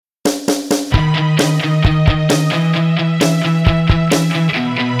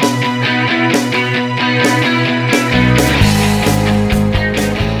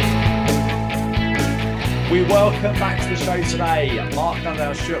show today. Mark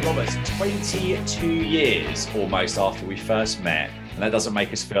Dunderdale, Stuart Roberts, 22 years almost after we first met. And that doesn't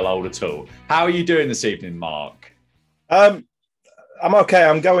make us feel old at all. How are you doing this evening, Mark? I'm okay.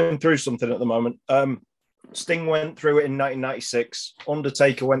 I'm going through something at the moment. Sting went through it in 1996.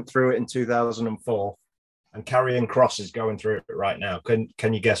 Undertaker went through it in 2004. And Karrion Kross is going through it right now.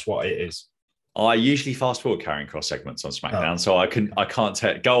 Can you guess what it is? I usually fast forward Karrion Kross segments on SmackDown, so I can't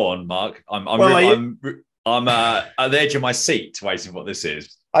tell. Go on, Mark. I'm at the edge of my seat waiting for what this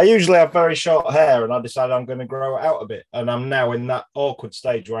is. I usually have very short hair, and I decided I'm going to grow it out a bit, and I'm now in that awkward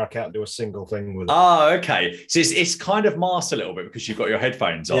stage where I can't do a single thing with it. Oh, okay. So it's kind of masked a little bit because you've got your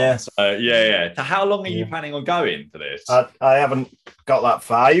headphones on. Yeah. So, So how long are you planning on going for this? I haven't got that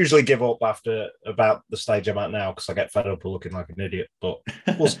far. I usually give up after about the stage I'm at now because I get fed up of looking like an idiot, but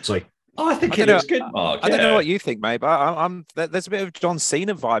we'll see. Oh, I think it looks good, Mark. I don't know what you think, mate, but there's a bit of John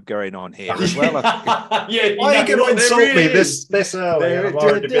Cena vibe going on here as well. Why are you going to insult me this early? I've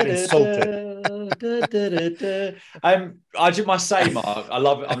already been insulted. I just must say, Mark, I'm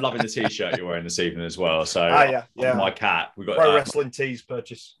loving the t-shirt you're wearing this evening as well. So, my cat, we've got Pro Wrestling Tees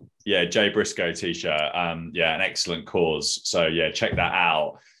purchase. Yeah, Jay Briscoe t-shirt. An excellent cause. So check that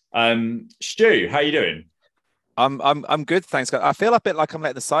out. Stu, how you doing? I'm good, thanks. I feel a bit like I'm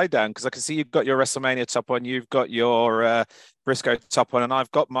letting the side down because I can see you've got your WrestleMania top on, you've got your Briscoe top on, and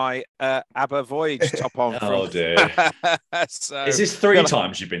I've got my ABBA Voyage top on. Oh dear! So, is this three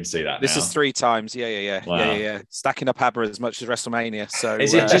times you've been to see that? This now? is 3 times. Yeah. Wow. Yeah. Stacking up ABBA as much as WrestleMania. So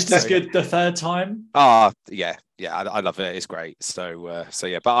is it just as good the third time? Yeah. I love it. It's great. So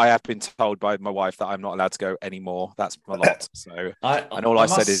yeah. But I have been told by my wife that I'm not allowed to go anymore. That's a lot. So all I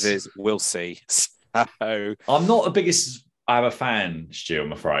said is we'll see. I'm not the biggest ABBA fan, Stu,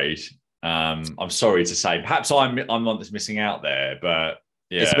 I'm afraid. I'm sorry to say. Perhaps I'm one that's missing out there, but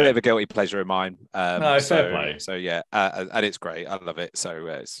yeah. It's a bit of a guilty pleasure of mine. No, fair play. So yeah, and it's great. I love it. So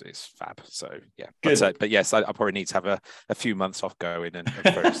it's fab. So yeah, good. But yes, I probably need to have a few months off going and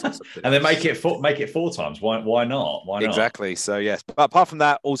focus and then make it 4 times. Why not? Exactly. So yes, but apart from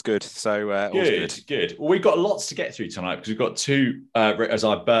that, all's good. So all's good. Well, we've got lots to get through tonight because we've got 2. As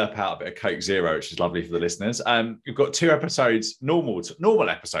I burp out a bit of Coke Zero, which is lovely for the listeners. We've got 2 episodes, normal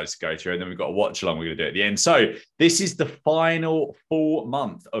episodes to go through, and then we've got a watch along. We're going to do at the end. So this is the final full month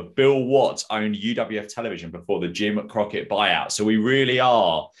of Bill Watts owned UWF television before the Jim Crockett buyout. So we really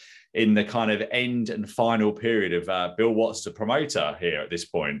are in the kind of end and final period of Bill Watts as a promoter here at this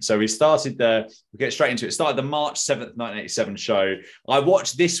point. So we'll get straight into it. It started the March 7th, 1987 show. I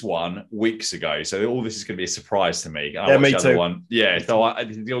watched this one weeks ago. So all this is going to be a surprise to me. Yeah, me too. So I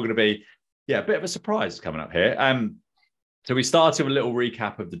think you're going to be, a bit of a surprise coming up here. So we started with a little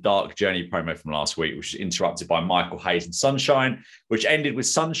recap of the Dark Journey promo from last week, which was interrupted by Michael Hayes and Sunshine, which ended with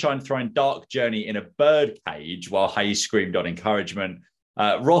Sunshine throwing Dark Journey in a bird cage while Hayes screamed on encouragement.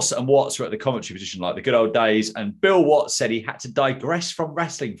 Ross and Watts were at the commentary position like the good old days, and Bill Watts said he had to digress from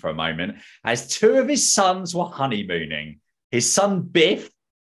wrestling for a moment as 2 of his sons were honeymooning. His son Biff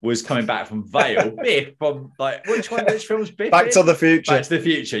was coming back from Vale. Biff from which film was Biff? Back to the Future. Back to the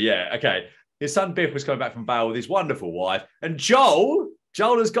Future, yeah. Okay. His son Biff was coming back from Vale with his wonderful wife. And Joel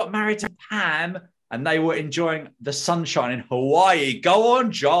has got married to Pam, and they were enjoying the sunshine in Hawaii. Go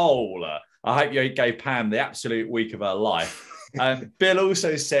on, Joel. I hope you gave Pam the absolute week of her life. Bill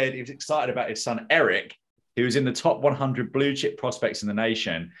also said he was excited about his son Eric, who was in the top 100 blue chip prospects in the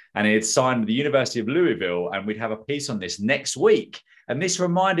nation, and he had signed with the University of Louisville, and we'd have a piece on this next week. And this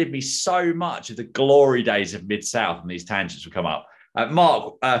reminded me so much of the glory days of Mid-South, and these tangents would come up.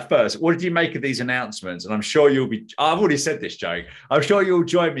 Mark, first, what did you make of these announcements? And I'm sure I've already said this, Joe. I'm sure you'll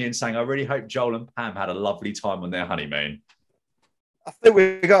join me in saying I really hope Joel and Pam had a lovely time on their honeymoon. I think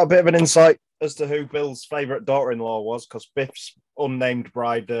we got a bit of an insight as to who Bill's favourite daughter-in-law was, because Biff's unnamed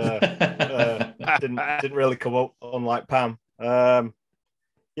bride didn't really come up, unlike Pam.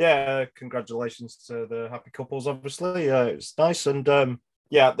 Congratulations to the happy couples, obviously. It's nice. And the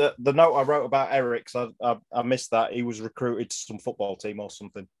note I wrote about Eric, I missed that. He was recruited to some football team or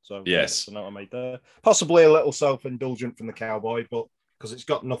something. So yes, the note I made there. Possibly a little self-indulgent from the Cowboy, but because it's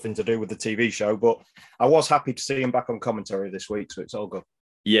got nothing to do with the TV show. But I was happy to see him back on commentary this week, so it's all good.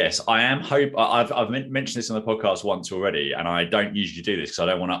 Yes, I am. I've mentioned this on the podcast once already, and I don't usually do this because I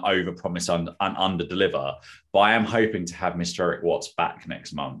don't want to overpromise and underdeliver. But I am hoping to have Mr. Eric Watts back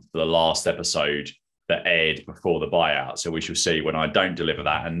next month for the last episode that aired before the buyout. So we shall see when I don't deliver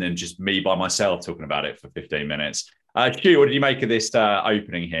that, and then just me by myself talking about it for 15 minutes. Stu, what did you make of this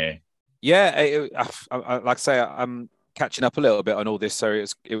opening here? Yeah, like I say, I'm catching up a little bit on all this, so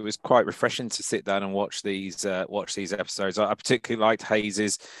it was quite refreshing to sit down and watch these episodes. I particularly liked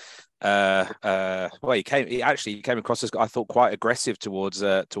Hayes's well, he actually came across as, I thought, quite aggressive towards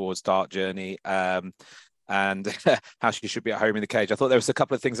Dark Journey. And how she should be at home in the cage. I thought there was a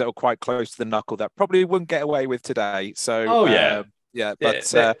couple of things that were quite close to the knuckle that probably wouldn't get away with today. So, but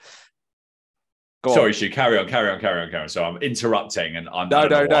sorry, Stu, carry on. So I'm interrupting, and I don't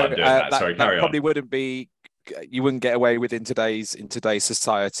know why I'm doing that. Sorry, carry on. Probably wouldn't be. You wouldn't get away with in today's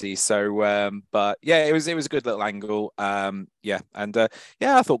society. So, but yeah, it was a good little angle. I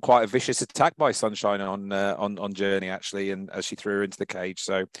thought quite a vicious attack by Sunshine on Journey actually, and as she threw her into the cage.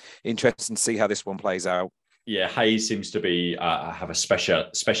 So interesting to see how this one plays out. Yeah, Hayes seems to be have a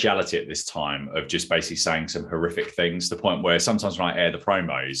speciality at this time of just basically saying some horrific things. To the point where sometimes when I air the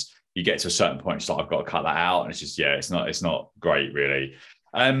promos, you get to a certain point, it's like I've got to cut that out, and it's just it's not great really.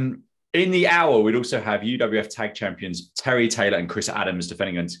 In the hour, we'd also have UWF Tag Champions Terry Taylor and Chris Adams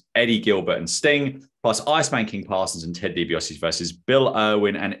defending against Eddie Gilbert and Sting, plus Iceman King Parsons and Ted Dibiase versus Bill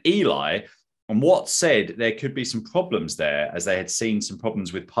Irwin and Eli. And Watts said there could be some problems there, as they had seen some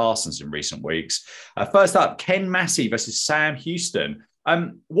problems with Parsons in recent weeks. First up, Ken Massey versus Sam Houston.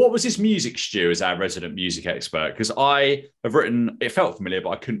 What was this music, Stu, as our resident music expert? Because I have written, it felt familiar, but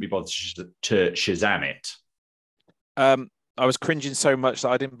I couldn't be bothered to Shazam it. I was cringing so much that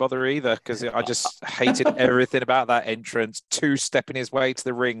I didn't bother either, because I just hated everything about that entrance. Two-stepping his way to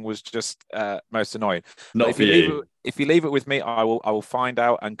the ring was just most annoying. Not for you. If you leave it with me, I will find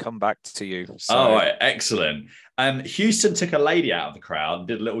out and come back to you. So. All right, excellent. Houston took a lady out of the crowd and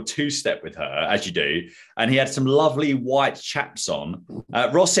did a little two-step with her, as you do, and he had some lovely white chaps on.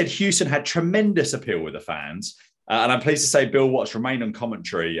 Ross said Houston had tremendous appeal with the fans. And I'm pleased to say Bill Watts remained on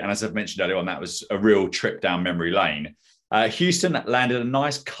commentary. And as I've mentioned earlier on, that was a real trip down memory lane. Houston landed a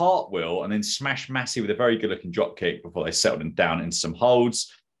nice cartwheel and then smashed Massey with a very good-looking drop kick before they settled him down into some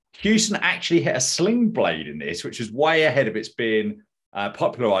holds. Houston actually hit a sling blade in this, which was way ahead of its being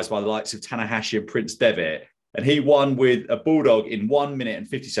popularized by the likes of Tanahashi and Prince Devitt. And he won with a bulldog in 1 minute and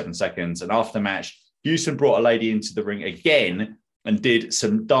 57 seconds. And after the match, Houston brought a lady into the ring again and did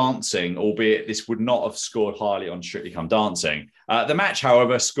some dancing, albeit this would not have scored highly on Strictly Come Dancing. The match,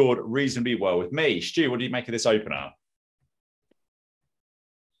 however, scored reasonably well with me. Stu, what do you make of this opener?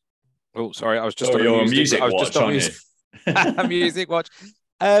 Oh, sorry, I was just on music watch, music watch.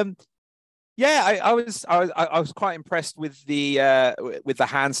 I was quite impressed with the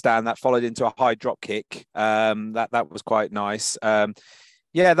handstand that followed into a high drop kick. That was quite nice.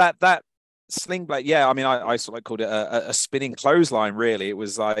 That sling blade. Yeah, I mean, I sort of called it a spinning clothesline. Really, it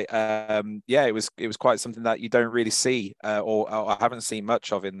was like, it was quite something that you don't really see, or I haven't seen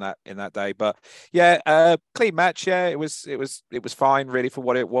much of in that day. But yeah, clean match. Yeah, it was fine really for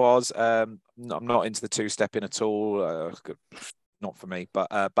what it was. I'm not into the two-stepping at all. Not for me. But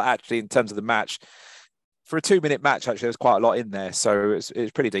actually, in terms of the match, for a 2-minute match, actually, there's quite a lot in there, so it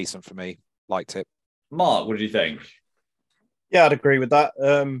was pretty decent for me. Liked it. Mark, what did you think? Yeah, I'd agree with that.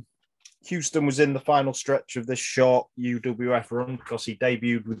 Houston was in the final stretch of this short UWF run because he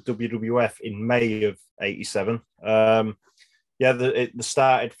debuted with WWF in May of '87. It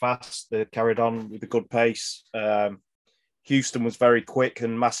started fast. They carried on with a good pace. Houston was very quick,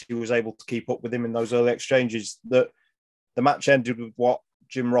 and Massey was able to keep up with him in those early exchanges. The match ended with what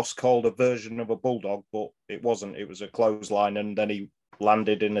Jim Ross called a version of a bulldog, but it wasn't. It was a clothesline, and then he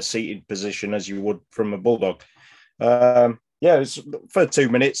landed in a seated position as you would from a bulldog. It was for 2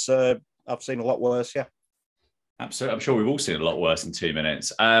 minutes. I've seen a lot worse, yeah. Absolutely. I'm sure we've all seen a lot worse in 2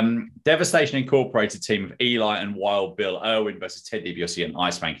 minutes. Devastation Incorporated team of Eli and Wild Bill Irwin versus Ted DiBiase and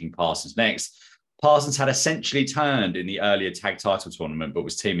Iceman King Parsons next. Parsons had essentially turned in the earlier tag title tournament, but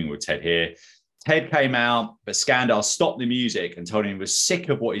was teaming with Ted here. Ted came out, but Skandar stopped the music and told him he was sick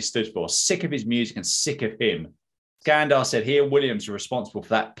of what he stood for, sick of his music and sick of him. Skandar said he and Williams were responsible for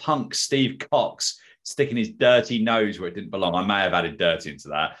that punk Steve Cox sticking his dirty nose where it didn't belong. I may have added dirty into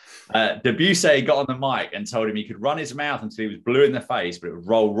that. Dibiase got on the mic and told him he could run his mouth until he was blue in the face, but it would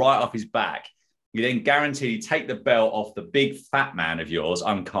roll right off his back. He then guaranteed he'd take the belt off the big fat man of yours,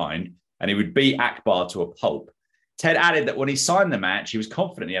 Unkind, and he would beat Akbar to a pulp. Ted added that when he signed the match, he was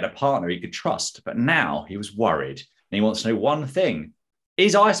confident he had a partner he could trust, but now he was worried. And he wants to know one thing.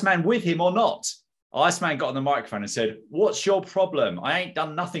 Is Iceman with him or not? Iceman got on the microphone and said, "What's your problem? I ain't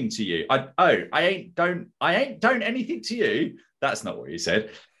done nothing to you. I ain't done anything to you." That's not what he said.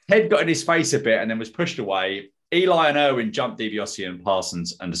 Ted got in his face a bit and then was pushed away. Eli and Irwin jumped DiBiase and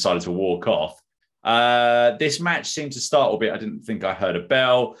Parsons and decided to walk off. This match seemed to start a bit. I didn't think I heard a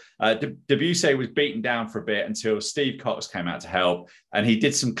bell. Dibiase was beaten down for a bit until Steve Cox came out to help, and he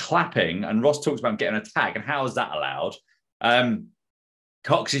did some clapping. And Ross talks about getting a tag, and how is that allowed?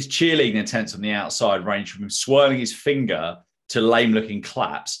 Cox's cheerleading attempts on the outside ranged from him swirling his finger to lame-looking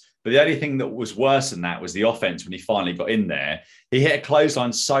claps. But the only thing that was worse than that was the offense when he finally got in there. He hit a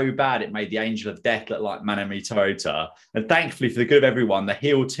clothesline so bad it made the Angel of Death look like Manami Toyota. And thankfully, for the good of everyone, the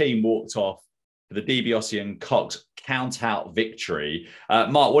heel team walked off for the DiBiase and Cox count-out victory.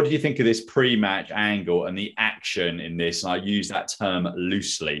 Mark, what did you think of this pre-match angle and the action in this? And I use that term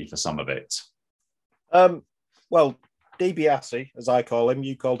loosely for some of it. Well, DiBiase, as I call him,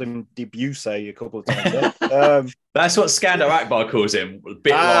 you called him Dibiase a couple of times. That's what Skandar Akbar calls him. A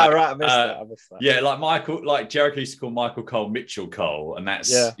bit right, I missed that. Yeah, like Jericho used to call Michael Cole Mitchell Cole, and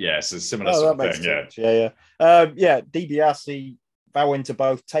that's it's a similar sort of thing. Yeah. DiBiase vowing to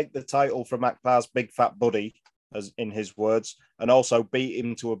both take the title from Akbar's big fat buddy, as in his words, and also beat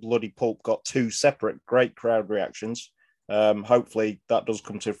him to a bloody pulp. Got two separate great crowd reactions. Hopefully that does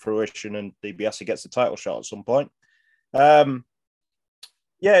come to fruition and DiBiase gets the title shot at some point.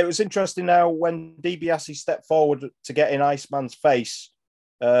 It was interesting now when DiBiase stepped forward to get in Iceman's face,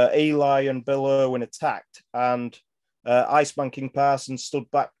 Eli and Bill Irwin attacked, and Iceman King Parsons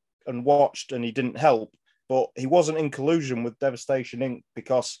stood back and watched, and he didn't help, but he wasn't in collusion with Devastation Inc.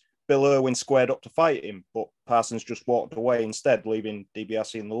 because Bill Irwin squared up to fight him, but Parsons just walked away instead, leaving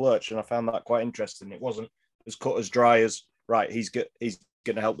DiBiase in the lurch, and I found that quite interesting. It wasn't as cut as dry as, right, he's going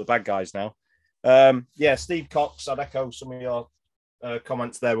to help the bad guys now. Steve Cox, I'd echo some of your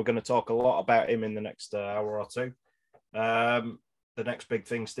comments there. We're going to talk a lot about him in the next hour or two. The next big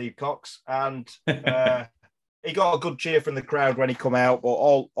thing, Steve Cox. And he got a good cheer from the crowd when he come out, but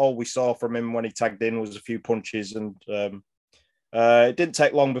all we saw from him when he tagged in was a few punches. And it didn't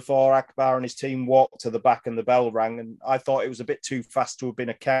take long before Akbar and his team walked to the back and the bell rang. And I thought it was a bit too fast to have been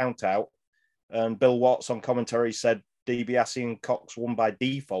a count out. And Bill Watts on commentary said DiBiase and Cox won by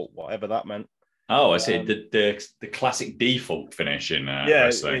default, whatever that meant. Oh, I see. The classic default finish in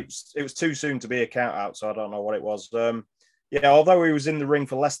wrestling. It was too soon to be a count out, so I don't know what it was. Although he was in the ring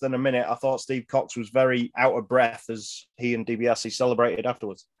for less than a minute, I thought Steve Cox was very out of breath as he and DiBiase celebrated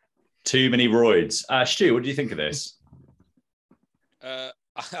afterwards. Too many roids. Stu, what do you think of this? I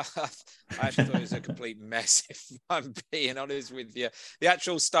actually thought it was a complete mess, if I'm being honest with you. The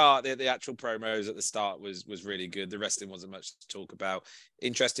actual start, the actual promos at the start was really good. The wrestling wasn't much to talk about.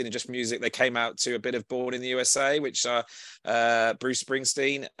 Interesting in just music. They came out to a bit of Born in the USA, which Bruce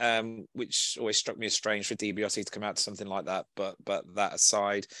Springsteen, which always struck me as strange for DiBiase to come out to something like that. But that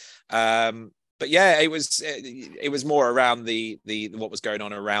aside, but yeah, it was more around the what was going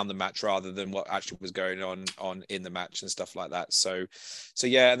on around the match rather than what actually was going on in the match and stuff like that. So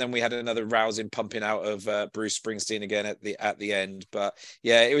yeah, and then we had another rousing pumping out of Bruce Springsteen again at the end. But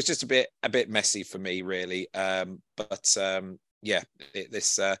yeah, it was just a bit messy for me, really.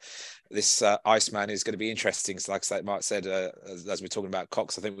 This Iceman is going to be interesting. So like Mark said, as we're talking about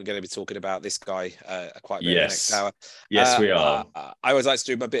Cox, I think we're going to be talking about this guy quite a bit in the next hour. Yes, we are. I always like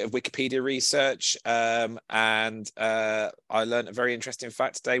to do a bit of Wikipedia research, and I learned a very interesting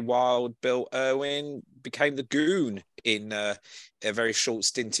fact today. While Bill Irwin became the Goon in a very short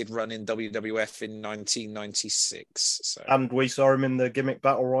stinted run in WWF in 1996. So, and we saw him in the Gimmick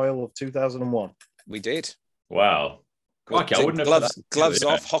Battle Royal of 2001. We did. Wow. Okay, I wouldn't have gloves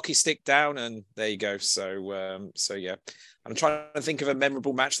off, hockey stick down, and there you go. So yeah, I'm trying to think of a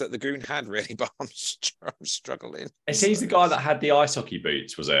memorable match that the Goon had, really, but I'm struggling. He's the guy that had the ice hockey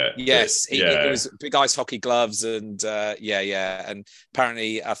boots, was it? Yes, it was big ice hockey gloves, and and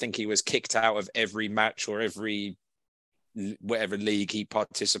apparently I think he was kicked out of every match or every whatever league he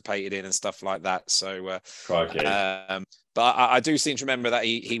participated in and stuff like that. So, but I do seem to remember that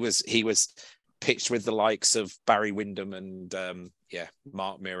he was pitched with the likes of Barry Windham and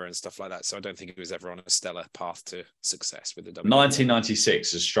Mark Mirror and stuff like that. So I don't think he was ever on a stellar path to success with the WWF. 1996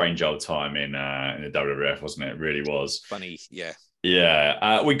 is a strange old time in the WWF, wasn't it? It really was. Funny, yeah.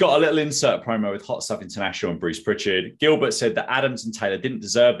 Yeah. We got a little insert promo with Hot Stuff International and Bruce Pritchard. Gilbert said that Adams and Taylor didn't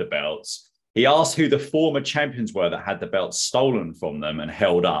deserve the belts. He asked who the former champions were that had the belts stolen from them and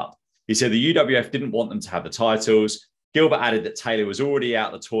held up. He said the UWF didn't want them to have the titles. Gilbert added that Taylor was already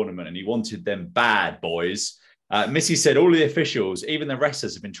out of the tournament and he wanted them bad, boys. Missy said all of the officials, even the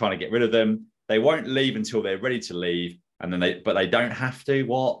wrestlers, have been trying to get rid of them. They won't leave until they're ready to leave, but they don't have to.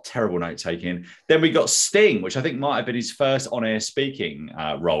 What terrible note taking. Then we got Sting, which I think might have been his first on-air speaking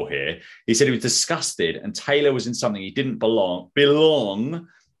role here. He said he was disgusted and Taylor was in something he didn't belong,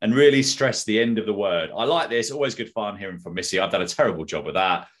 and really stressed the end of the word. I like this. Always good fun hearing from Missy. I've done a terrible job with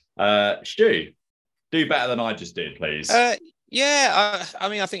that. Stu, do better than I just did, please. I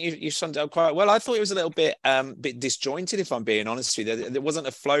mean, I think you summed it up quite well. I thought it was a little bit disjointed, if I'm being honest with you. There wasn't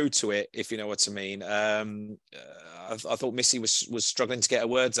a flow to it, if you know what I mean. I thought Missy was struggling to get her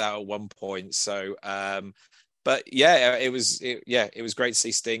words out at one point. So, But yeah, it was great to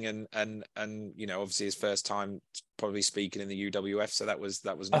see Sting and obviously his first time probably speaking in the UWF, so that was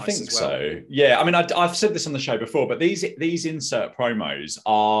nice. I think as well. so. Yeah, I mean, I've said this on the show before, but these insert promos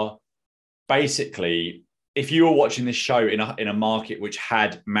are basically, if you were watching this show in a market which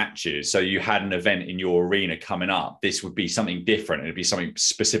had matches, so you had an event in your arena coming up, this would be something different. It'd be something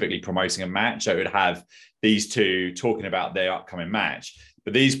specifically promoting a match. So it would have these two talking about their upcoming match.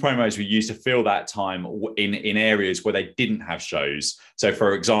 But these promos were used to fill that time in areas where they didn't have shows. So,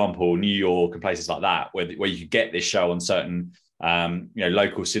 for example, New York and places like that, where you could get this show on certain,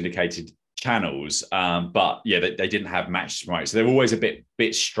 local syndicated channels. But yeah, they didn't have matches to promote. So they were always a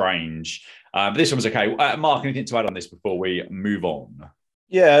bit strange. But this one was okay. Mark, anything to add on this before we move on?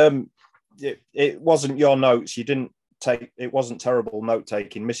 Yeah, it wasn't your notes. You didn't take. It wasn't terrible note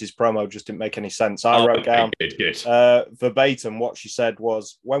taking. Mrs. Promo just didn't make any sense. I wrote down good. Verbatim what she said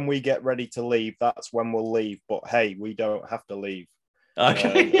was, "When we get ready to leave, that's when we'll leave. But hey, we don't have to leave."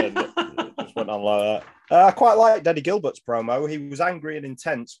 Okay. And it just went on like that. I quite liked Eddie Gilbert's promo. He was angry and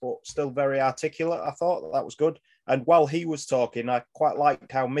intense, but still very articulate. I thought that was good. And while he was talking, I quite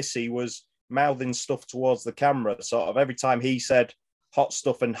liked how Missy was mouthing stuff towards the camera. Sort of every time he said hot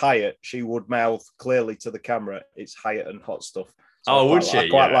stuff and Hyatt, she would mouth clearly to the camera, it's Hyatt and hot stuff. So would she? I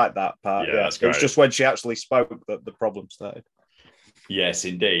quite like that part. Yeah, that's it great. was just when she actually spoke that the problem started. Yes,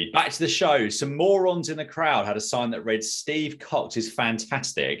 indeed. Back to the show. Some morons in the crowd had a sign that read, "Steve Cox is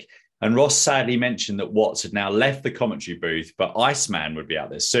fantastic." And Ross sadly mentioned that Watts had now left the commentary booth, but Iceman would be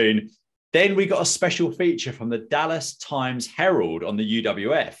out there soon. Then we got a special feature from the Dallas Times Herald on the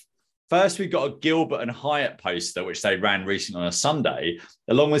UWF. First, we got a Gilbert and Hyatt poster, which they ran recently on a Sunday,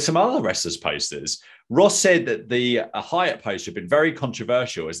 along with some other wrestlers' posters. Ross said that the Hyatt poster had been very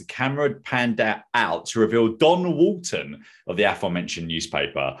controversial as the camera had panned out to reveal Don Walton of the aforementioned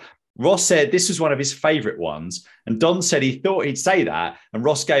newspaper. Ross said this was one of his favourite ones, and Don said he thought he'd say that, and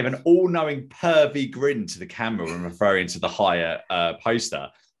Ross gave an all-knowing pervy grin to the camera when referring to the Hyatt poster.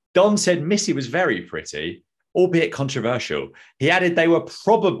 Don said Missy was very pretty, albeit controversial. He added they were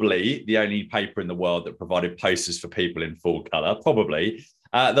probably the only paper in the world that provided posters for people in full colour, probably.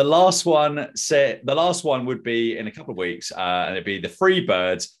 The last one would be in a couple of weeks, and it'd be the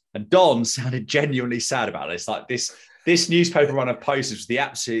Freebirds. And Don sounded genuinely sad about this. Like this newspaper run of posters was the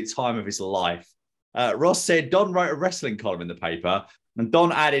absolute time of his life. Ross said Don wrote a wrestling column in the paper, and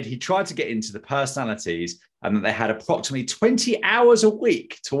Don added he tried to get into the personalities and that they had approximately 20 hours a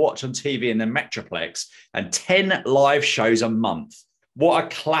week to watch on TV in the Metroplex and 10 live shows a month. What a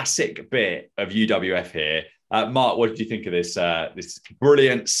classic bit of UWF here. Mark, what did you think of this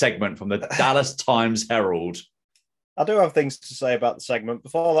brilliant segment from the Dallas Times Herald? I do have things to say about the segment.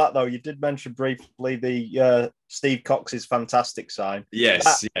 Before that, though, you did mention briefly the Steve Cox's fantastic sign.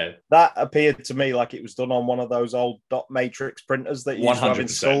 Yes, that appeared to me like it was done on one of those old dot matrix printers that you used to have in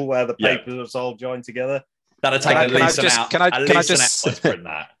school where the papers are all joined together. That'd take at least an hour. Can I just print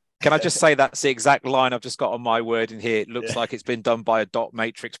that? Can I just say that's the exact line I've just got on my word in here? It looks like it's been done by a dot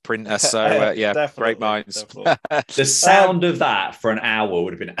matrix printer. So great minds. The sound of that for an hour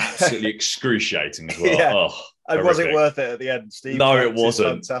would have been absolutely excruciating as well. Yeah. And was it worth it at the end, Steve? No, it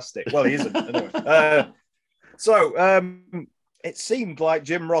wasn't. Fantastic. Well, he isn't anyway. It seemed like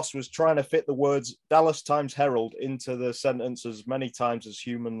Jim Ross was trying to fit the words Dallas Times Herald into the sentence as many times as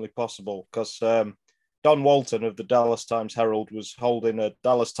humanly possible, because Don Walton of the Dallas Times Herald was holding a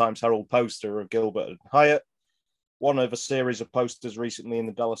Dallas Times Herald poster of Gilbert and Hyatt, one of a series of posters recently in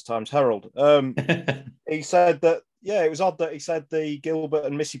the Dallas Times Herald. He said that, it was odd that he said the Gilbert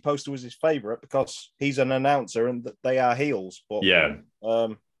and Missy poster was his favourite because he's an announcer and that they are heels. But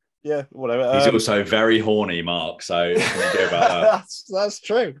whatever. He's also very horny, Mark. So what do you do about that? That's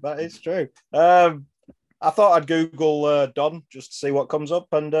true. That is true. I thought I'd Google Don just to see what comes up,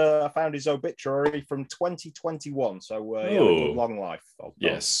 and I found his obituary from 2021. So good long life.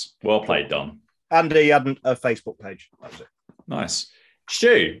 Yes, well played, Don. And he had a Facebook page. That was it. Nice.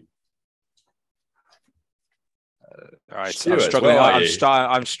 Stu. All right, Stuart,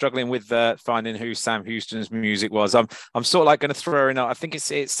 I'm struggling with finding who Sam Houston's music was. I'm sort of like going to throw in. I think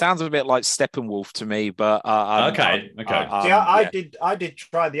it sounds a bit like Steppenwolf to me, but okay. I did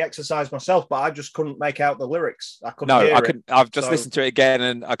try the exercise myself, but I just couldn't make out the lyrics. I couldn't. I've just listened to it again,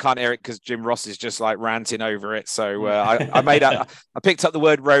 and I can't hear it because Jim Ross is just like ranting over it. So I picked up the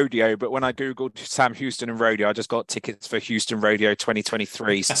word rodeo, but when I googled Sam Houston and rodeo, I just got tickets for Houston Rodeo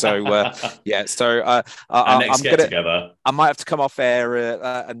 2023. So I'm gonna. Together. I might have to come off air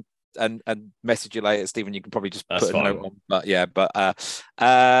and message you later, Stephen. You can probably just put a note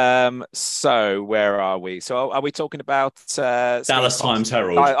on. So where are we? So are we talking about Dallas Times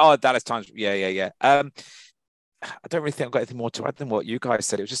Herald? Dallas Times. Yeah. I don't really think I've got anything more to add than what you guys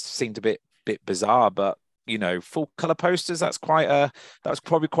said. It just seemed a bit bizarre, but full color posters, that was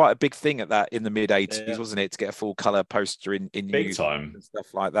probably quite a big thing in the mid 80s, wasn't it, to get a full color poster in big use time and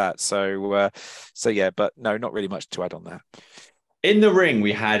stuff like that. So yeah, but no, not really much to add on that. In the ring,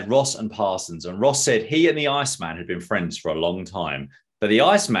 we had Ross and Parsons, and Ross said he and the Iceman had been friends for a long time. But the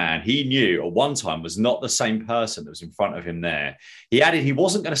Iceman, he knew at one time, was not the same person that was in front of him there. He added he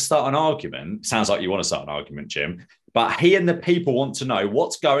wasn't going to start an argument. Sounds like you want to start an argument, Jim. But he and the people want to know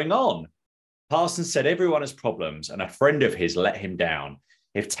what's going on. Parsons said everyone has problems, and a friend of his let him down.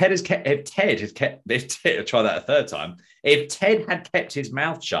 If Ted had kept his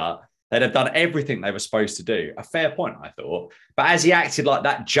mouth shut, they'd have done everything they were supposed to do. A fair point, I thought. But as he acted like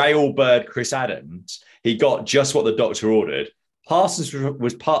that jailbird Chris Adams, he got just what the doctor ordered. Parsons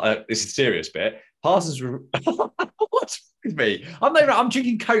was part of this is a serious bit. Parsons what's with me? I'm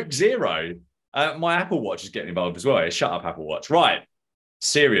drinking Coke Zero. My Apple Watch is getting involved as well. Shut up, Apple Watch. Right.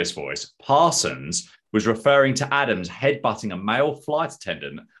 Serious voice. Parsons was referring to Adams headbutting a male flight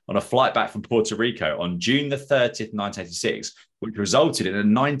attendant on a flight back from Puerto Rico on June the 30th, 1986, which resulted in a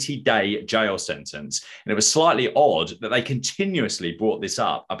 90-day jail sentence. And it was slightly odd that they continuously brought this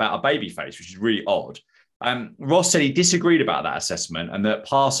up about a babyface, which is really odd. Ross said he disagreed about that assessment and that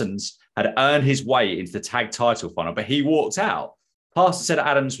Parsons had earned his way into the tag title final, but he walked out. Parsons said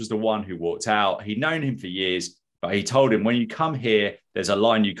Adams was the one who walked out. He'd known him for years, but he told him, when you come here, there's a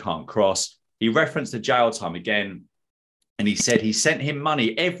line you can't cross. He referenced the jail time again, and he said he sent him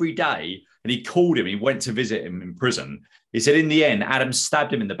money every day, and he called him. He went to visit him in prison. He said in the end, Adams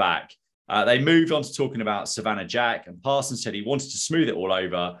stabbed him in the back. They moved on to talking about Savannah Jack, and Parsons said he wanted to smooth it all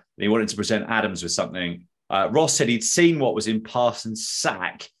over, and he wanted to present Adams with something. Ross said he'd seen what was in Parsons'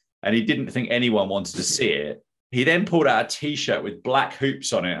 sack, and he didn't think anyone wanted to see it. He then pulled out a T-shirt with black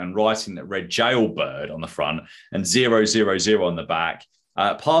hoops on it and writing that read Jailbird on the front and 000 on the back.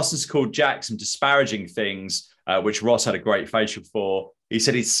 Parsons called Jack some disparaging things, which Ross had a great facial for. He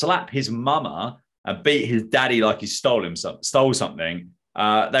said he'd slap his mama and beat his daddy like he stole something.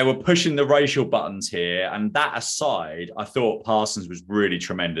 They were pushing the racial buttons here. And that aside, I thought Parsons was really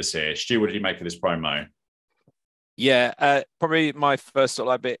tremendous here. Stu, what did you make of this promo? Yeah, probably my first sort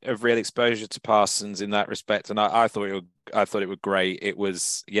of bit of real exposure to Parsons in that respect, and I thought it was great. It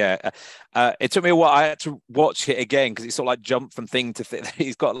was, yeah. It took me a while. I had to watch it again because it sort of like jumped from thing to thing.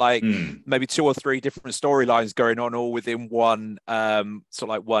 He's got like maybe 2 or 3 different storylines going on, all within one sort of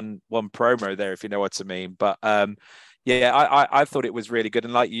like one promo there, if you know what I mean. But yeah, I thought it was really good,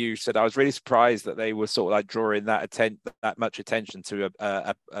 and like you said, I was really surprised that they were sort of like drawing that much attention to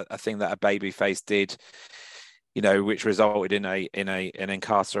a thing that a babyface did. Which resulted in an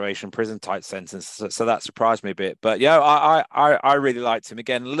incarceration prison type sentence. So that surprised me a bit. But yeah, I really liked him.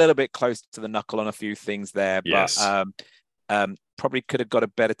 Again, a little bit close to the knuckle on a few things there. Yes. But probably could have got a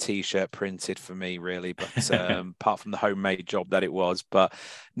better T-shirt printed for me, really. But apart from the homemade job that it was. But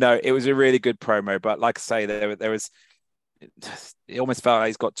no, it was a really good promo. But like I say, there was. It almost felt like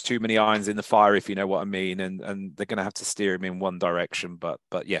he's got too many irons in the fire, if you know what I mean, and they're going to have to steer him in one direction. But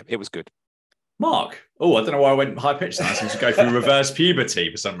yeah, it was good. Mark. Oh, I don't know why I went high pitched. I seem to go through reverse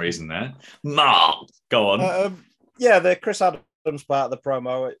puberty for some reason there. Mark, go on. Yeah, the Chris Adams part of the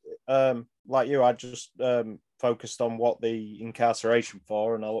promo. Like you, I just focused on what the incarceration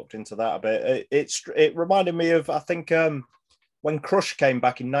for, and I looked into that a bit. It reminded me of, I think, when Crush came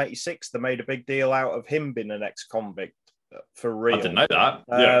back in '96, they made a big deal out of him being an ex-convict. For real. I didn't know that.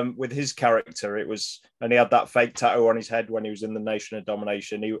 Yeah. With his character, it was, and he had that fake tattoo on his head when he was in the Nation of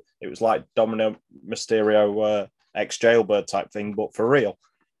Domination. It was like Dominic Mysterio ex-jailbird type thing, but for real.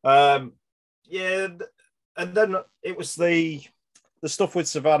 Yeah, and then it was the stuff with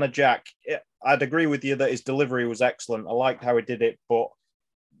Savannah Jack. I'd agree with you that his delivery was excellent. I liked how he did it, but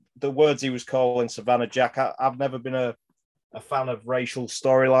the words he was calling Savannah Jack, I've never been a fan of racial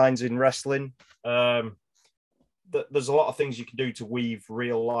storylines in wrestling. There's a lot of things you can do to weave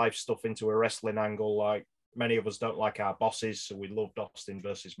real life stuff into a wrestling angle. Like, many of us don't like our bosses, so we loved Austin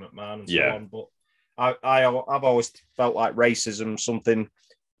versus McMahon and so on. But I've always felt like racism, something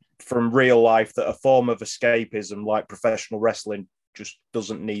from real life, that a form of escapism like professional wrestling just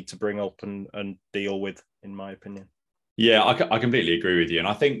doesn't need to bring up and deal with, in my opinion. Yeah, I completely agree with you. And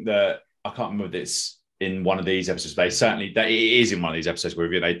I think that, I can't remember this in one of these episodes, it is in one of these episodes where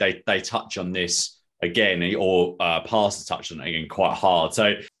they touch on this again, or Parsons touched on it again quite hard.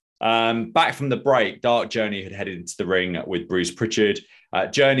 So back from the break, Dark Journey had headed into the ring with Bruce Pritchard.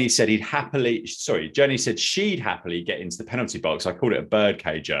 Journey said she'd happily get into the penalty box. I called it a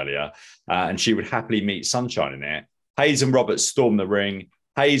birdcage earlier, and she would happily meet Sunshine in it. Hayes and Roberts stormed the ring.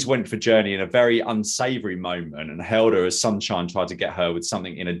 Hayes went for Journey in a very unsavory moment and held her as Sunshine tried to get her with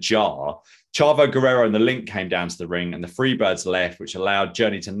something in a jar. Chavo Guerrero and the Link came down to the ring and the Freebirds left, which allowed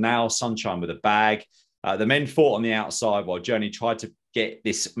Journey to nail Sunshine with a bag. The men fought on the outside while Journey tried to get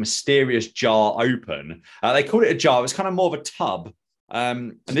this mysterious jar open. They called it a jar. It was kind of more of a tub.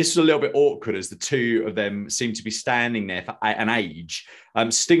 And this was a little bit awkward as the two of them seemed to be standing there for an age.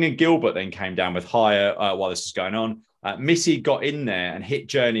 Sting and Gilbert then came down with higher while this was going on. Missy got in there and hit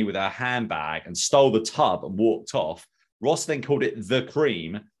Journey with her handbag and stole the tub and walked off. Ross then called it the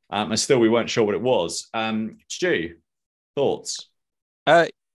cream, and still we weren't sure what it was. Stu, thoughts?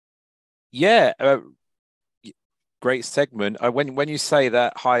 Great segment. When you say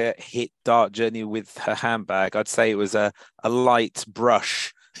that Hyatt hit Dark Journey with her handbag, I'd say it was a light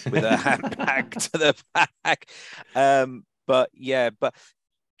brush with her handbag to the back. But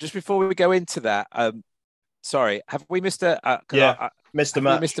just before we go into that, sorry, have we missed missed a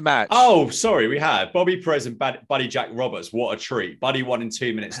match. Missed a match. Oh, sorry, we have. Bobby Perez and Buddy Jack Roberts. What a treat. Buddy won in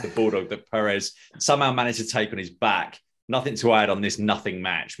 2 minutes the Bulldog that Perez somehow managed to take on his back. Nothing to add on this nothing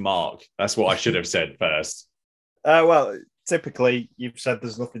match, Mark. That's what I should have said first. Well, typically you've said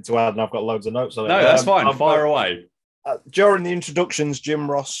there's nothing to add and I've got loads of notes on it. No, that's fine. Fire away. During the introductions, Jim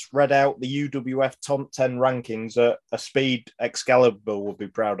Ross read out the UWF Top 10 rankings, a speed Excalibur would be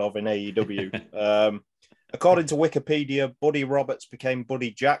proud of in AEW. According to Wikipedia, Buddy Roberts became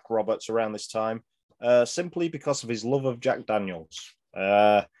Buddy Jack Roberts around this time, simply because of his love of Jack Daniels.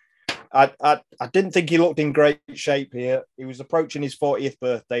 I didn't think he looked in great shape here. He was approaching his 40th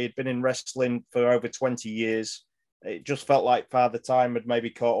birthday. He'd been in wrestling for over 20 years. It just felt like Father Time had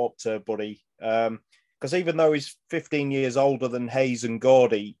maybe caught up to Buddy. Because even though he's 15 years older than Hayes and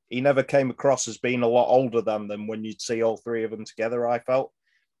Gordy, he never came across as being a lot older than them when you'd see all three of them together, I felt.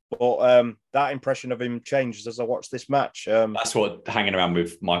 But that impression of him changed as I watched this match. That's what hanging around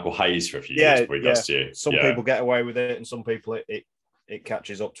with Michael Hayes for a few years before he does to you. Some people get away with it and some people it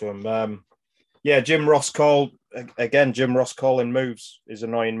catches up to him. Jim Ross calling moves is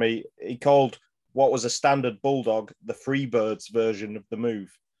annoying me. He called what was a standard Bulldog the Freebirds version of the move.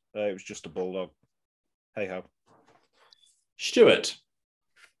 It was just a Bulldog. Hey ho. Stuart.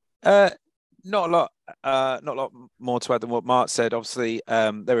 Not a lot more to add than what Mark said. Obviously,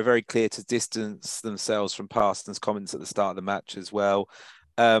 they were very clear to distance themselves from Parsons' comments at the start of the match as well.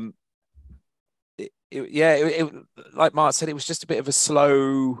 Like Mark said, it was just a bit of a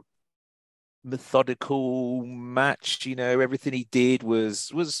slow, methodical match. You know, everything he did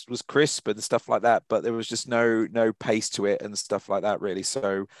was crisp and stuff like that, but there was just no pace to it and stuff like that, really.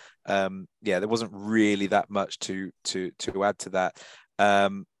 So, there wasn't really that much to add to that.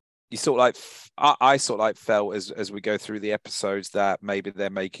 You sort of like, I sort of like felt as we go through the episodes that maybe they're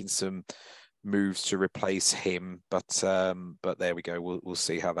making some moves to replace him, but there we go. We'll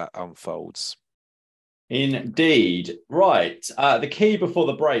see how that unfolds. Indeed. Right. The key before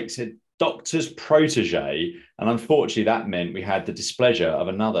the break said Doctor's protege, and unfortunately that meant we had the displeasure of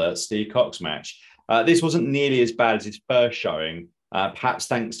another Steve Cox match. This wasn't nearly as bad as his first showing, perhaps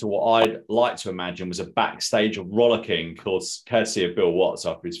thanks to what I'd like to imagine was a backstage rollicking courtesy of Bill Watts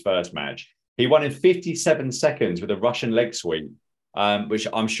after his first match. He won in 57 seconds with a Russian leg sweep, which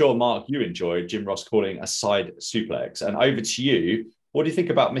I'm sure, Mark, you enjoyed, Jim Ross calling a side suplex. And over to you. What do you think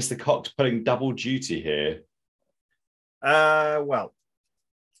about Mr. Cox pulling double duty here?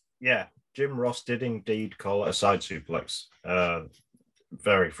 Jim Ross did indeed call it a side suplex.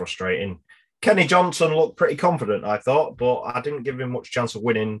 Very frustrating. Kenny Johnson looked pretty confident, I thought, but I didn't give him much chance of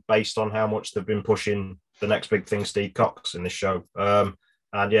winning based on how much they've been pushing the next big thing, Steve Cox, in this show.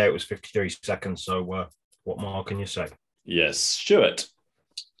 It was 53 seconds. So what more can you say? Yes, Stuart.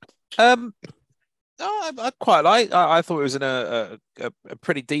 I quite like. I thought it was in a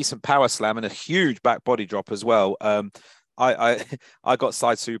pretty decent power slam and a huge back body drop as well. I got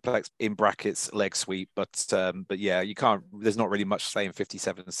side suplex in brackets leg sweep, but yeah, you can't. There's not really much to say in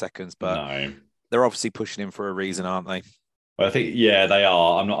 57 seconds, but no. They're obviously pushing him for a reason, aren't they? Well, I think they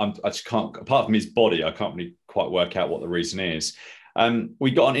are. I just can't. Apart from his body, I can't really quite work out what the reason is.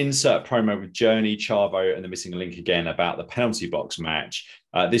 We got an insert promo with Journey, Chavo, and the Missing Link again about the penalty box match.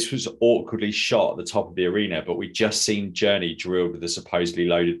 This was awkwardly shot at the top of the arena, but we just seen Journey drilled with a supposedly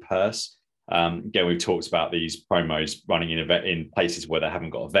loaded purse. Again, we've talked about these promos running in places where they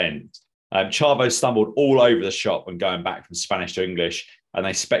haven't got events. Chavo stumbled all over the shop and going back from Spanish to English, and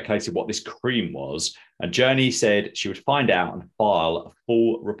they speculated what this cream was. And Journey said she would find out and file a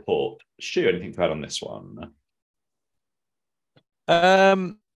full report. Stu, anything to add on this one?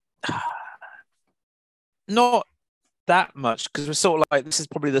 Not that much, because we're sort of like, this is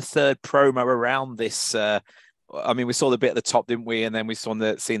probably the third promo around this I mean, we saw the bit at the top, didn't we? And then we seen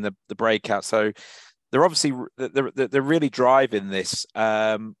the breakout. So they're obviously they're really driving this.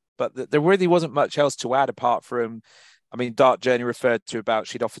 But there really wasn't much else to add apart from, I mean, Dark Journey referred to about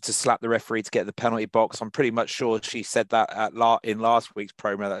she'd offered to slap the referee to get the penalty box. I'm pretty much sure she said that in last week's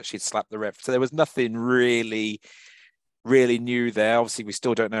promo that she'd slap the ref. So there was nothing really new there. Obviously, we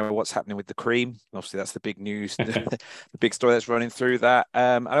still don't know what's happening with the cream. Obviously, that's the big news, the big story that's running through that.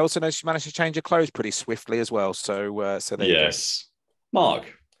 I also know she managed to change her clothes pretty swiftly as well. So there yes,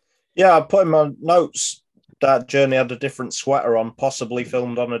 Mark. Yeah, I put in my notes. That Journey had a different sweater on, possibly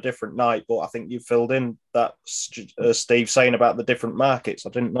filmed on a different night, but I think you filled in that, Steve, saying about the different markets.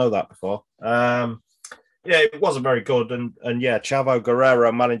 I didn't know that before. Yeah, it wasn't very good. And yeah, Chavo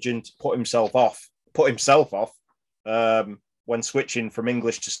Guerrero managing to put himself off when switching from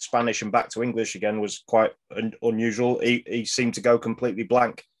English to Spanish and back to English again was quite unusual. He seemed to go completely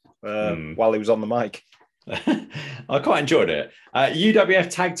blank while he was on the mic. I quite enjoyed it.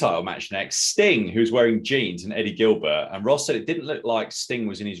 UWF tag title match next. Sting, who's wearing jeans, and Eddie Gilbert. And Ross said it didn't look like Sting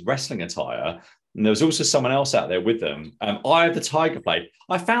was in his wrestling attire. And there was also someone else out there with them. Eye of the Tiger played.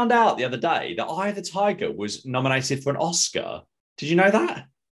 I found out the other day that Eye of the Tiger was nominated for an Oscar. Did you know that?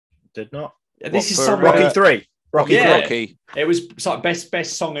 Did not. This is some Rocky 3. Rocky. It was like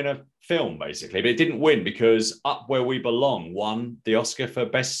best song in a film, basically, but it didn't win because Up Where We Belong won the Oscar for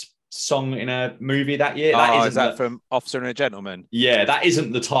best song in a movie that year. Is that from Officer and a Gentleman? Yeah, that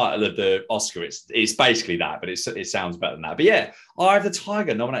isn't the title of the Oscar. It's basically that, but it sounds better than that. But yeah, Eye of the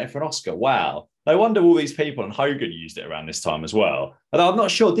Tiger nominated for an Oscar. Wow. No wonder all these people, and Hogan used it around this time as well. Although I'm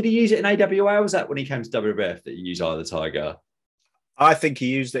not sure, did he use it in AWA? Or was that when he came to WWF that he used Eye of the Tiger? I think he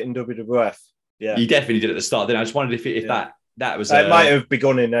used it in WWF. Yeah, he definitely did at the start. Then I just wondered if that was it might have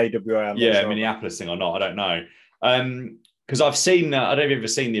begun in AWA. Yeah, sure. Minneapolis thing or not, I don't know. Because I've seen, I don't know if you've ever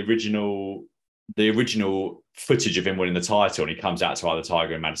seen the original footage of him winning the title, and he comes out to Eye of the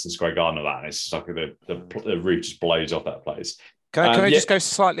Tiger in Madison Square Garden, and it's just like the roof just blows off that place. Can I just go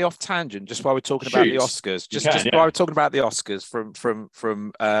slightly off tangent just while we're talking about the Oscars? While we're talking about the Oscars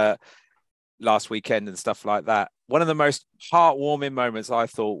from last weekend and stuff like that. One of the most heartwarming moments I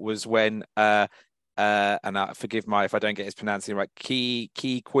thought was when and forgive me if I don't get his pronouncing right, Ki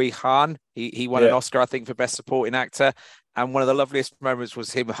Kui Han. He won an Oscar, I think, for Best Supporting Actor. And one of the loveliest moments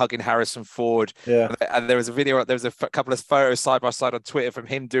was him hugging Harrison Ford. Yeah. And there was a couple of photos side by side on Twitter from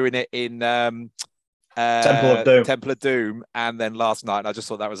him doing it in Temple of Doom. And then last night, I just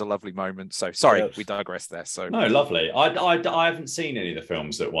thought that was a lovely moment. So sorry, we digress there. So no, lovely. I haven't seen any of the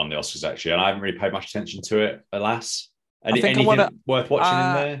films that won the Oscars actually, and I haven't really paid much attention to it, alas. Anything worth watching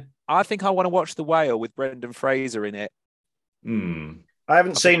in there? I think I want to watch The Whale with Brendan Fraser in it. I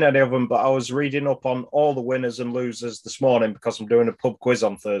haven't seen any of them, but I was reading up on all the winners and losers this morning because I'm doing a pub quiz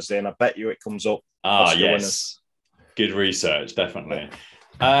on Thursday, and I bet you it comes up. Yes. Winners. Good research, definitely.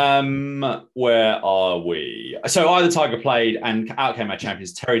 Where are we? So Eye of the Tiger played, and out came our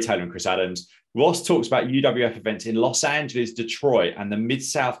champions, Terry Taylor and Chris Adams. Ross talks about UWF events in Los Angeles, Detroit, and the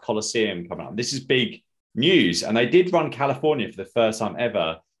Mid-South Coliseum coming up. This is big news, and they did run California for the first time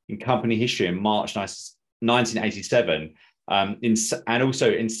ever in company history in March 1987. And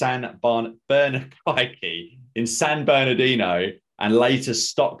also in San Bernardino, and later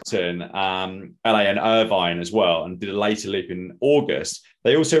Stockton, LA, and Irvine as well, and did a later loop in August.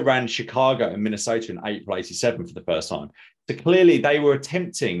 They also ran Chicago and Minnesota in April 87 for the first time. So clearly they were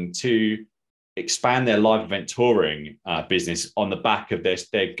attempting to expand their live event touring business on the back of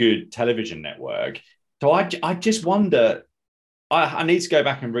their good television network. So I just wonder, I need to go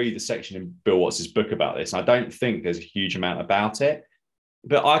back and read the section in Bill Watts' book about this. I don't think there's a huge amount about it,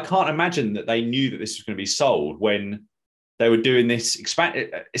 but I can't imagine that they knew that this was going to be sold when they were doing this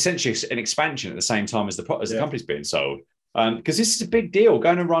essentially an expansion at the same time as the company's being sold. Because this is a big deal,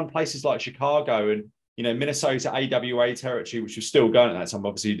 going and run places like Chicago and Minnesota AWA territory, which was still going at that time.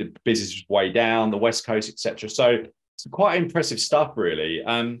 Obviously, the business was way down, the West Coast, etc. So it's quite impressive stuff, really.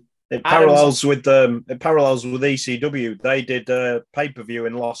 It parallels with ECW. They did a pay-per-view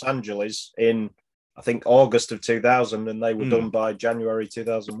in Los Angeles in, I think, August of 2000, and they were done by January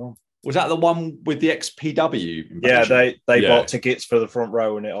 2001. Was that the one with the XPW? Yeah, they bought tickets for the front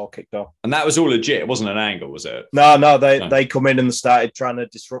row and it all kicked off. And that was all legit. It wasn't an angle, was it? No, they come in and started trying to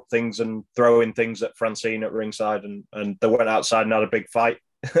disrupt things and throw in things at Francine at ringside, and they went outside and had a big fight.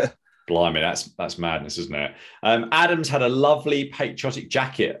 Blimey, that's madness, isn't it? Adams had a lovely patriotic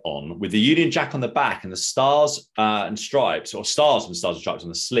jacket on with the Union Jack on the back and the stars and stripes, or stars and stars and stripes on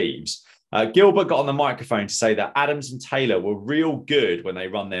the sleeves. Gilbert got on the microphone to say that Adams and Taylor were real good when they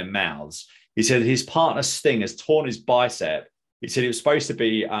run their mouths. He said his partner Sting has torn his bicep. He said it was supposed to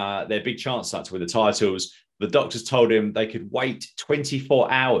be their big chance to win the titles, The doctors told him they could wait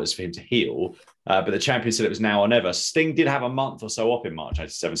 24 hours for him to heal, but the champion said it was now or never. Sting did have a month or so off in March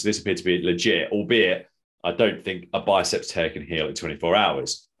 87, so this appeared to be legit, albeit I don't think a biceps tear can heal in 24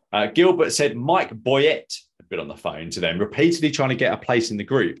 hours. Gilbert said Mike Boyette had been on the phone to them, repeatedly trying to get a place in the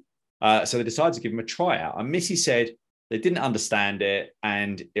group. So they decided to give him a tryout. And Missy said they didn't understand it,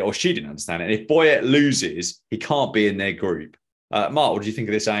 or she didn't understand it. And if Boyette loses, he can't be in their group. Mark, what do you think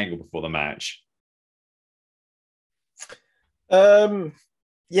of this angle before the match?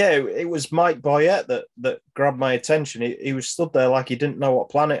 Yeah, it was Mike Boyette that grabbed my attention. He was stood there like he didn't know what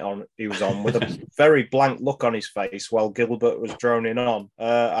planet he was on, with a very blank look on his face while Gilbert was droning on.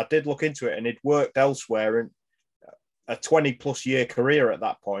 I did look into it, and he'd worked elsewhere in a 20-plus year career at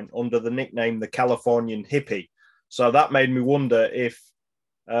that point under the nickname the Californian Hippie. So that made me wonder if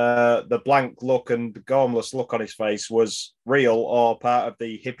the blank look and the gormless look on his face was real or part of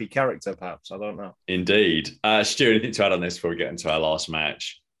the hippie character, perhaps. I don't know. Indeed. Stu, anything to add on this before we get into our last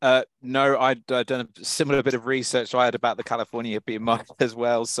match? No, I'd done a similar bit of research I had about the California hippie in mind as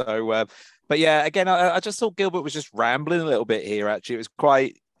well. So, but yeah, again, I just thought Gilbert was just rambling a little bit here. Actually, it was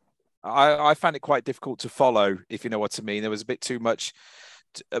quite. I found it quite difficult to follow, if you know what I mean. There was a bit too much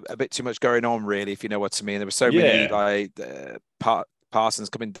going on, really, if you know what I mean. There were so many like Parsons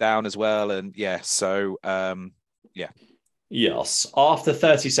coming down as well, and Yes. After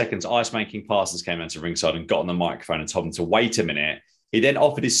 30 seconds, Iceman King Parsons came into ringside and got on the microphone and told him to wait a minute. He then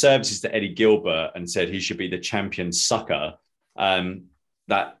offered his services to Eddie Gilbert and said he should be the champion sucker.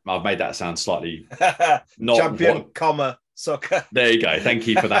 That I've made that sound slightly not champion, sucker. There you go. Thank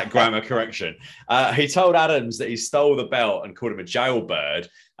you for that grammar correction. He told Adams that he stole the belt and called him a jailbird.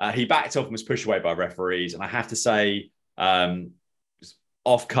 He backed off and was pushed away by referees. And I have to say,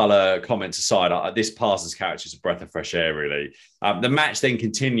 off-color comments aside, this Parsons character is a breath of fresh air, really. The match then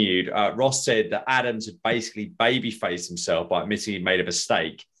continued. Ross said that Adams had basically baby-faced himself by admitting he'd made a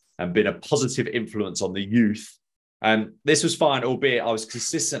mistake and been a positive influence on the youth. This was fine, albeit I was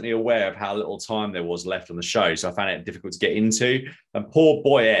consistently aware of how little time there was left on the show, so I found it difficult to get into. And poor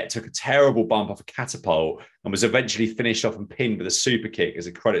Boyette took a terrible bump off a catapult and was eventually finished off and pinned with a super kick as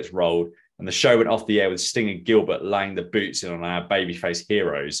the credits rolled. And the show went off the air with Sting and Gilbert laying the boots in on our babyface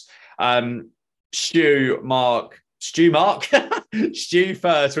heroes. Stu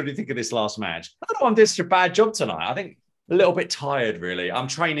first, what do you think of this last match? I don't know, I'm doing such a bad job tonight. I think a little bit tired, really.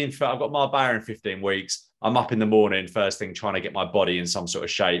 I've got Marbella in 15 weeks. I'm up in the morning, first thing, trying to get my body in some sort of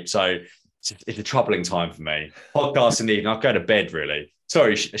shape. So it's a troubling time for me. Podcast in the evening, I'll go to bed, really.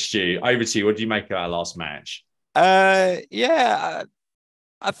 Sorry, Stu, over to you. What do you make of our last match? I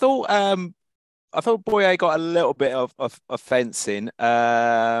thought Boye got a little bit of fencing,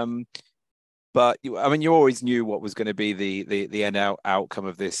 but you always knew what was going to be the end outcome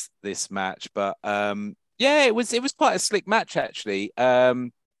of this match. But it was quite a slick match, actually.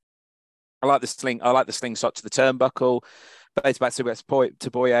 I like the slingshot to the turnbuckle. But back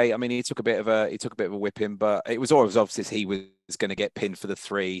to Boye. I mean, he took a bit of a whipping, but it was always obvious he was going to get pinned for the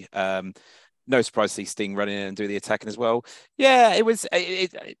 3. No surprise to see Sting running in and do the attacking as well. Yeah, it was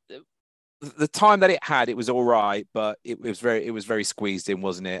the time that it had. It was all right, but it was very squeezed in,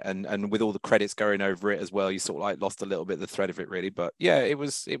 wasn't it? And with all the credits going over it as well, you sort of like lost a little bit of the thread of it, really. But yeah, it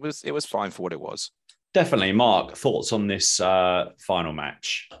was fine for what it was. Definitely. Mark, thoughts on this final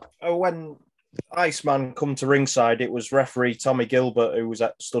match? When Iceman come to ringside, it was referee Tommy Gilbert who was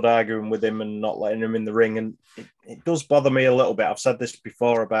stood arguing with him and not letting him in the ring. And it does bother me a little bit. I've said this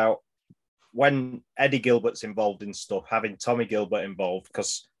before about when Eddie Gilbert's involved in stuff, having Tommy Gilbert involved,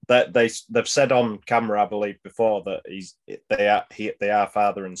 because they've said on camera, I believe, before that they are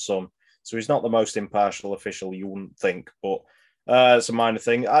father and son. So he's not the most impartial official, you wouldn't think, but it's a minor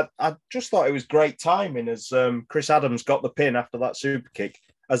thing. I just thought it was great timing as Chris Adams got the pin after that super kick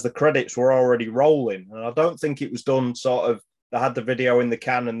as the credits were already rolling. And I don't think it was done sort of, they had the video in the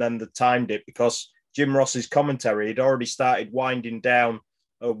can and then they timed it, because Jim Ross's commentary had already started winding down.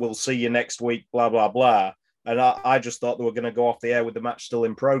 We'll see you next week, blah, blah, blah. And I just thought they were going to go off the air with the match still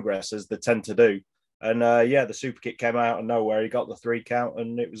in progress, as they tend to do. And the super kick came out of nowhere. He got the 3 count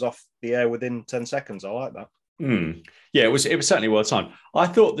and it was off the air within 10 seconds. I like that. Yeah, it was certainly well timed. I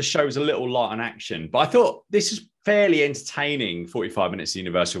thought the show was a little light on action, but I thought this is fairly entertaining 45 minutes of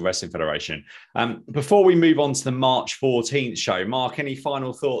Universal Wrestling Federation. Before we move on to the March 14th show, Mark, any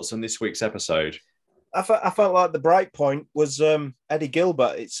final thoughts on this week's episode? I felt like the bright point was Eddie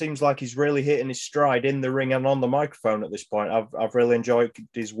Gilbert. It seems like he's really hitting his stride in the ring and on the microphone at this point. I've really enjoyed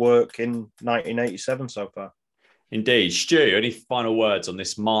his work in 1987 so far. Indeed. Stu, any final words on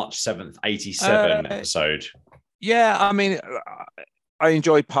this March 7th, 87 episode? Yeah, I mean, I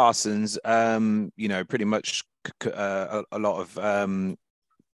enjoyed Parsons. Pretty much a lot of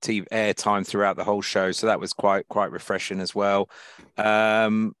TV air time throughout the whole show, so that was quite refreshing as well.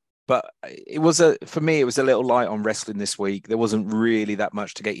 But for me, it was a little light on wrestling this week. There wasn't really that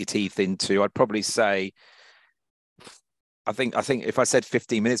much to get your teeth into. I'd probably say, I think if I said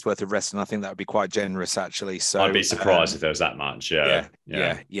 15 minutes worth of wrestling, I think that would be quite generous, actually. So I'd be surprised if there was that much.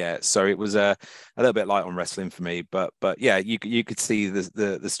 Yeah. So it was a little bit light on wrestling for me, but yeah, you could see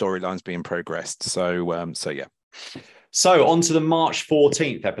the storylines being progressed. So yeah. So on to the March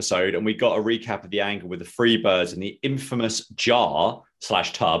 14th episode, and we got a recap of the angle with the Freebirds and the infamous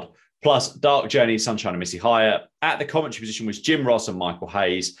jar/tub, plus Dark Journey, Sunshine and Missy Hyatt. At the commentary position was Jim Ross and Michael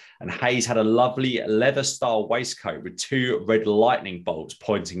Hayes, and Hayes had a lovely leather-style waistcoat with 2 red lightning bolts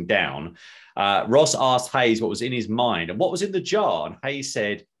pointing down. Ross asked Hayes what was in his mind and what was in the jar, and Hayes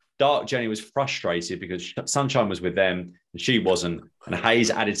said Dark Journey was frustrated because Sunshine was with them and she wasn't, and Hayes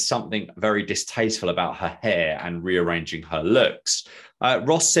added something very distasteful about her hair and rearranging her looks.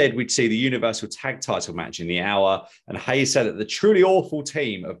 Ross said we'd see the Universal Tag Title match in the hour, and Hayes said that the truly awful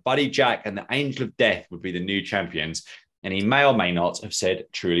team of Buddy Jack and the Angel of Death would be the new champions, and he may or may not have said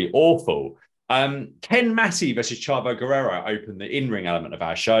truly awful. Ken Massey versus Chavo Guerrero opened the in-ring element of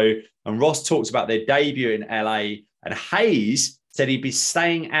our show, and Ross talks about their debut in LA, and Hayes said he'd be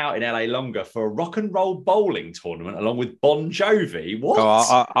staying out in LA longer for a rock and roll bowling tournament along with Bon Jovi. What?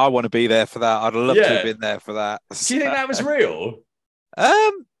 Oh, I want to be there for that. I'd love to have been there for that. Do you think that was real?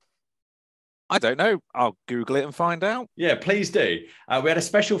 I don't know. I'll Google it and find out. Yeah, please do. We had a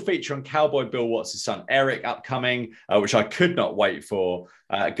special feature on Cowboy Bill Watts' son, Eric, upcoming, which I could not wait for.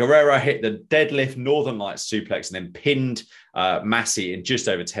 Guerrero hit the deadlift Northern Lights suplex and then pinned Massey in just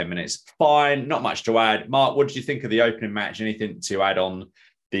over 10 minutes. Fine, not much to add. Mark, what did you think of the opening match? Anything to add on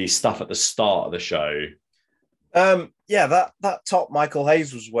the stuff at the start of the show? That top Michael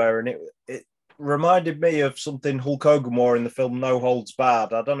Hayes was wearing, it reminded me of something Hulk Hogan wore in the film No Holds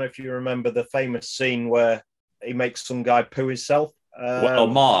Barred. I don't know if you remember the famous scene where he makes some guy poo himself. Well,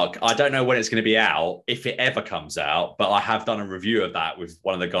 Mark, I don't know when it's going to be out, if it ever comes out, but I have done a review of that with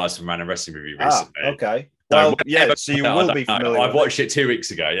one of the guys from Random Wrestling Review recently. Okay. Well, so you will be familiar. I've watched it 2 weeks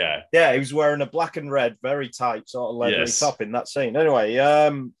ago, yeah. Yeah, he was wearing a black and red, very tight sort of leathery top in that scene. Anyway,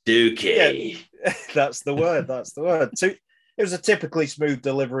 Dookie. Yeah, that's the word. So, it was a typically smooth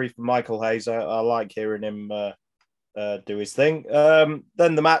delivery from Michael Hayes. I like hearing him do his thing. Then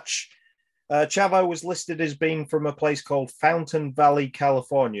the match, Chavo was listed as being from a place called Fountain Valley,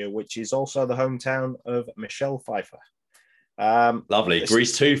 California, which is also the hometown of Michelle Pfeiffer. Lovely.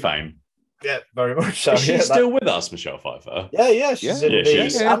 Grease 2 fame. Yeah, very much so. Is she still with us, Michelle Pfeiffer? Yeah, she's in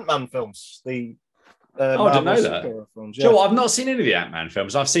the Ant-Man films. I didn't know that. Films, Joe, I've not seen any of the Ant-Man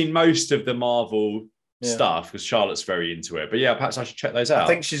films. I've seen most of the Marvel stuff because Charlotte's very into it. But yeah, perhaps I should check those out. I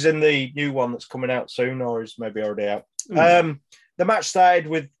think she's in the new one that's coming out soon, or is maybe already out. The match started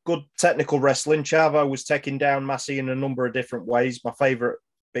with good technical wrestling. Chavo was taking down Massey in a number of different ways. My favourite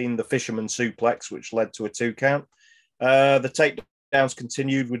being the fisherman suplex, which led to a 2 count. The takedowns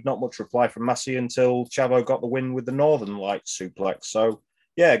continued with not much reply from Massey until Chavo got the win with the Northern Lights suplex. So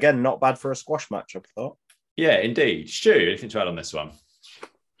yeah, again, not bad for a squash match, I thought. Yeah, indeed. Stu, anything to add on this one?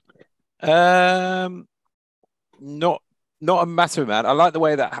 Not a massive amount. I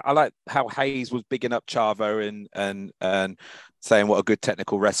like how Hayes was bigging up Chavo and saying what a good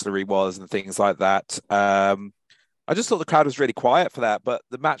technical wrestler he was and things like that. I just thought the crowd was really quiet for that, but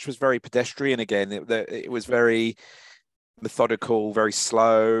the match was very pedestrian again. It was very methodical, very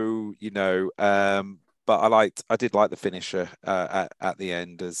slow, but I did like the finisher at the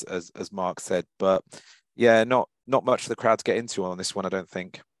end, as Mark said. But yeah, not much for the crowd to get into on this one, I don't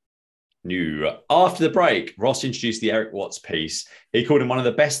think. New. After the break, Ross introduced the Eric Watts piece. He called him one of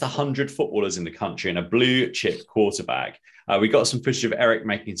the best 100 footballers in the country and a blue chip quarterback. We got some footage of Eric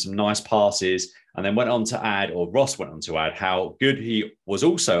making some nice passes and then Ross went on to add how good he was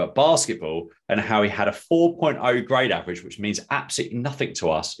also at basketball and how he had a 4.0 grade average, which means absolutely nothing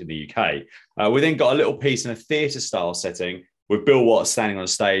to us in the UK. We then got a little piece in a theatre style setting with Bill Watts standing on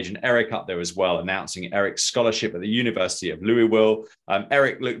stage and Eric up there as well, announcing Eric's scholarship at the University of Louisville.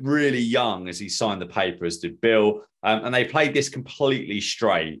 Eric looked really young as he signed the paper, as did Bill. And they played this completely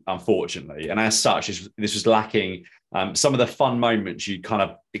straight, unfortunately. And as such, this was lacking some of the fun moments you kind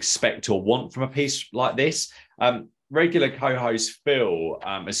of expect or want from a piece like this. Regular co-host Phil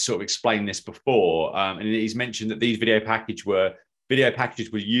has sort of explained this before. And he's mentioned that these video packages were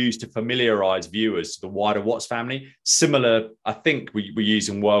used to familiarize viewers to the wider Watts family. Similar, I think, we use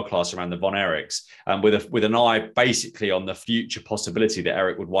in World Class around the Von Erichs, with an eye basically on the future possibility that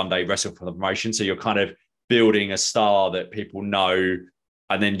Eric would one day wrestle for the promotion. So you're kind of building a star that people know,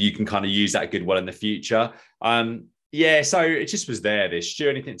 and then you can kind of use that goodwill in the future. Yeah, so it just was there. This. Stu,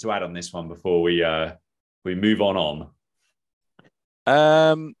 anything to add on this one before we move on?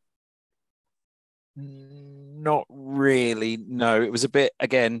 Not really. No, it was a bit,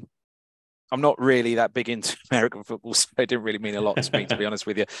 again, I'm not really that big into American football, so it didn't really mean a lot to me, to be honest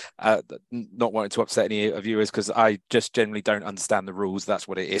with you. Not wanting to upset any of viewers, because I just generally don't understand the rules. That's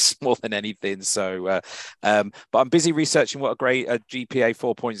what it is more than anything. So, but I'm busy researching what a great GPA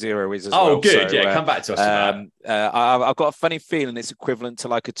 4.0 is as well. Oh, good. So, yeah, come back to us on that. I've got a funny feeling it's equivalent to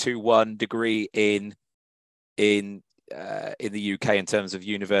like a 2-1 degree in the UK in terms of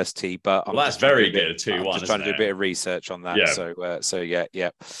university, but that's very good. 2-1. I'm just trying to do a bit of research on that. Yeah. So yeah.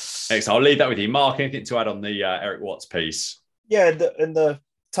 Excellent. I'll leave that with you, Mark. Anything to add on the Eric Watts piece? Yeah, in the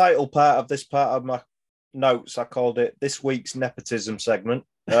title part of this part of my notes, I called it "This Week's Nepotism Segment."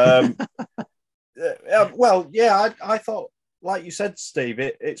 Well, yeah, I thought, like you said, Steve,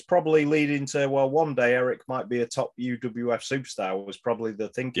 it's probably leading to, well, one day Eric might be a top UWF superstar, was probably the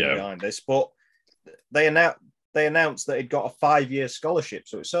thinking behind this, but they announced that he'd got a 5-year scholarship,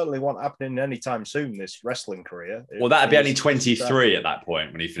 so it certainly won't happen anytime soon, this wrestling career. Well, that'd be only 23 at that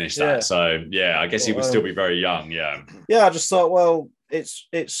point when he finished that. Yeah. So, yeah, I guess he would still be very young, yeah. Yeah, I just thought, well, it's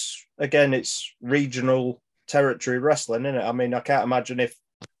regional territory wrestling, isn't it? I mean, I can't imagine if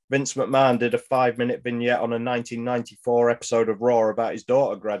Vince McMahon did a 5-minute vignette on a 1994 episode of Raw about his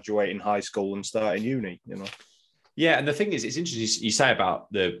daughter graduating high school and starting uni, you know. Yeah, and the thing is, it's interesting you say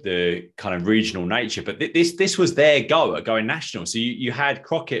about the kind of regional nature, but this was their go at going national. So you had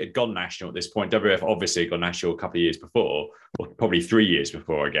Crockett had gone national at this point. WF obviously had gone national a couple of years before, or probably 3 years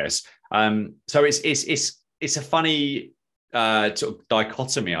before, I guess. So it's a funny sort of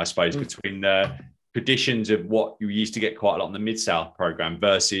dichotomy, I suppose, between the traditions of what you used to get quite a lot in the Mid-South program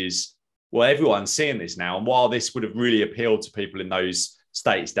versus, well, everyone's seeing this now. And while this would have really appealed to people in those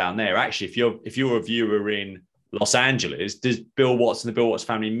states down there, actually, if you're a viewer in Los Angeles, does Bill Watts and the Bill Watts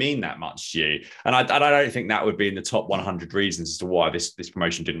family mean that much to you? And I don't think that would be in the top 100 reasons as to why this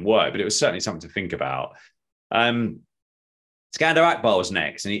promotion didn't work, but it was certainly something to think about. Skandar Akbar was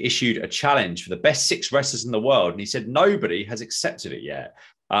next, and he issued a challenge for the best 6 wrestlers in the world, and he said nobody has accepted it yet.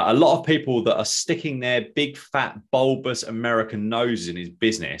 A lot of people that are sticking their big, fat, bulbous American noses in his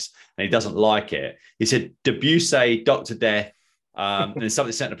business, and he doesn't like it. He said Dibiase, Dr. Death, and then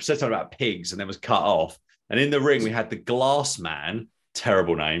something said something about pigs, and then was cut off. And in the ring, we had the Glass Man,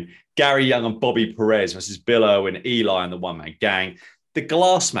 terrible name, Gary Young and Bobby Perez versus Bill Irwin, Eli, and the One-Man Gang. The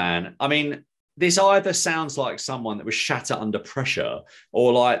Glass Man, I mean, this either sounds like someone that was shattered under pressure,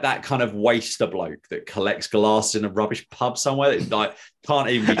 or like that kind of waster bloke that collects glass in a rubbish pub somewhere that like can't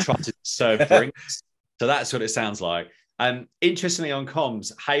even be trusted to serve drinks. So that's what it sounds like. Interestingly, on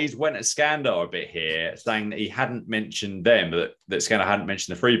comms, Hayes went at Skandar a bit here, saying that he hadn't mentioned them, that Skandar hadn't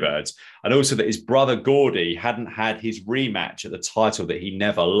mentioned the Freebirds, and also that his brother Gordy hadn't had his rematch at the title that he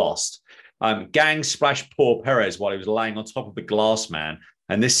never lost. Gang splashed poor Perez while he was laying on top of the Glass Man,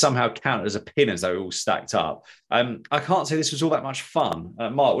 and this somehow counted as a pin as they were all stacked up. I can't say this was all that much fun.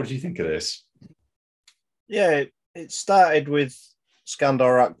 Mark, what did you think of this? Yeah, it started with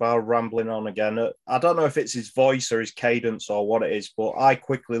Skandar Akbar rambling on again. I don't know if it's his voice or his cadence or what it is, but I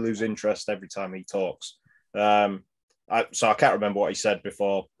quickly lose interest every time he talks. So I can't remember what he said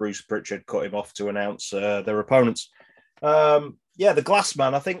before Bruce Pritchard cut him off to announce their opponents. The Glass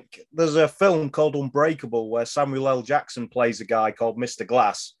Man, I think there's a film called Unbreakable where Samuel L. Jackson plays a guy called Mr.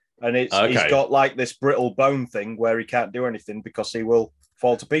 Glass, and he's got like this brittle bone thing where he can't do anything because he will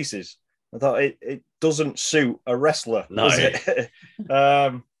fall to pieces. I thought it doesn't suit a wrestler, does it?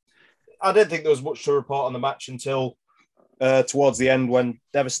 I didn't think there was much to report on the match until towards the end when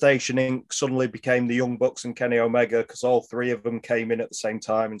Devastation Inc. suddenly became the Young Bucks and Kenny Omega, because all 3 of them came in at the same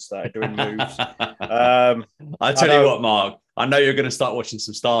time and started doing moves. I tell you what, Mark, I know you're going to start watching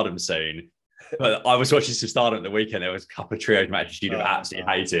some Stardom soon, but I was watching some Stardom at the weekend. There was a couple of trios matches you'd have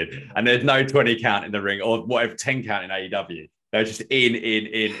absolutely hated, and there's no 20 count in the ring or whatever 10 count in AEW. They're just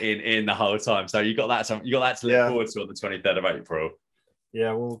in the whole time. So you got that to look forward to on the 23rd of April.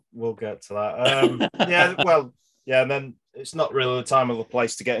 Yeah, we'll get to that. And then it's not really the time or the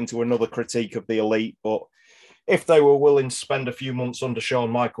place to get into another critique of the Elite, but if they were willing to spend a few months under Shawn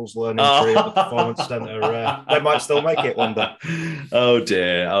Michaels learning tree at the Performance Centre, they might still make it one day. Oh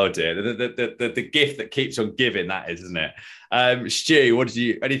dear. The gift that keeps on giving, that is, isn't it?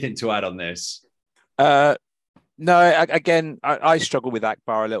 Stu, anything to add on this? No, again, I struggle with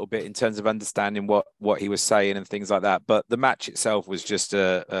Akbar a little bit in terms of understanding what he was saying and things like that. But the match itself was just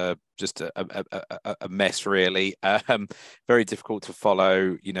a mess, really. Very difficult to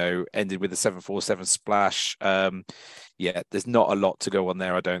follow. You know, ended with a 747 splash. Yeah, there's not a lot to go on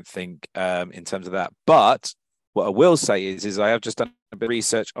there, I don't think, in terms of that. But what I will say is I have just done a bit of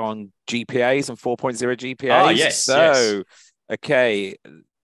research on GPAs and 4.0 GPAs. Ah, yes. Okay.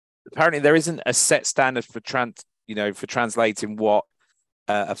 Apparently there isn't a set standard for translating what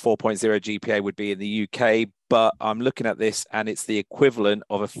a 4.0 GPA would be in the UK, but I'm looking at this and it's the equivalent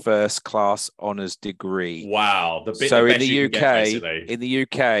of a first class honours degree. Wow. So in the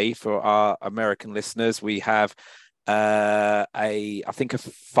UK, for our American listeners, we have I think a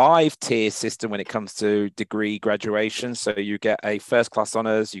 5-tier system when it comes to degree graduation. So you get a first class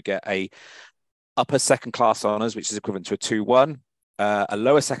honours, you get a upper second class honours, which is equivalent to a 2-1. A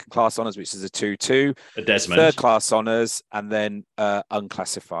lower second class honours, which is a 2-2, a Desmond, third class honours, and then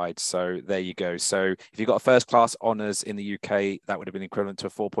unclassified. So there you go. So if you got a first class honours in the UK, that would have been equivalent to a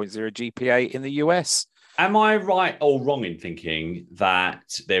 4.0 GPA in the US. Am I right or wrong in thinking that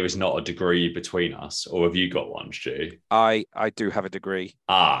there is not a degree between us, or have you got one, Stu? I do have a degree.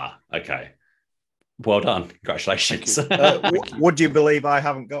 Ah, okay. Well done. Congratulations. Would you believe I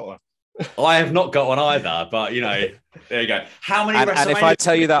haven't got one? I have not got one either, but you know, there you go. How many? And if I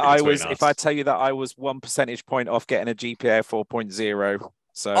tell you that I was 1 percentage point off getting a GPA of 4.0,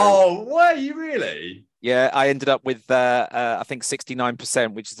 so were you really? Yeah, I ended up with I think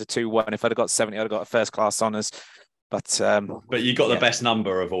 69%, which is a 2-1. If I'd have got 70, I'd have got a first class honours. But you got the best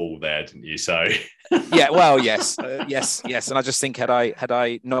number of all there, didn't you? So yeah, well, yes. And I just think had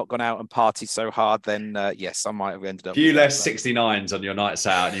I not gone out and partied so hard, then yes, I might have ended up. If you left 69s on your nights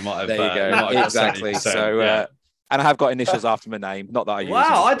out, and you might have. There you go. Exactly. So. Yeah. And I have got initials after my name. Not that I use.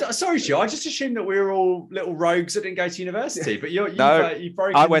 Wow, sorry, Stu. I just assumed that we were all little rogues that didn't go to university. But you've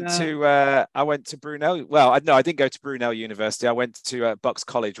broken. I went to Brunel. Well, I didn't go to Brunel University. I went to Bucks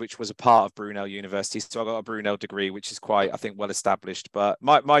College, which was a part of Brunel University. So I got a Brunel degree, which is quite, I think, well established. But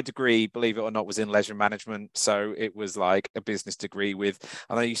my degree, believe it or not, was in leisure management. So it was like a business degree with.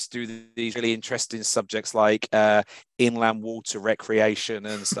 And I used to do these really interesting subjects like inland water recreation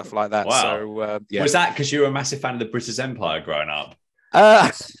and stuff like that. Wow. So yeah. Was that because you were a massive fan of the British Empire growing up?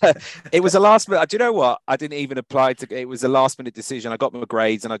 It was a last minute. Do you know what? I didn't even apply to. It was a last minute decision. I got my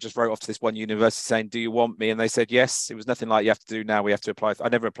grades and I just wrote off to this one university saying, "Do you want me?" And they said yes. It was nothing like you have to do now. We have to apply. I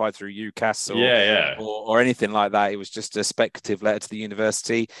never applied through UCAS or anything like that. It was just a speculative letter to the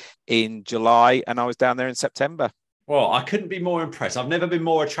university in July, and I was down there in September. Well, I couldn't be more impressed. I've never been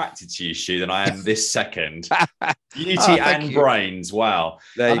more attracted to you, Stu, than I am this second. Beauty and brains. Wow.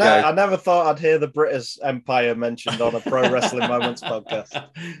 There you go. I never thought I'd hear the British Empire mentioned on a Pro Wrestling Moments podcast.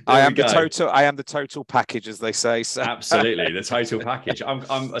 I am the total package, as they say. So. Absolutely, the total package.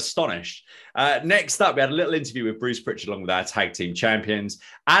 I'm astonished. Next up, we had a little interview with Bruce Pritchard along with our tag team champions.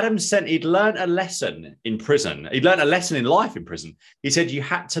 Adam said he'd learned a lesson in prison. He'd learned a lesson in life in prison. He said you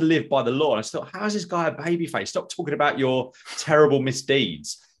had to live by the law. And I thought, how is this guy a babyface? Stop talking about your terrible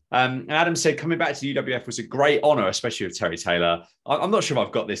misdeeds. And Adam said coming back to the UWF was a great honour, especially with Terry Taylor. I'm not sure if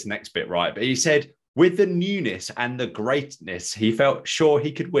I've got this next bit right, but he said with the newness and the greatness, he felt sure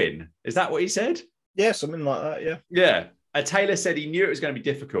he could win. Is that what he said? Yeah, something like that, yeah. Yeah. Taylor said he knew it was going to be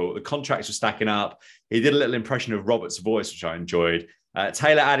difficult. The contracts were stacking up. He did a little impression of Roberts' voice, which I enjoyed.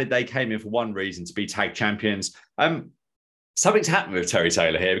 Taylor added they came in for one reason, to be tag champions. Something's happened with Terry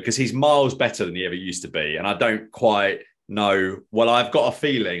Taylor here because he's miles better than he ever used to be. And I don't quite know. Well, I've got a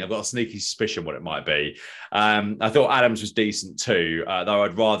feeling, I've got a sneaky suspicion what it might be. I thought Adams was decent too, though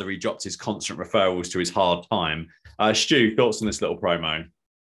I'd rather he dropped his constant referrals to his hard time. Stu, thoughts on this little promo?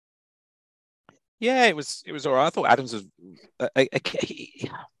 Yeah, it was all right. I thought Adams was. I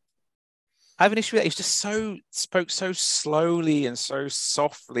have an issue with that. He just spoke so slowly and so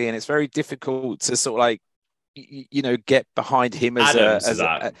softly, and it's very difficult to sort of like, get behind him as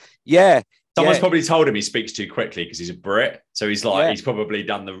yeah. Someone's probably told him he speaks too quickly because he's a Brit, so he's like he's probably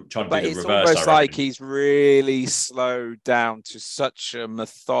trying to do the reverse. It's almost like he's really slowed down to such a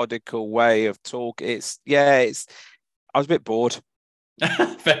methodical way of talk. I was a bit bored.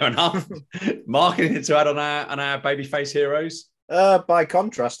 Fair enough. Mark, anything to add on our babyface heroes? By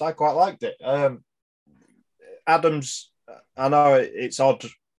contrast, I quite liked it. Adams, I know it's odd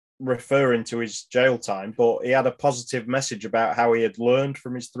referring to his jail time, but he had a positive message about how he had learned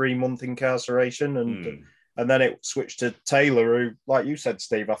from his 3-month incarceration, and then it switched to Taylor, who, like you said,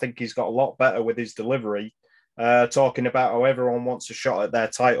 Steve, I think he's got a lot better with his delivery, talking about how everyone wants a shot at their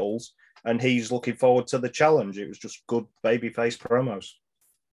titles, and he's looking forward to the challenge. It was just good babyface promos.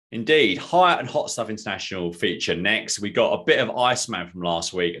 Indeed. Hyatt and Hot Stuff International feature next. We got a bit of Iceman from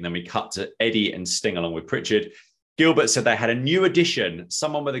last week, and then we cut to Eddie and Sting along with Pritchard. Gilbert said they had a new addition,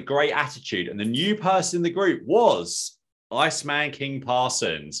 someone with a great attitude, and the new person in the group was Iceman King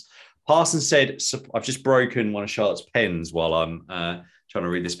Parsons. Parsons said, I've just broken one of Charlotte's pens while I'm trying to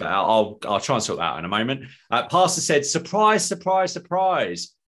read this bit out. I'll try and sort that out in a moment. Parsons said, surprise, surprise,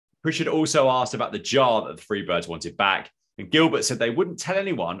 surprise. Pritchard also asked about the jar that the Freebirds wanted back. And Gilbert said they wouldn't tell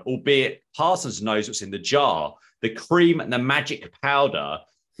anyone, albeit Parsons knows what's in the jar, the cream and the magic powder.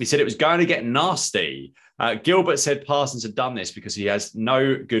 He said it was going to get nasty. Gilbert said Parsons had done this because he has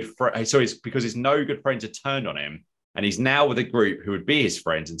no good friend. Sorry, it's because his no good friends had turned on him. And he's now with a group who would be his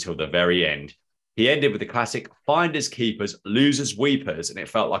friends until the very end. He ended with the classic finders, keepers, losers, weepers. And it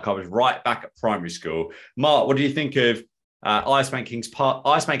felt like I was right back at primary school. Mark, what do you think of Iceman King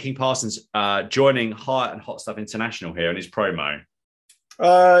Parsons joining Hyatt and Hot Stuff International here in his promo?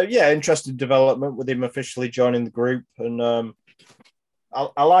 Interesting development with him officially joining the group. And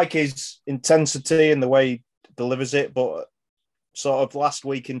I like his intensity and the way he delivers it. But sort of last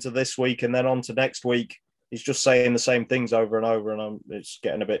week into this week and then on to next week, he's just saying the same things over and over, and it's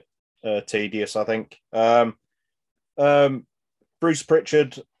getting a bit tedious, I think. Bruce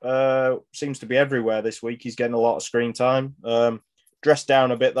Pritchard seems to be everywhere this week. He's getting a lot of screen time. Dressed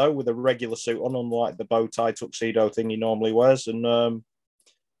down a bit, though, with a regular suit on, unlike the bow tie tuxedo thing he normally wears. And, I'm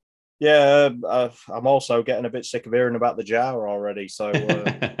also getting a bit sick of hearing about the jar already, so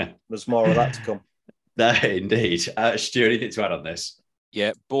there's more of that to come. Indeed. Stuart, anything to add on this?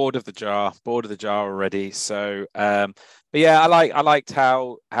 Yeah, bored of the jar already. So, but yeah, I liked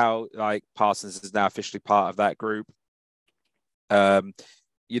how like Parsons is now officially part of that group. And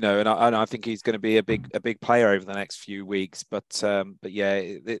I think he's going to be a big player over the next few weeks. But yeah,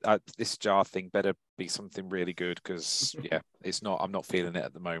 this jar thing better be something really good because I'm not feeling it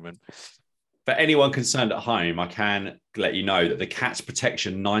at the moment. For anyone concerned at home, I can let you know that the Cats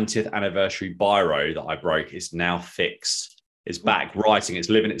Protection 90th anniversary biro that I broke is now fixed. It's back writing. It's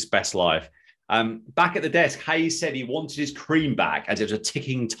living its best life. Back at the desk, Hayes said he wanted his cream back as it was a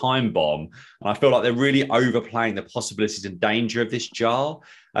ticking time bomb. And I feel like they're really overplaying the possibilities and danger of this jar.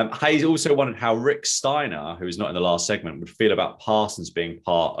 Hayes also wondered how Rick Steiner, who was not in the last segment, would feel about Parsons being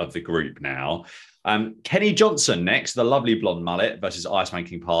part of the group now. Kenny Johnson next, the lovely blonde mullet versus Iceman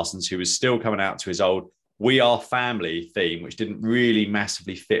King Parsons, who was still coming out to his old We Are Family theme, which didn't really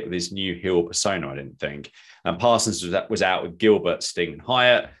massively fit with his new heel persona, I didn't think. And Parsons was out with Gilbert, Sting, and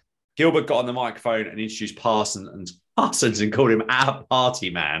Hyatt. Gilbert got on the microphone and introduced Parsons and called him our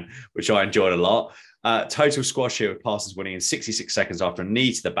party man, which I enjoyed a lot. Total squash here with Parsons winning in 66 seconds after a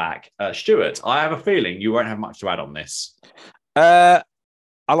knee to the back. Stuart, I have a feeling you won't have much to add on this. I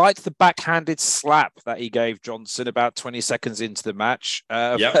liked the backhanded slap that he gave Johnson about 20 seconds into the match.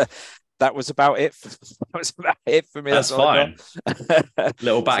 That was about it. That was about it for me. That's fine.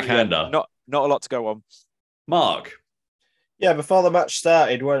 Little backhander. So, not a lot to go on. Mark. Yeah, before the match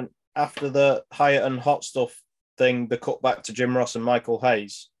started, when after the Hyatt and Hot Stuff thing, the cut back to Jim Ross and Michael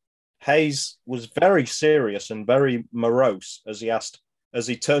Hayes. Hayes was very serious and very morose as he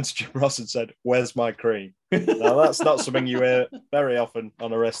turned to Jim Ross and said, "Where's my cream?" Now, that's not something you hear very often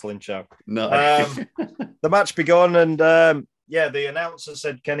on a wrestling show. No. The match began, and the announcer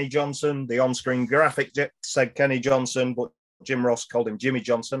said Kenny Johnson. The on-screen graphic said Kenny Johnson, but Jim Ross called him Jimmy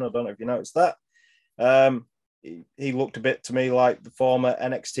Johnson. I don't know if you noticed that. He looked a bit to me like the former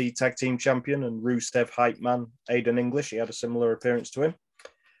NXT Tag Team Champion and Rusev hype man, Aiden English. He had a similar appearance to him.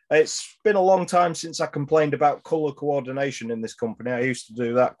 It's been a long time since I complained about colour coordination in this company. I used to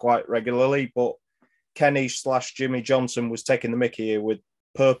do that quite regularly, but Kenny/Jimmy Johnson was taking the mickey here with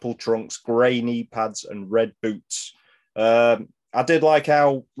purple trunks, grey knee pads, and red boots. I did like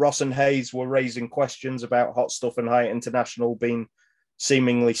how Ross and Hayes were raising questions about Hot Stuff and Hyatt International being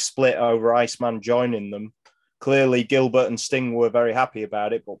seemingly split over Iceman joining them. Clearly, Gilbert and Sting were very happy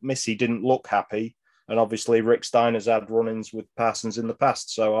about it, but Missy didn't look happy. And obviously, Rick Steiner's had run-ins with Parsons in the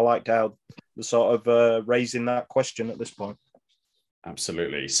past. So I liked how they're sort of raising that question at this point.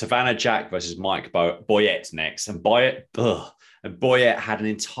 Absolutely. Savannah Jack versus Mike Boyette next. And Boyette had an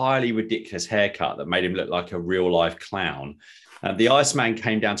entirely ridiculous haircut that made him look like a real-life clown. The Iceman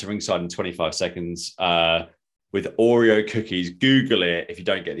came down to ringside in 25 seconds with Oreo cookies. Google it if you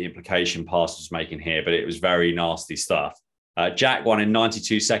don't get the implication Parsons was making here, but it was very nasty stuff. Jack won in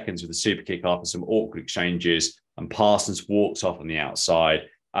 92 seconds with a super kick after some awkward exchanges, and Parsons walked off on the outside.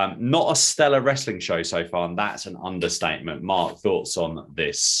 Not a stellar wrestling show so far, and that's an understatement. Mark, thoughts on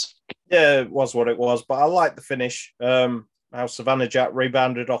this? Yeah, it was what it was, but I like the finish. how Savannah Jack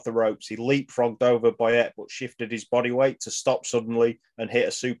rebounded off the ropes. He leapfrogged over Boyette, but shifted his body weight to stop suddenly and hit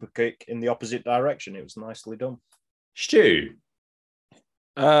a super kick in the opposite direction. It was nicely done. Stu?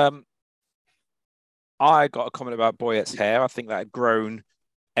 I got a comment about Boyette's hair. I think that had grown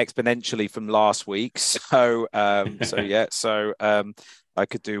exponentially from last week. So I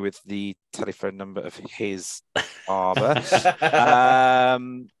could do with the telephone number of his barber.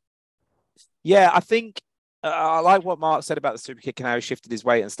 I think I like what Mark said about the super kick and how he shifted his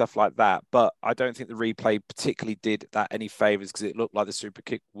weight and stuff like that. But I don't think the replay particularly did that any favors, because it looked like the super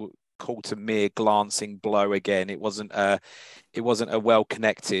kick caught a mere glancing blow again. It wasn't a well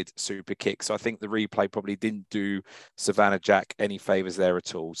connected super kick. So I think the replay probably didn't do Savannah Jack any favors there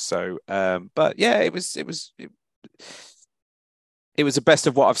at all. So, but yeah, it was the best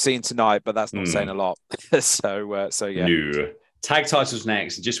of what I've seen tonight, but that's not saying a lot. so yeah. No. Tag titles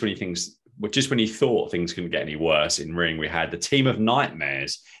next. Just when you thought things couldn't get any worse in ring, we had the Team of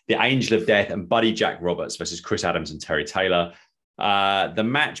Nightmares, the Angel of Death and Buddy Jack Roberts versus Chris Adams and Terry Taylor. The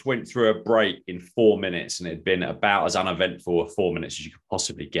match went through a break in 4 minutes, and it had been about as uneventful a 4 minutes as you could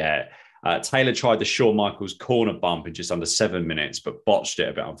possibly get. Taylor tried the Shawn Michaels corner bump in just under 7 minutes, but botched it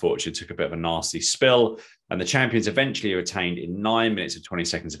a bit, unfortunately. Took a bit of a nasty spill, and the champions eventually retained in 9 minutes and 20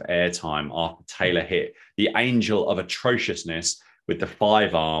 seconds of airtime after Taylor hit the Angel of Atrociousness with the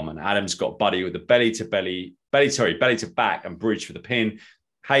 5-arm, and Adams got Buddy with the belly to back and bridge for the pin.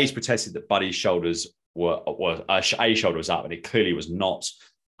 Hayes protested that Buddy's shoulders a shoulder was up, and it clearly was not.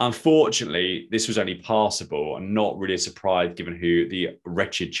 Unfortunately, this was only passable and not really a surprise given who the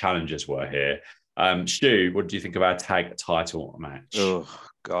wretched challengers were here. Stu, what do you think of our tag title match? Oh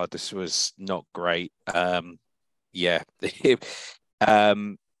God, this was not great. It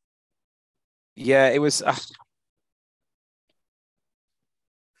was.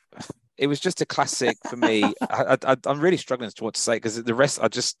 It was just a classic for me. I'm really struggling as to what to say, because the rest.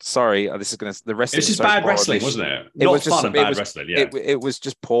 The rest. It's just so bad wrestling, wasn't it? It was fun and bad wrestling. Yeah, it was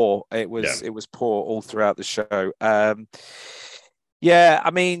just poor. It was poor all throughout the show. I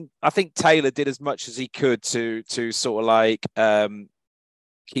mean, I think Taylor did as much as he could to sort of like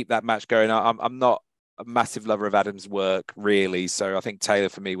keep that match going. I'm not a massive lover of Adams' work, really, so I think Taylor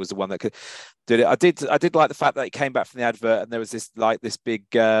for me was the one that could did it. I did like the fact that he came back from the advert and there was this big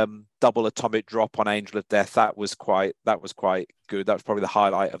double atomic drop on Angel of Death. That was quite good. That was probably the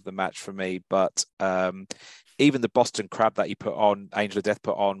highlight of the match for me. But even the Boston Crab that he put on, Angel of Death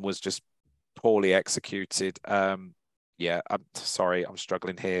put on, was just poorly executed. I'm sorry, I'm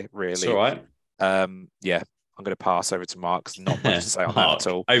struggling here, really. It's all right. I'm going to pass over to Mark, because not much to say on that at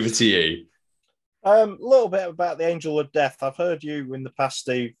all. Over to you. A little bit about the Angel of Death. I've heard you in the past,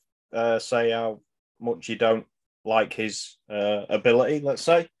 Steve, say how much you don't like his ability, let's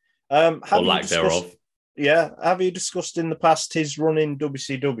say. Or lack thereof. Yeah. Have you discussed in the past his run in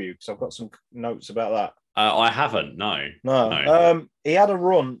WCW? Because I've got some notes about that. I haven't, no. He had a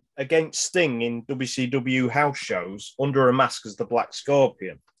run against Sting in WCW house shows under a mask as the Black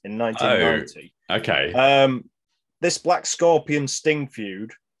Scorpion in 1990. Oh, okay. This Black Scorpion Sting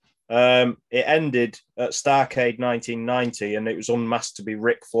feud, it ended at Starrcade 1990, and it was unmasked to be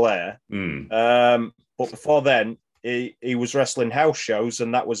Ric Flair. But before then, he was wrestling house shows,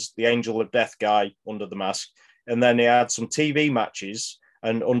 and that was the Angel of Death guy under the mask. And then he had some TV matches,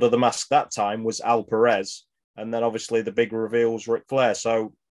 and under the mask that time was Al Perez. And then obviously the big reveal was Ric Flair.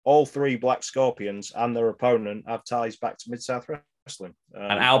 So all three Black Scorpions and their opponent have ties back to Mid-South Wrestling.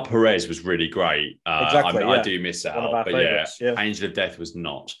 And Al Perez was really great. Exactly, I do miss Al, but favorites, Angel of Death was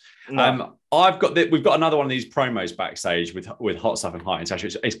not. No. We've got another one of these promos backstage with Hot Stuff and Height and Sasha.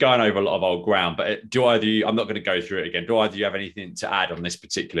 It's going over a lot of old ground, but I'm not going to go through it again. Do either of you have anything to add on this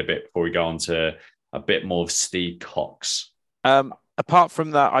particular bit before we go on to a bit more of Steve Cox? Apart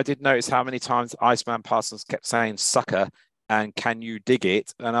from that, I did notice how many times Iceman Parsons kept saying "sucker" and "can you dig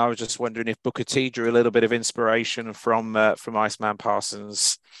it?" And I was just wondering if Booker T drew a little bit of inspiration from Iceman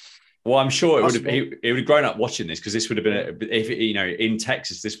Parsons. Well, I'm sure it would have grown up watching this, because this would have been, in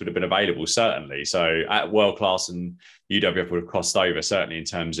Texas, this would have been available, certainly. So at World Class and UWF would have crossed over, certainly in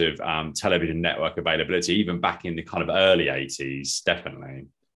terms of television network availability, even back in the kind of early 80s, definitely.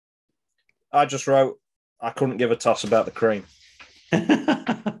 I just wrote, I couldn't give a toss about the cream.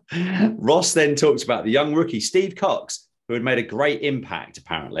 Ross then talks about the young rookie, Steve Cox, who had made a great impact,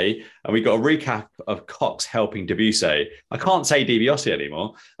 apparently. And we got a recap of Cox helping Dibiase. I can't say Dibiase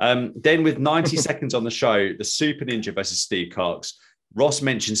anymore. Then with 90 seconds on the show, the Super Ninja versus Steve Cox. Ross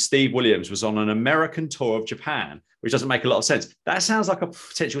mentioned Steve Williams was on an American tour of Japan, which doesn't make a lot of sense. That sounds like a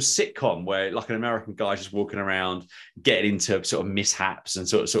potential sitcom where like an American guy just walking around, getting into sort of mishaps and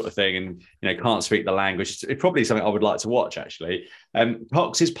sort of thing, and can't speak the language. It's probably something I would like to watch actually.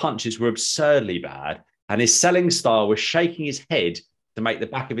 Cox's punches were absurdly bad, and his selling style was shaking his head to make the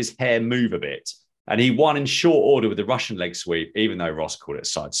back of his hair move a bit. And he won in short order with the Russian leg sweep, even though Ross called it a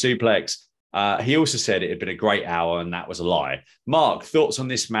side suplex. He also said it had been a great hour, and that was a lie. Mark, thoughts on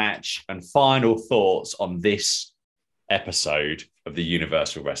this match and final thoughts on this episode of the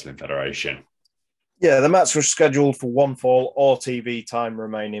Universal Wrestling Federation? Yeah, the match was scheduled for one fall or TV time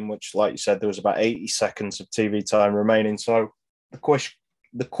remaining, which, like you said, there was about 80 seconds of TV time remaining. So the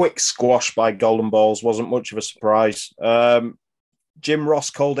quick squash by Golden Balls wasn't much of a surprise. Jim Ross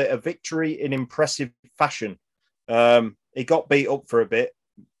called it a victory in impressive fashion. He got beat up for a bit,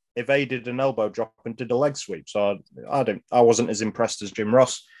 evaded an elbow drop and did a leg sweep. So I wasn't as impressed as Jim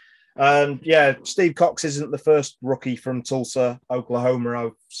Ross. And yeah, Steve Cox isn't the first rookie from Tulsa, Oklahoma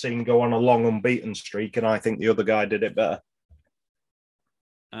I've seen go on a long unbeaten streak, and I think the other guy did it better.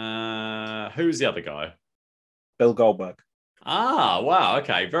 Who's the other guy? Bill Goldberg. Ah, wow.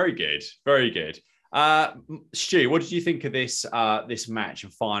 Okay, very good, very good. Stu, what did you think of this this match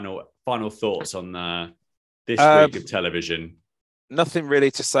and final thoughts on this week of television? Nothing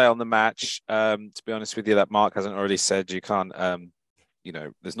really to say on the match. To be honest with you, that Mark hasn't already said. You can't.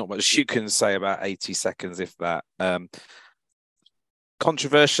 There's not much you can say about 80 seconds, if that.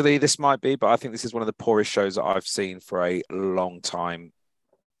 Controversially, this might be, but I think this is one of the poorest shows that I've seen for a long time.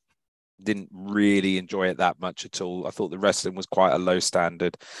 Didn't really enjoy it that much at all. I thought the wrestling was quite a low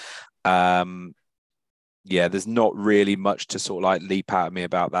standard. There's not really much to sort of like leap out at me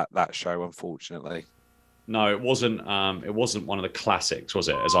about that show, unfortunately. No, it wasn't. It wasn't one of the classics, was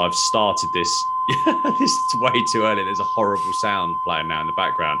it? As I've started this, this is way too early. There's a horrible sound playing now in the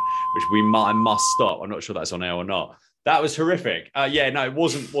background, which I must stop. I'm not sure that's on air or not. That was horrific. It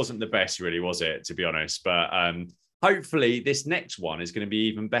wasn't the best, really, was it? To be honest, but hopefully this next one is going to be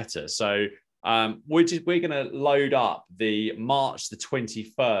even better. So we're going to load up the March the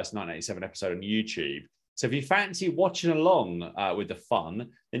 21st, 1987 episode on YouTube. So if you fancy watching along with the fun,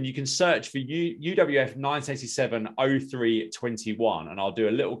 then you can search for UWF 1987 0321, and I'll do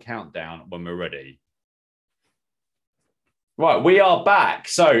a little countdown when we're ready. Right, we are back.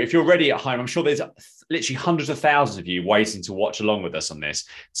 So if you're ready at home, I'm sure there's literally hundreds of thousands of you waiting to watch along with us on this.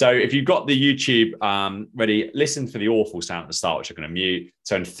 So if you've got the YouTube ready, listen for the awful sound at the start, which I'm going to mute.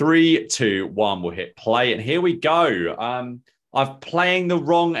 So in 3, 2, 1, we'll hit play, and here we go. I'm playing the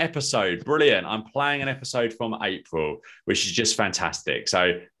wrong episode. Brilliant. I'm playing an episode from April, which is just fantastic.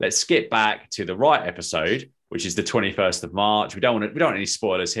 So let's skip back to the right episode, which is the 21st of March. We don't want any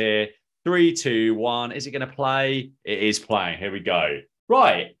spoilers here. 3, 2, 1. Is it going to play? It is playing. Here we go.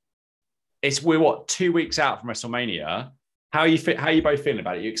 Right. We're 2 weeks out from WrestleMania. How are you both feeling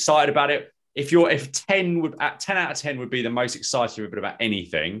about it? Are you excited about it? If 10 out of 10 would be the most excited about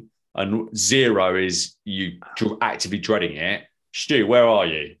anything, and 0 is you actively dreading it. Stu, where are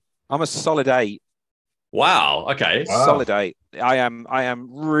you? I'm a solid 8. Wow. Okay. Wow. Solid 8. I am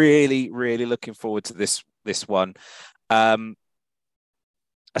really, really looking forward to this one.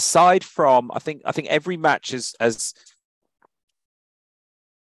 Aside from, I think every match as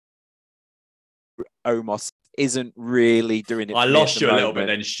Omos isn't really doing it. I lost you a little bit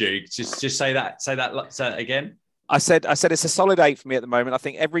then, Stu. Just say that again. I said it's a solid 8 for me at the moment. I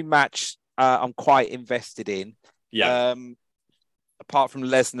think every match I'm quite invested in. Yeah. Apart from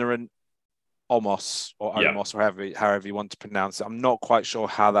Lesnar and Omos or Omos, or however you want to pronounce it, I'm not quite sure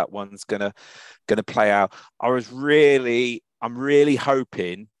how that one's gonna play out. I'm really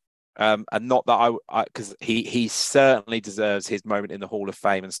hoping, and not that because he certainly deserves his moment in the Hall of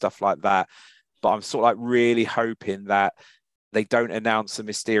Fame and stuff like that. But I'm sort of like really hoping that they don't announce a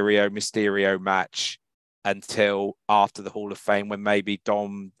Mysterio match until after the Hall of Fame, when maybe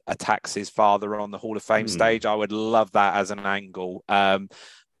Dom attacks his father on the Hall of Fame stage. I would love that as an angle.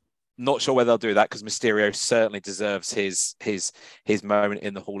 Not sure whether they'll do that, because Mysterio certainly deserves his moment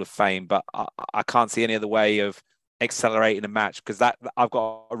in the Hall of Fame, but I can't see any other way of accelerating a match, because that I've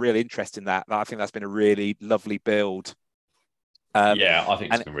got a real interest in that. I think that's been a really lovely build. I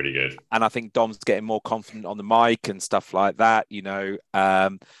think it's been really good, and I think Dom's getting more confident on the mic and stuff like that,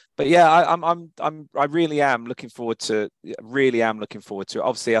 But yeah, I really am looking forward to. Really am looking forward to it.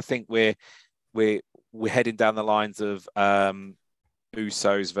 Obviously, I think we're heading down the lines of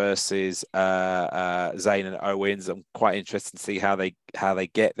Usos versus Zayn and Owens. I'm quite interested to see how they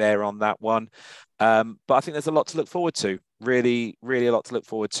get there on that one. But I think there's a lot to look forward to. Really, really a lot to look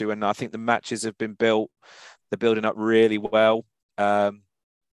forward to, and I think the matches have been built. They're building up really well.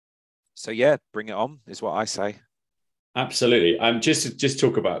 So yeah, bring it on is what I say. Absolutely. Just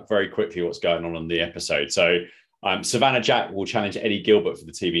talk about very quickly what's going on the episode. So Savannah Jack will challenge Eddie Gilbert for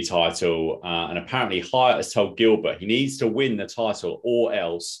the TV title, and apparently Hyatt has told Gilbert he needs to win the title or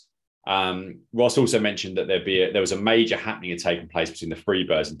else. Ross also mentioned that there was a major happening had taken place between the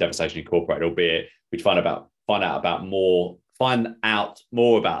Freebirds and Devastation Incorporated, albeit we'd find out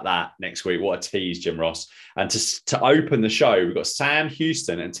more about that next week. What a tease, Jim Ross. And to open the show, we've got Sam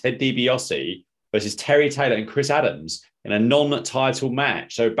Houston and Ted DiBiase versus Terry Taylor and Chris Adams in a non-title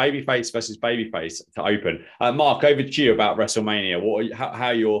match. So babyface versus babyface to open. Mark, over to you about WrestleMania. How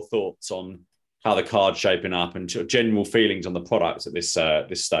are your thoughts on how the card's shaping up and general feelings on the products at this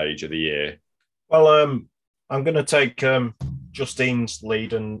stage of the year? Well, I'm going to take Justine's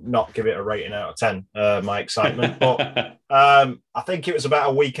lead and not give it a rating out of 10, my excitement. But I think it was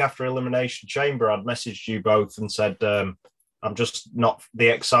about a week after Elimination Chamber, I'd messaged you both and said, I'm just not, the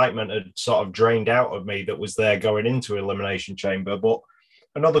excitement had sort of drained out of me that was there going into Elimination Chamber. But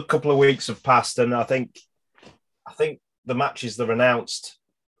another couple of weeks have passed, and I think the matches they've announced,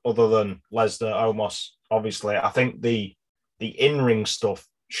 other than Lesnar, Omos, obviously, I think the in-ring stuff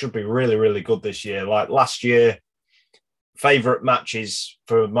should be really, really good this year. Like last year, favourite matches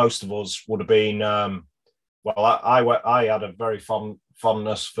for most of us would have been, I had a very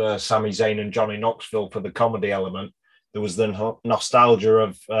fondness for Sami Zayn and Johnny Knoxville for the comedy element. There was the nostalgia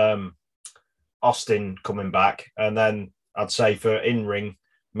of Austin coming back. And then I'd say for in-ring,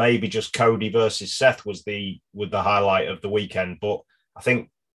 maybe just Cody versus Seth was the highlight of the weekend. But I think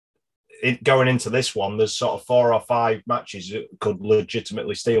going into this one, there's sort of 4 or 5 matches that could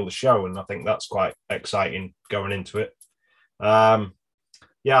legitimately steal the show. And I think that's quite exciting going into it. I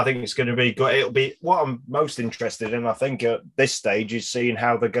think it's going to be good. It'll be what I'm most interested in, I think, at this stage is seeing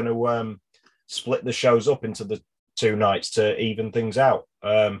how they're going to split the shows up into the 2 nights to even things out.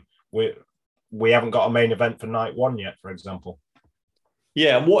 We haven't got a main event for night 1 yet, for example.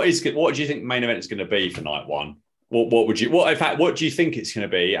 Yeah, and what do you think the main event is going to be for night 1? What do you think it's going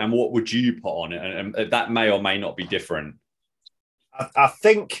to be, and what would you put on it? And that may or may not be different. I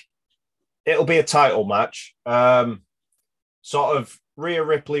think it'll be a title match. Sort of Rhea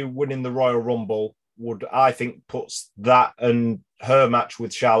Ripley winning the Royal Rumble would, I think, puts that and her match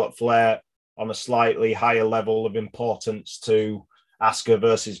with Charlotte Flair on a slightly higher level of importance to Asuka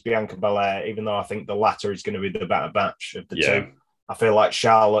versus Bianca Belair, even though I think the latter is going to be the better match of the two. I feel like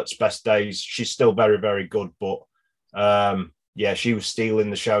Charlotte's best days, she's still very, very good, but she was stealing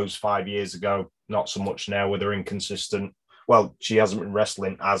the shows 5 years ago, not so much now with her inconsistent. Well, she hasn't been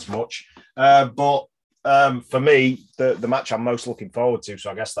wrestling as much, but for me, the match I'm most looking forward to, so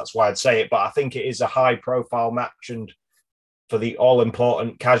I guess that's why I'd say it, but I think it is a high-profile match, and for the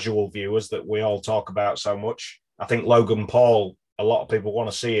all-important casual viewers that we all talk about so much, I think Logan Paul, a lot of people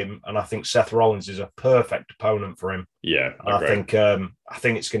want to see him, and I think Seth Rollins is a perfect opponent for him. Yeah, I think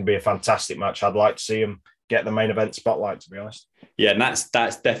it's going to be a fantastic match. I'd like to see him get the main event spotlight, to be honest. Yeah, and that's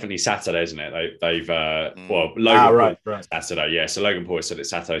definitely Saturday, isn't it? They've Logan Paul Saturday. Yeah, so Logan Paul said it's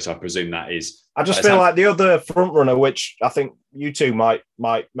Saturday, so I presume that is. I just feel like the other front runner, which I think you two might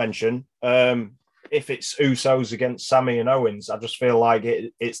mention, if it's Usos against Sami and Owens, I just feel like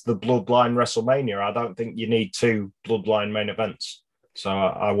it's the Bloodline WrestleMania. I don't think you need 2 Bloodline main events, so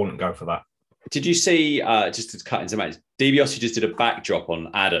I wouldn't go for that. Did you see, just to cut into matches, DiBiase just did a backdrop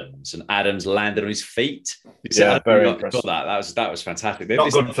on Adams, and Adams landed on his feet. Very impressive. That was fantastic.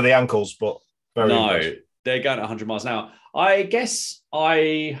 Not good for the ankles, but very impressive. They're going at 100 miles an hour. I guess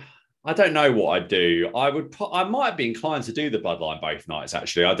I don't know what I'd do. I might be inclined to do the Bloodline both nights,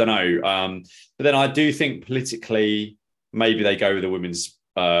 actually. I don't know. But then I do think politically, maybe they go with the women's,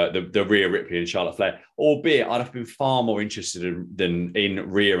 the Rhea Ripley and Charlotte Flair, albeit I'd have been far more interested in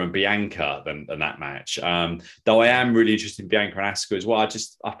Rhea and Bianca than that match. Though I am really interested in Bianca and Asuka as well.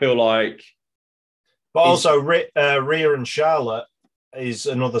 I feel like... But also, Rhea and Charlotte is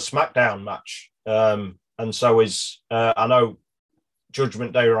another SmackDown match. And so is, I know,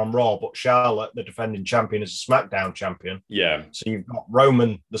 Judgment Day are on Raw, but Charlotte, the defending champion, is a SmackDown champion. Yeah. So you've got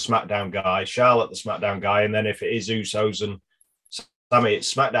Roman, the SmackDown guy, Charlotte, the SmackDown guy, and then if it is Usos and Sami,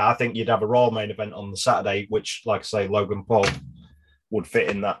 it's SmackDown. I think you'd have a Raw main event on the Saturday, which, like I say, Logan Paul would fit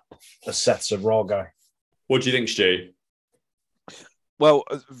in that as Seth's a Raw guy. What do you think, Stu? Well,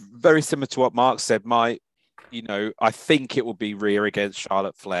 very similar to what Mark said. I think it will be Rhea against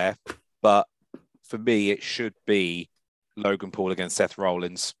Charlotte Flair, but for me, it should be Logan Paul against Seth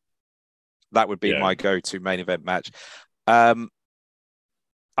Rollins. That would be my go-to main event match.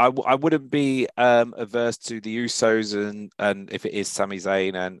 I I wouldn't be averse to the Usos and if it is Sami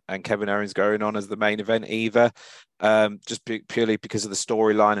Zayn and Kevin Owens going on as the main event either, just purely because of the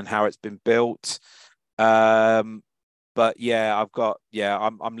storyline and how it's been built. But yeah,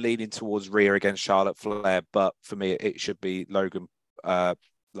 I'm leaning towards Rhea against Charlotte Flair, but for me it should be Logan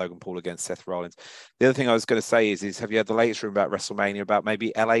Paul against Seth Rollins. The other thing I was going to say is have you had the latest rumor about WrestleMania about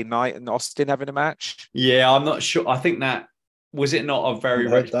maybe LA Knight and Austin having a match? Yeah, I'm not sure. I think that was it not a very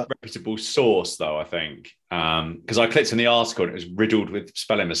that. reputable source though. I think because I clicked on the article and it was riddled with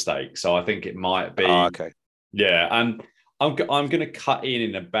spelling mistakes, so I think it might be. Oh, okay. Yeah, and I'm going to cut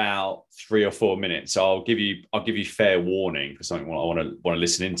in about 3 or 4 minutes. So I'll give you fair warning for something I want to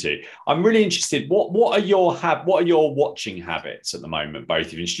listen into. I'm really interested. What are your watching habits at the moment, both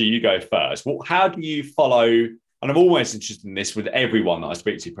of you? Stu, you go first. How do you follow? And I'm always interested in this with everyone that I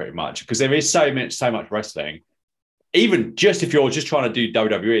speak to, pretty much, because there is so much wrestling. Even just if you're just trying to do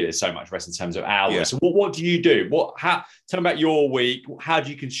WWE, there's so much wrestling in terms of hours. Yeah. So what do you do? Tell me about your week. How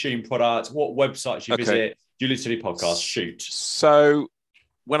do you consume products? What websites you visit? Do you listen to any podcasts? Shoot. So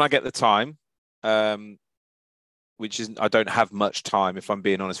when I get the time, which is I don't have much time, if I'm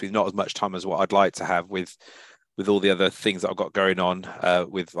being honest with you, not as much time as what I'd like to have with all the other things that I've got going on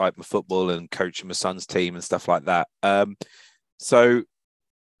with like my football and coaching my son's team and stuff like that. So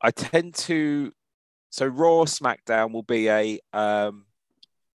I tend to. So Raw SmackDown will be it'll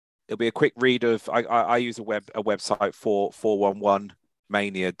be a quick read of. I use a website for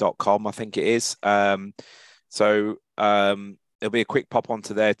 411mania.com, I think it is. So it'll be a quick pop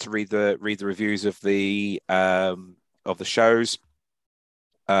onto there to read the reviews of the shows.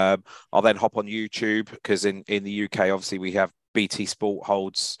 I'll then hop on YouTube because in the UK, obviously we have BT Sport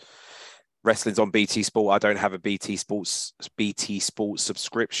holds wrestling's on BT Sport. I don't have a BT Sports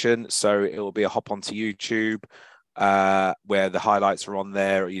subscription, so it will be a hop onto YouTube where the highlights are on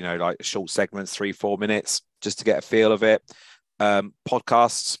there. You know, like short segments, 3-4 minutes, just to get a feel of it.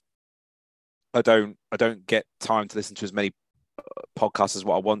 Podcasts. I don't get time to listen to as many podcasts as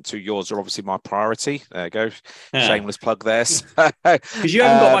what I want to. Yours are obviously my priority. There you go. Yeah. Shameless plug there. Because you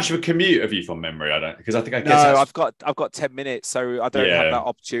haven't got much of a commute, have you, from memory? I don't. Because I guess I've got 10 minutes, so I don't have that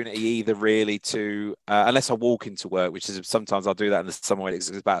opportunity either, really. To unless I walk into work, which is sometimes I'll do that in the summer. It's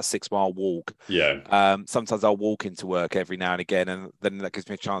about a 6-mile walk. Yeah. Sometimes I'll walk into work every now and again, and then that gives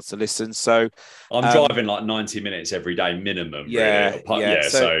me a chance to listen. So I'm driving like 90 minutes every day minimum. Yeah. Really. Yeah.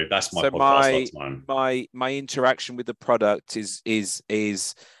 So that's my podcast. My interaction with the product is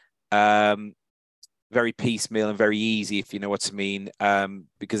very piecemeal and very easy, if you know what I mean,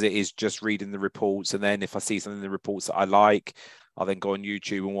 because it is just reading the reports, and then if I see something in the reports that I like, I'll then go on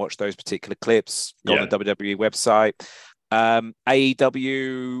YouTube and watch those particular clips, go on the WWE website.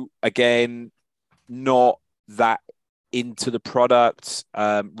 AEW, again, not that into the product,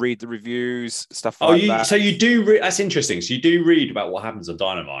 read the reviews, stuff like that. So you do that's interesting. So you do read about what happens on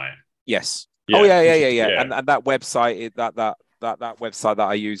Dynamite? Yes. Yeah. Oh yeah. And that website, that website that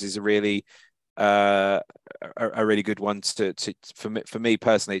I use is a really good one for me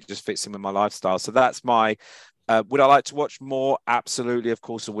personally. It just fits in with my lifestyle. So that's my. Would I like to watch more? Absolutely, of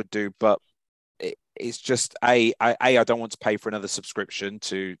course I would do. But it's just I don't want to pay for another subscription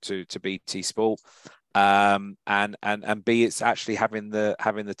to BT Sport. And B, it's actually having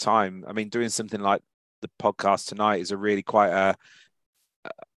the time. I mean, doing something like the podcast tonight is a really quite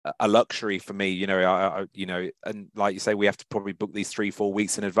a luxury for me, you know. And like you say, we have to probably book these 3-4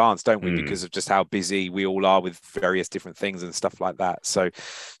 weeks in advance, don't we? Because of just how busy we all are with various different things and stuff like that. So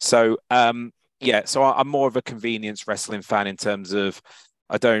I'm more of a convenience wrestling fan in terms of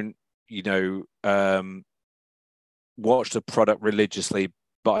I don't, watch the product religiously,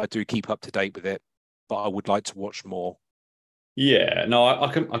 but I do keep up to date with it. But I would like to watch more. Yeah, no, I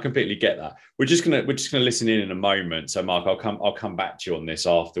completely get that. We're just gonna listen in a moment. So, Mark, I'll come back to you on this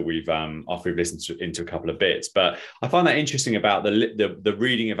after we've listened into a couple of bits. But I find that interesting about the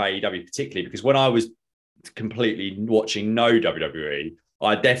reading of AEW, particularly because when I was completely watching no WWE,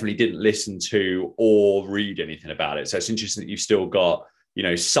 I definitely didn't listen to or read anything about it. So it's interesting that you've still got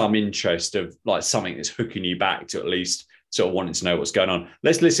some interest of like something that's hooking you back to at least sort of wanting to know what's going on.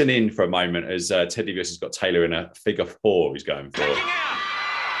 Let's listen in for a moment as Ted Dibiase has got Taylor in a figure 4 he's going for. Dibiase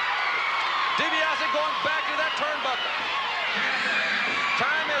going back to that turnbuckle.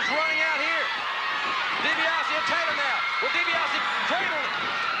 Time is running out here. Dibiase and Taylor now. With Dibiase cradling.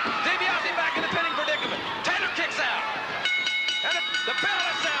 Dibiase back in the pinning predicament. Taylor kicks out. And the bell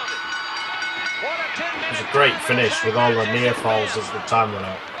is sounded. What a 10-minute. It's a great finish with all the near falls as the time went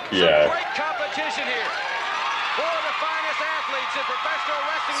out. Yeah. Great competition here.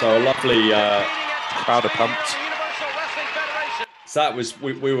 So a lovely crowd are pumped. So that was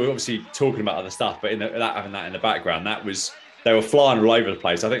we were obviously talking about other stuff, but having that in the background, they were flying all over the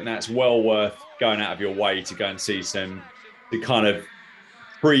place. I think that's well worth going out of your way to go and see the kind of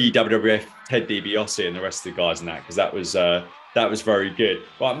pre-WWF Ted DiBiase and the rest of the guys in that, because that was very good.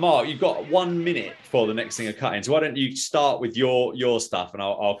 Right, Mark, you've got 1 minute for the next thing I cut in. So why don't you start with your stuff, and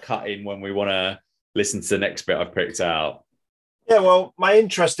I'll cut in when we want to listen to the next bit I've picked out. Yeah, well, my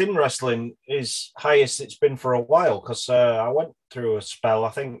interest in wrestling is highest it's been for a while, because I went through a spell, I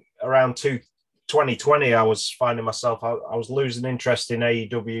think around 2020, I was finding myself, I was losing interest in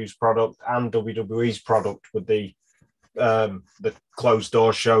AEW's product and WWE's product with the closed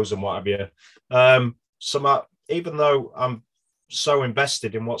door shows and what have you. Even though I'm so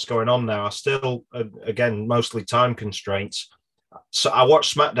invested in what's going on now, I still, again, mostly time constraints. So I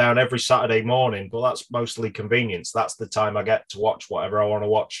watch SmackDown every Saturday morning, but that's mostly convenience. That's the time I get to watch whatever I want to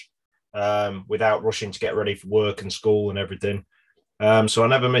watch without rushing to get ready for work and school and everything. So I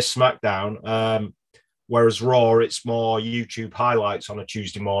never miss SmackDown. Whereas Raw, it's more YouTube highlights on a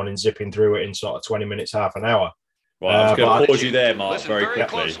Tuesday morning, zipping through it in sort of 20 minutes, half an hour. Well, I'm just going to pause you there, Mark, very quickly,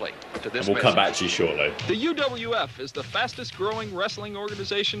 closely to this and we'll come back to you shortly. The UWF is the fastest growing wrestling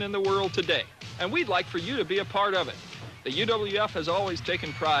organization in the world today, and we'd like for you to be a part of it. The UWF has always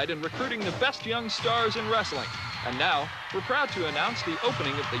taken pride in recruiting the best young stars in wrestling, and now we're proud to announce the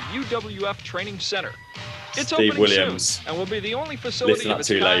opening of the UWF Training Center. It's Steve opening Williams soon and will be the only facility of its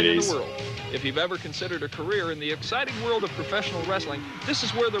kind in the world. If you've ever considered a career in the exciting world of professional wrestling, this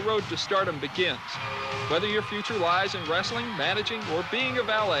is where the road to stardom begins. Whether your future lies in wrestling, managing, or being a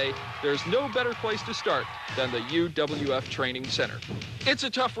valet, there's no better place to start than the UWF Training Center. It's a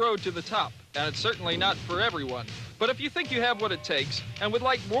tough road to the top, and it's certainly not for everyone. But if you think you have what it takes and would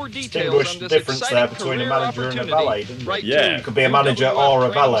like more details on this exciting career opportunity, right yeah, you could be a manager or a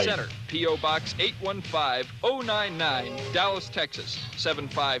valet. Center, P.O. Box 815099, Dallas, Texas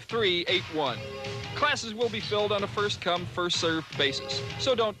 75381. Classes will be filled on a first-come, first-served basis,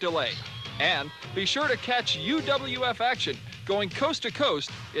 so don't delay. And be sure to catch UWF action going coast to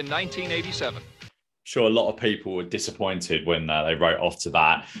coast in 1987. Sure, a lot of people were disappointed when they wrote off to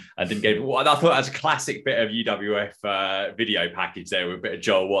that and didn't get. Well, I thought that was a classic bit of UWF video package there with a bit of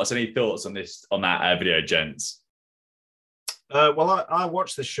Joel Watts. Any thoughts on that video, gents? Well, I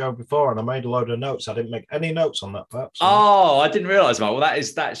watched this show before and I made a load of notes. I didn't make any notes on that, perhaps. Oh, I didn't realise, Mark. Well,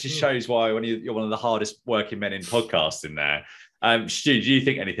 that just shows why you're one of the hardest working men in podcasting there. Stu, do you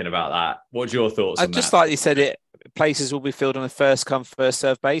think anything about that? What's your thoughts on that? Just like you said, places will be filled on a first come, first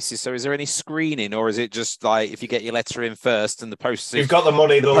served basis. So is there any screening, or is it just like if you get your letter in first and the post, you've got the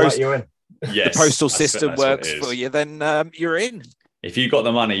money, they'll let you in. Yes, the postal system works for you, then you're in. If you've got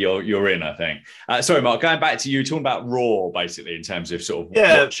the money, you're in, I think. Sorry, Mark, going back to you, talking about Raw, basically, in terms of sort of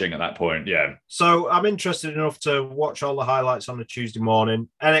watching at that point. Yeah. So I'm interested enough to watch all the highlights on a Tuesday morning.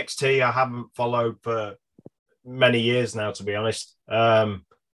 NXT, I haven't followed for many years now, to be honest. I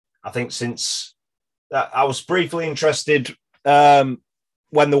think since I was briefly interested when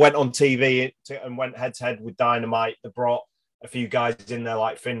they went on TV and went head-to-head with Dynamite. They brought a few guys in there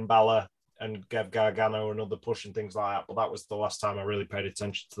like Finn Balor and Gav Gargano and other push and things like that. But that was the last time I really paid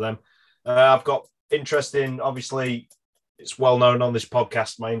attention to them. I've got interest in, obviously, it's well known on this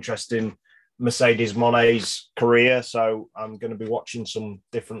podcast, my interest in Mercedes Monet's career. So I'm going to be watching some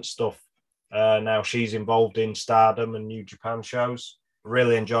different stuff. Now she's involved in Stardom and New Japan shows.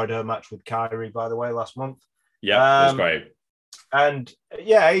 Really enjoyed her match with Kairi, by the way, last month. Yeah, it was great. And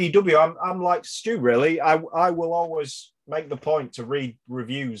yeah, AEW, I'm like Stu, really. I will always make the point to read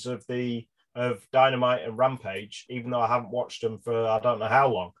reviews of Dynamite and Rampage, even though I haven't watched them for I don't know how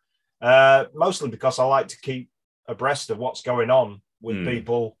long. Mostly because I like to keep abreast of what's going on with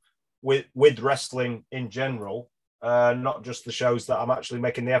people, with wrestling in general, not just the shows that I'm actually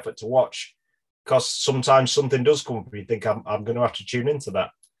making the effort to watch. Because sometimes something does come up and you think I'm going to have to tune into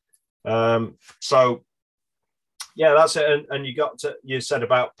that. So yeah, that's it. And you said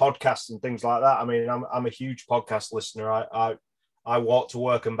about podcasts and things like that. I mean, I'm a huge podcast listener. I walk to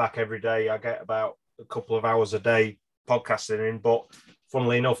work and back every day. I get about a couple of hours a day podcasting in, but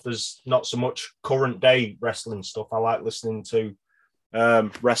funnily enough, there's not so much current day wrestling stuff. I like listening to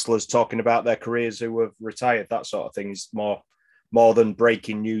wrestlers talking about their careers who have retired. That sort of thing is more than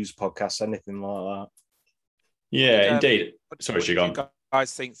breaking news podcasts, anything like that. Yeah, indeed. Sorry, Shigon.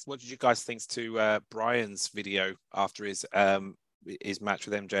 What did you guys think to Brian's video after his match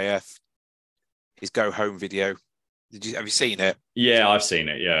with MJF? His go home video. Have you seen it? Yeah, I've seen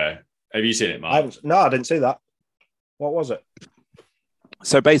it. Yeah, have you seen it, Mark? No, I didn't see that. What was it?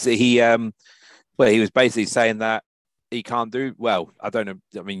 So basically, he was basically saying that he can't do well. I don't know.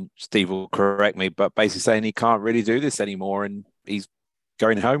 I mean, Steve will correct me, but basically saying he can't really do this anymore, and he's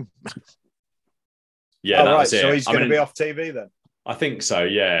going home. Yeah, that right. was it. So he's going to be off TV then. I think so.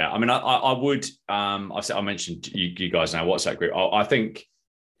 Yeah. I mean, I would. I mentioned you guys know WhatsApp group. I think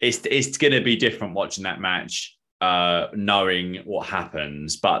it's going to be different watching that match, knowing what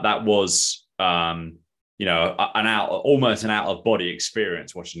happens. But that was, almost an out of body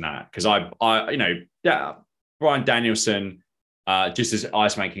experience watching that, because Bryan Danielson, just as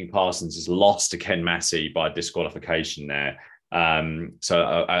Iceman King Parsons has lost to Ken Massey by disqualification there,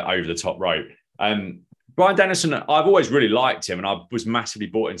 over the top rope. Bryan Danielson, I've always really liked him, and I was massively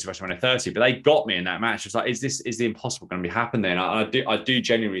bought into WrestleMania 30, but they got me in that match. It's like, is the impossible going to be happening? I do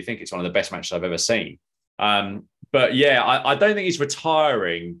genuinely think it's one of the best matches I've ever seen. But yeah, I don't think he's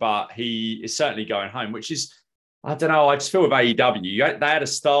retiring, but he is certainly going home, which is, I don't know. I just feel with AEW, they had a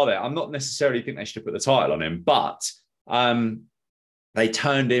star there. I'm not necessarily think they should have put the title on him, but they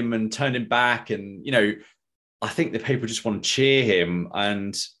turned him back, and I think the people just want to cheer him.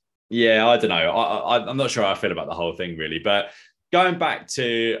 And yeah, I don't know. I'm not sure how I feel about the whole thing really. But going back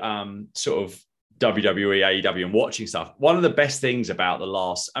to sort of WWE, AEW, and watching stuff, one of the best things about the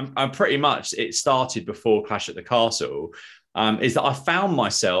last, and pretty much it started before Clash at the Castle, is that I found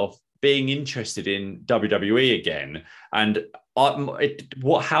myself being interested in WWE again. And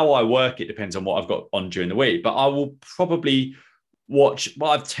how I work, it depends on what I've got on during the week. But I will probably watch,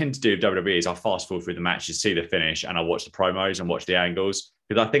 what I tend to do with WWE is I fast forward through the matches, see the finish, and I watch the promos and watch the angles.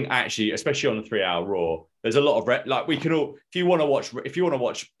 Because I think actually, especially on the 3-hour Raw, there's a lot of we can all, if you want to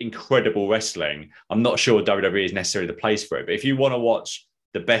watch incredible wrestling, I'm not sure WWE is necessarily the place for it. But if you want to watch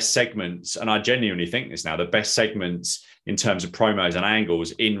the best segments, and I genuinely think this now, the best segments in terms of promos and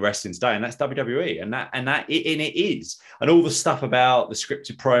angles in wrestling today, and that's WWE, it is, and all the stuff about the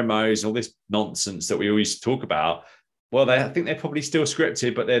scripted promos and all this nonsense that we always talk about. Well, I think they're probably still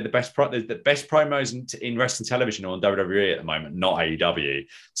scripted, but they're the best promos in wrestling television on WWE at the moment, not AEW.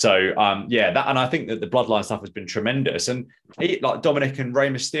 So, and I think that the Bloodline stuff has been tremendous. And like Dominic and Rey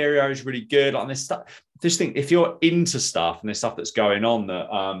Mysterio is really good. Like this stuff, just think if you're into stuff and there's stuff that's going on that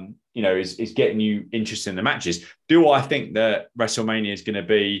is getting you interested in the matches. Do I think that WrestleMania is going to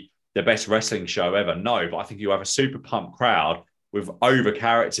be the best wrestling show ever? No, but I think you have a super pumped crowd with over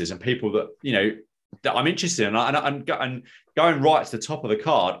characters and people that that I'm interested in, and going right to the top of the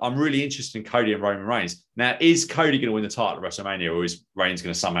card, I'm really interested in Cody and Roman Reigns. Now, is Cody going to win the title at WrestleMania, or is Reigns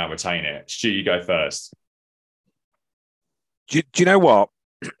going to somehow retain it? Stu, you go first. Do you know what?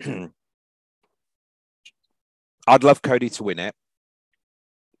 I'd love Cody to win it,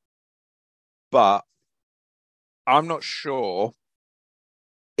 but I'm not sure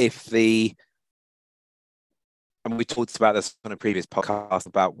if and we talked about this on a previous podcast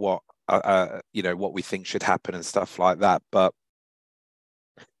about what we think should happen and stuff like that. But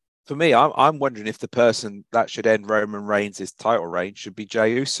for me, I'm wondering if the person that should end Roman Reigns' title reign should be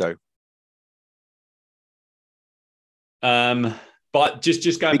Jey Uso. But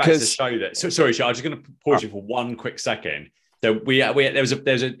just going back to the show that. So sorry, I'm just going to pause you for one quick second. So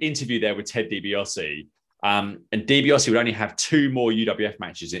there's an interview there with Ted Dibiase, and Dibiase would only have 2 more UWF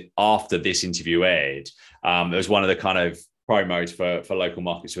matches after this interview aired. It was one of the kind of promos for local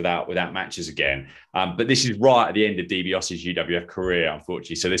markets without matches again. But this is right at the end of DiBiase's UWF career,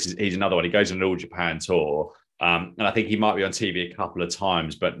 unfortunately. So he's another one. He goes on an All Japan tour. And I think he might be on TV a couple of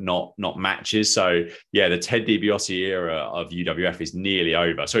times, but not matches. So yeah, the Ted DiBiase era of UWF is nearly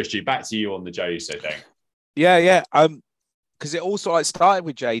over. So Stu, back to you on the Jey Uso thing. Yeah. Because it also started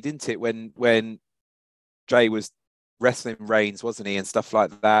with Jey, didn't it? When Jey was wrestling Reigns, wasn't he, and stuff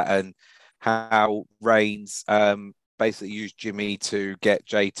like that, and how Reigns basically used Jimmy to get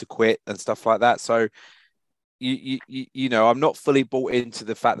Jey to quit and stuff like that. So I'm not fully bought into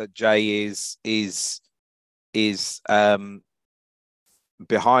the fact that Jey is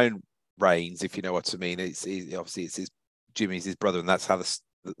behind Reigns, if you know what I mean. Obviously Jimmy's his brother, and that's how the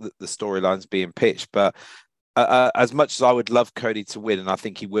storyline's being pitched. But as much as I would love Cody to win, and I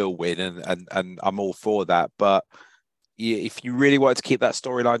think he will win, and I'm all for that, but if you really wanted to keep that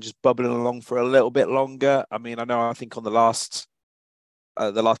storyline just bubbling along for a little bit longer, I mean, I think on the last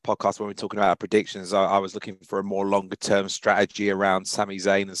podcast when we were talking about our predictions, I was looking for a more longer term strategy around Sami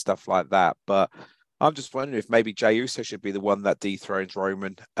Zayn and stuff like that. But I'm just wondering if maybe Jey Uso should be the one that dethrones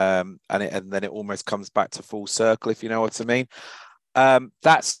Roman, and then it almost comes back to full circle, if you know what I mean.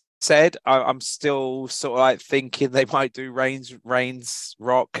 That's said, I'm still sort of like thinking they might do Reigns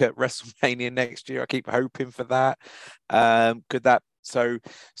Rock at WrestleMania next year. I keep hoping for that. Could that so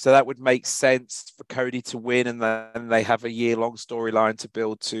that would make sense for Cody to win, and then they have a year-long storyline to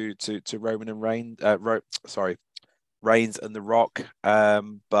build to Roman and Reigns and The Rock.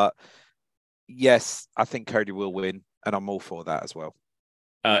 But yes, I think Cody will win. And I'm all for that as well.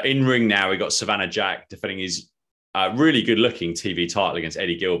 In ring now, we got Savannah Jack defending his really good-looking TV title against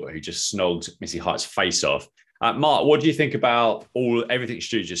Eddie Gilbert, who just snogged Missy Hart's face off. Mark, what do you think about everything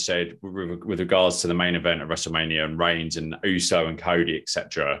Stu just said with regards to the main event at WrestleMania and Reigns and Uso and Cody,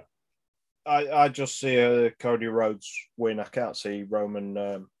 etc.? I just see a Cody Rhodes win. I can't see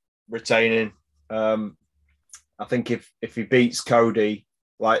Roman retaining. I think if he beats Cody,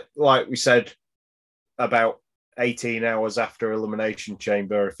 like we said about 18 hours after Elimination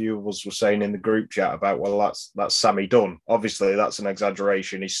Chamber, a few of us were saying in the group chat about, well, that's Sammy done. Obviously, that's an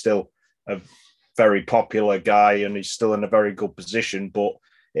exaggeration. He's still a very popular guy and he's still in a very good position, but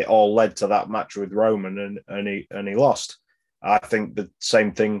it all led to that match with Roman and he lost. I think the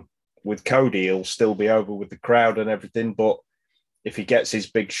same thing with Cody. He'll still be over with the crowd and everything, but if he gets his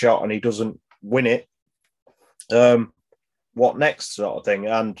big shot and he doesn't win it, what next sort of thing?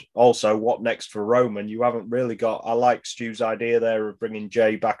 And also, what next for Roman? You haven't really got... I like Stu's idea there of bringing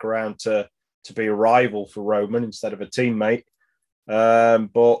Jay back around to be a rival for Roman instead of a teammate.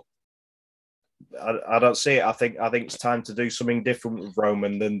 But I don't see it. I think it's time to do something different with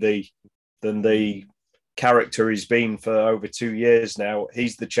Roman than the character he's been for over 2 years now.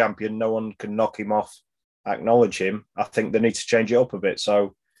 He's the champion. No one can knock him off, acknowledge him. I think they need to change it up a bit.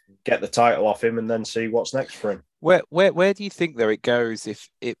 So get the title off him and then see what's next for him. Where do you think though it goes? I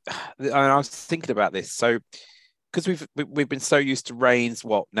was thinking about this. So because we've been so used to Reigns,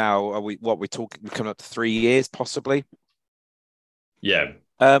 we're talking, we're coming up to 3 years possibly. Yeah.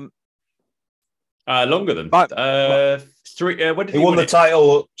 Longer than three. When did he won the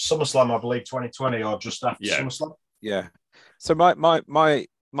title at SummerSlam, I believe, 2020 or just after SummerSlam. Yeah. So my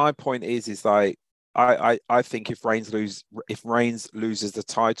point is like I think if Reigns loses the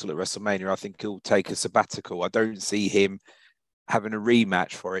title at WrestleMania, I think he'll take a sabbatical. I don't see him having a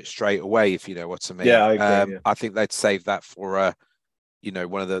rematch for it straight away, if you know what I mean. Yeah, I agree, I think they'd save that for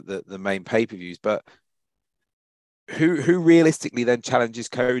one of the main pay-per-views. But who realistically then challenges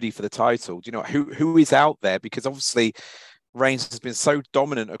Cody for the title? Do you know who is out there? Because obviously Reigns has been so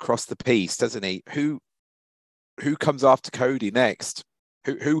dominant across the piece, doesn't he? Who comes after Cody next?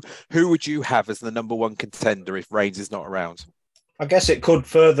 Who would you have as the number one contender if Reigns is not around? I guess it could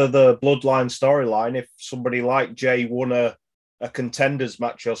further the bloodline storyline if somebody like Jay won a contenders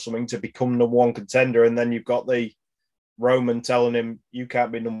match or something to become number one contender, and then you've got the Roman telling him, you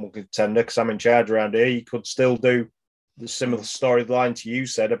can't be number one contender because I'm in charge around here. You could still do the similar storyline to you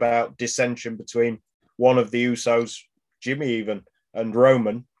said about dissension between one of the Usos, Jimmy even, and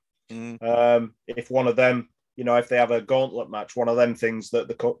Roman. If one of them, if they have a gauntlet match, one of them things that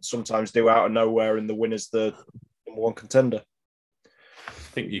they sometimes do out of nowhere and the winner's the number one contender.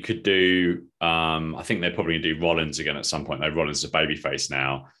 I think you could do, I think they're probably going to do Rollins again at some point, though. Rollins is a babyface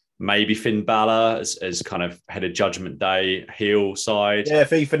now. Maybe Finn Balor as kind of head of Judgment Day, heel side. Yeah, if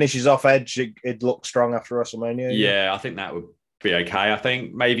he finishes off Edge, it'd look strong after WrestleMania. Yeah, I think that would be okay. I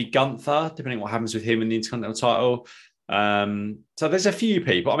think maybe Gunther, depending on what happens with him in the Intercontinental title. So there's a few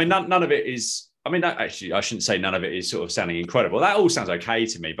people. I mean, none of it is... actually, I shouldn't say none of it is sort of sounding incredible. That all sounds okay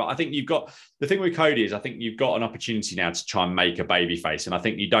to me. But I think the thing with Cody is I think you've got an opportunity now to try and make a babyface. And I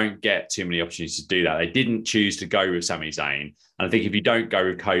think you don't get too many opportunities to do that. They didn't choose to go with Sami Zayn. And I think if you don't go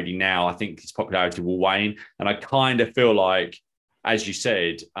with Cody now, I think his popularity will wane. And I kind of feel like, as you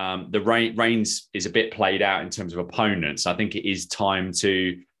said, the Reigns is a bit played out in terms of opponents. I think it is time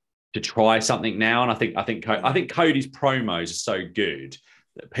to try something now. And I think Cody's promos are so good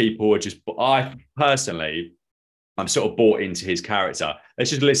that people are just... I'm sort of bought into his character. Let's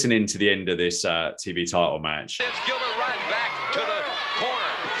just listen into the end of this TV title match. Sends Gilbert right back to the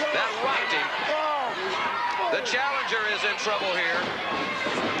corner. That rocked him. The challenger is in trouble here.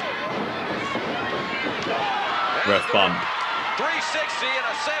 Ref bump. 360 and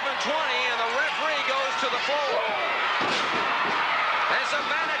a 720, and the referee goes to the floor. And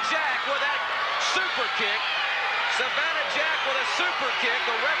Savannah Jack with that super kick. Savannah Jack with a super kick.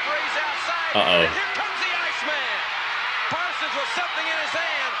 The referee's outside. Uh-oh. And here comes the Iceman. Parsons with something in his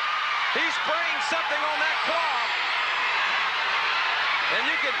hand. He's spraying something on that cloth. And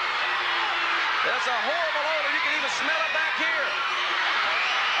you can... That's a horrible odor. You can even smell it back here.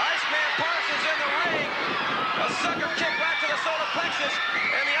 Iceman Parsons in the ring. A sucker kick right to the solar plexus.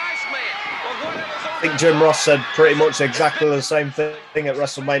 And the Iceman. I think Jim Ross said pretty much exactly the same thing at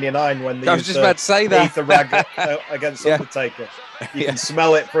WrestleMania 9 when they I was just about to say that. Ether rag against Undertaker. You can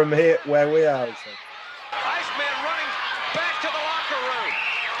smell it from here where we are. So. Iceman running back to the locker room.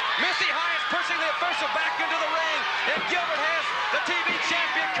 Missy Hyatt's pushing the official back into the ring. And Gilbert has the TV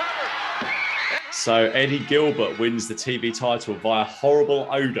champion covered. So Eddie Gilbert wins the TV title via horrible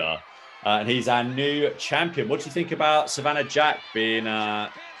odor. And he's our new champion. What do you think about Savannah Jack being,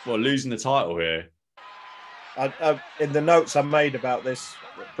 losing the title here? In the notes I made about this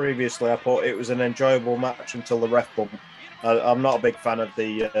previously, I thought it was an enjoyable match until the ref bump. I'm not a big fan of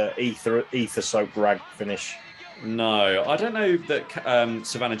the ether soaked rag finish. No, I don't know that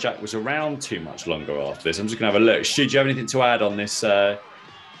Savannah Jack was around too much longer after this. I'm just going to have a look. Stu, do you have anything to add on this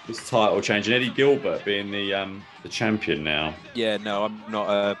this title change? And Eddie Gilbert being the champion now. Yeah, no, I'm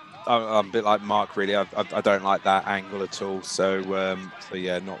not. I'm a bit like Mark, really. I don't like that angle at all. So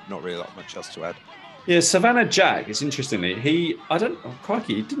yeah, not really much else to add. Yeah, Savannah Jack. It's interestingly,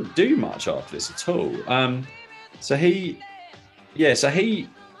 crikey, he didn't do much after this at all.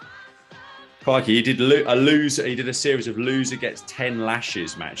 Crikey, he did He did a series of loser gets 10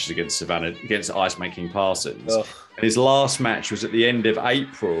 lashes matches against Iceman King Parsons. And his last match was at the end of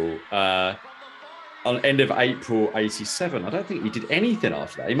April. End of April '87. I don't think he did anything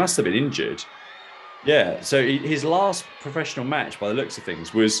after that. He must have been injured. Yeah. So his last professional match, by the looks of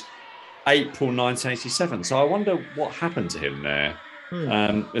things, was April 1987. So I wonder what happened to him there.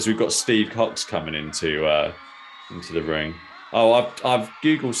 As we've got Steve Cox coming into the ring. Oh, I've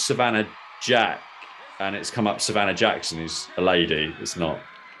googled Savannah Jack, and it's come up Savannah Jackson, who's a lady. It's not.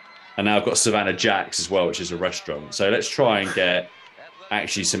 And now I've got Savannah Jack's as well, which is a restaurant. So let's try and get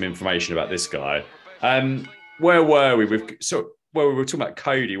actually some information about this guy. Where were we? We were talking about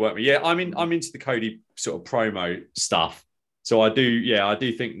Cody, weren't we? Yeah, I'm into the Cody sort of promo stuff. So I do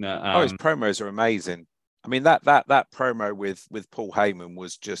think that his promos are amazing. I mean, that promo with Paul Heyman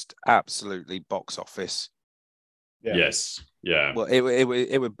was just absolutely box office. Yeah. Yes. Yeah. Well,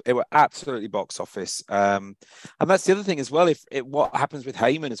 it were absolutely box office. And that's the other thing as well. What happens with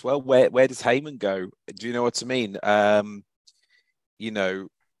Heyman as well? Where does Heyman go? Do you know what I mean?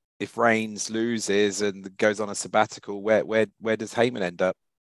 If Reigns loses and goes on a sabbatical, where does Heyman end up?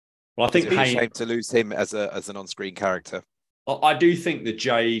 Well, I think it's a shame to lose him as an on-screen character. I do think the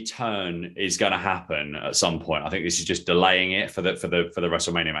Jay turn is going to happen at some point. I think this is just delaying it for the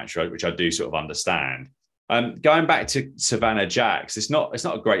WrestleMania match, which I do sort of understand. Going back to Savannah Jax, it's not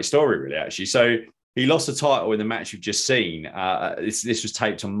a great story really, actually. So he lost the title in the match you've just seen. This was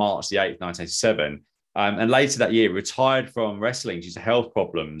taped on March the 8th, 1987. And later that year, retired from wrestling due to health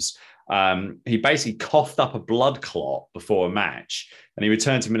problems. He basically coughed up a blood clot before a match, and he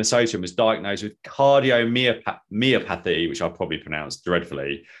returned to Minnesota and was diagnosed with cardiomyopathy, which I probably pronounced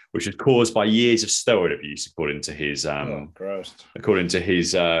dreadfully, which was caused by years of steroid abuse, according to his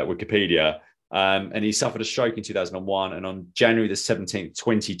Wikipedia. And he suffered a stroke in 2001, and on January the 17th,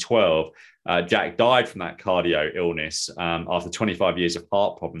 2012, Jack died from that cardio illness after 25 years of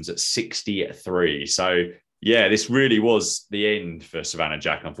heart problems at 63. So, yeah, this really was the end for Savannah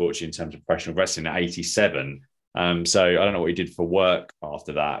Jack, unfortunately, in terms of professional wrestling at 87. So I don't know what he did for work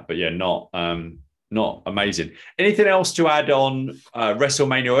after that, but yeah, not amazing. Anything else to add on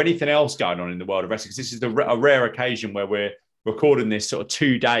WrestleMania or anything else going on in the world of wrestling? Because this is a rare occasion where we're recording this sort of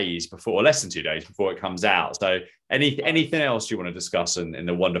 2 days before, or less than 2 days before it comes out. So anything else you want to discuss in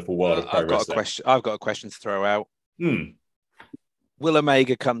the wonderful world of pro wrestling? I've got a question to throw out. Will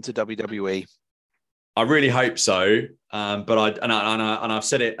Omega come to WWE? I really hope so. But I've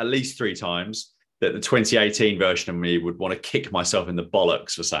said it at least 3 times that the 2018 version of me would want to kick myself in the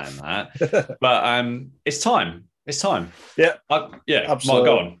bollocks for saying that. But it's time. It's time. Yeah. Absolutely. Mark,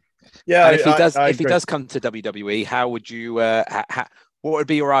 go on. Yeah, and if he does come to WWE, how would you? What would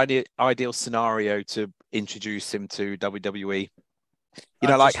be your ideal scenario to introduce him to WWE?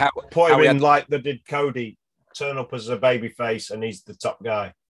 Like how put him in like they did Cody, turn up as a babyface, and he's the top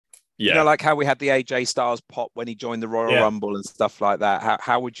guy. Yeah, like how we had the AJ Styles pop when he joined the Royal Rumble and stuff like that.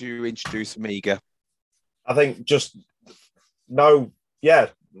 How would you introduce Omega? I think just no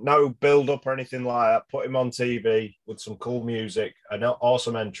build up or anything like that. Put him on TV with some cool music, an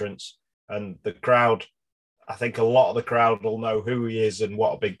awesome entrance, and the crowd. I think a lot of the crowd will know who he is and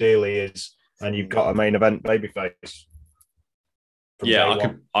what a big deal he is. And you've got a main event babyface.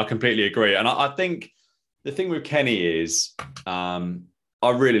 Yeah, I completely agree. And I think the thing with Kenny is, I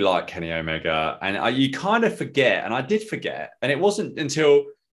really like Kenny Omega, and you kind of forget, and I did forget, and it wasn't until.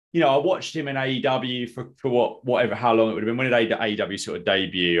 I watched him in AEW for how long it would have been. When did AEW sort of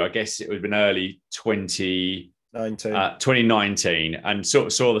debut? I guess it would have been early 2019, and sort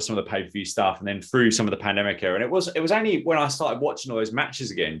of saw some of the pay-per-view stuff, and then through some of the pandemic era. And it was only when I started watching all those matches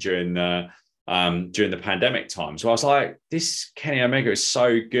again during the pandemic time. So I was like, this Kenny Omega is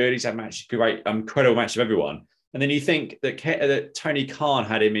so good. He's had matches, great, incredible match of everyone. And then you think that Tony Khan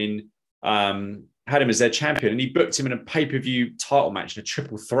had him as their champion, and he booked him in a pay-per-view title match in a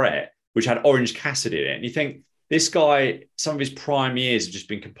triple threat, which had Orange Cassidy in it. And you think this guy, some of his prime years have just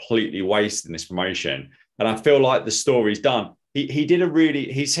been completely wasted in this promotion. And I feel like the story's done.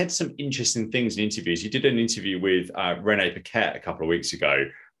 He said some interesting things in interviews. He did an interview with Rene Paquette a couple of weeks ago,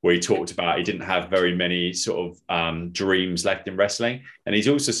 where he talked about he didn't have very many sort of dreams left in wrestling. And he's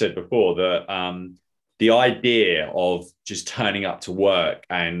also said before that the idea of just turning up to work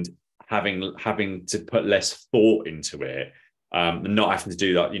and having to put less thought into it, and not having to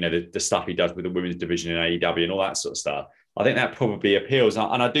do that, the stuff he does with the women's division in AEW and all that sort of stuff, I think that probably appeals.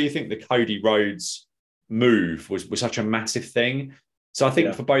 And I do think the Cody Rhodes move was such a massive thing. So I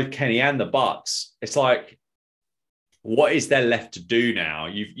think for both Kenny and the Bucks, it's like, what is there left to do now?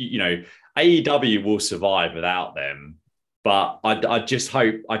 AEW will survive without them, but I don't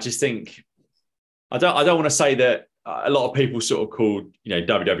want to say that a lot of people sort of called,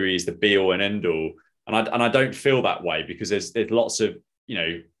 WWE is the be all and end all. And I don't feel that way, because there's lots of,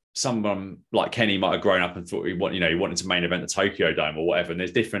 someone like Kenny might have grown up and thought he wanted to main event the Tokyo Dome or whatever. And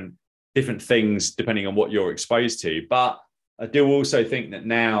there's different things depending on what you're exposed to. But I do also think that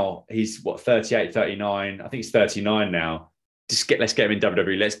now he's 38, 39. I think he's 39 now. Let's get him in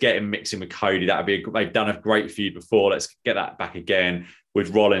WWE. Let's get him mixing with Cody. They've done a great feud before. Let's get that back again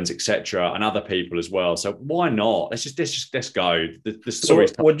with Rollins, etc., and other people as well. So why not? Let's go. The story.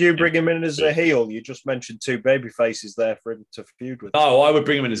 So would you bring him in as a heel? You just mentioned two baby faces there for him to feud with. Oh, I would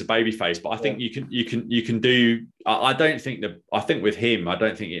bring him in as a baby face, but I think you can do. I think with him, I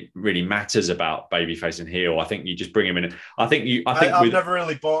don't think it really matters about baby face and heel. I think you just bring him in. I've never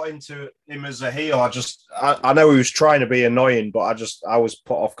really bought into him as a heel. I know he was trying to be annoying, but I was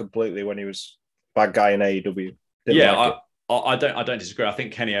put off completely when he was bad guy in AEW. I don't disagree. I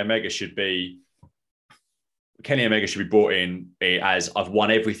think Kenny Omega should be brought in as, I've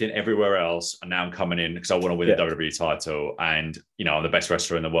won everything everywhere else, and now I'm coming in because I want to win the WWE title, and I'm the best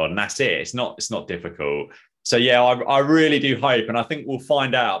wrestler in the world, and that's it. It's not difficult. So I really do hope, and I think we'll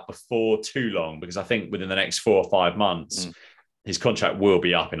find out before too long, because I think within the next 4 or 5 months, his contract will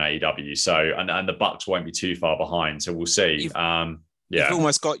be up in AEW. So and the Bucks won't be too far behind. So we'll see. You've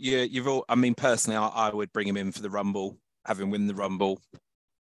almost got personally, I would bring him in for the Rumble. Have him win the Rumble.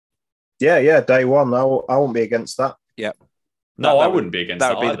 Yeah, day one. I won't be against that. Yeah. No, I wouldn't be against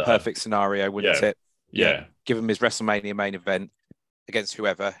that. That would be the perfect scenario, wouldn't it? Yeah. Give him his WrestleMania main event against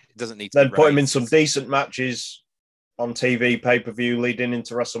whoever. It doesn't need to then put him in some decent matches on TV, pay-per-view leading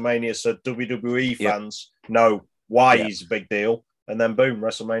into WrestleMania, so WWE fans know why he's a big deal. And then boom,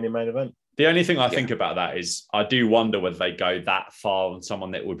 WrestleMania main event. The only thing I think about that is I do wonder whether they go that far on someone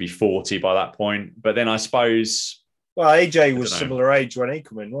that would be 40 by that point. But then I suppose... Well, AJ was similar age when he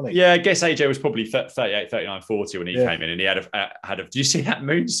came in, wasn't he? Yeah, I guess AJ was probably 38, 39, 40 when he came in, and he had a. Do you see that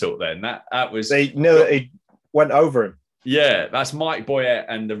moonsault then? That was. He went over him. Yeah, that's Mike Boyette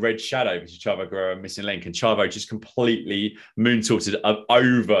and the Red Shadow, which is Chavo Guerrero missing link, and Chavo just completely moonsaulted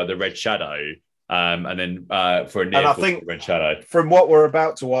over the Red Shadow, and then for a near fall to the Red Shadow. From what we're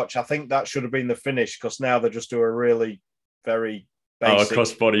about to watch, I think that should have been the finish, because now they just do a really very basic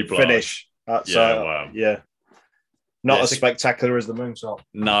crossbody blow finish. Wow. Yeah. Not as spectacular as the moonsault.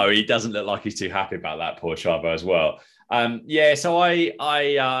 No, he doesn't look like he's too happy about that, poor Chavo as well. So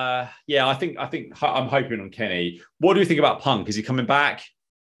I think I'm hoping on Kenny. What do you think about Punk? Is he coming back?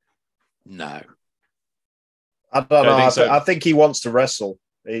 No. I don't know. I think he wants to wrestle.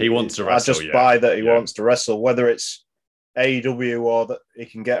 He wants to wrestle. I just buy that he wants to wrestle, whether it's AEW or that he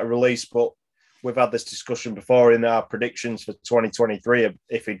can get a release. But we've had this discussion before in our predictions for 2023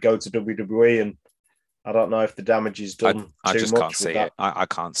 if he'd go to WWE, and I don't know if the damage is done. I just much can't see it. I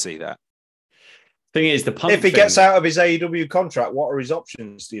can't see that. Thing is, the Punk. If he gets out of his AEW contract, what are his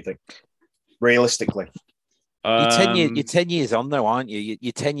options? Do you think, realistically? You're 10 years on, though, aren't you?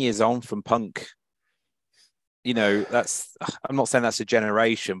 You're 10 years on from Punk. That's. I'm not saying that's a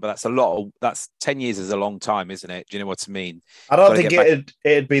generation, but that's a lot. That's 10 years is a long time, isn't it? Do you know what I mean? I don't think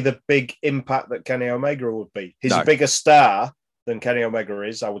it'd be the big impact that Kenny Omega would be. He's a bigger star than Kenny Omega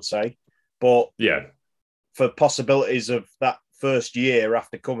is, I would say, but for possibilities of that first year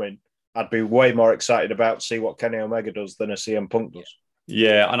after coming, I'd be way more excited about to see what Kenny Omega does than a CM Punk does.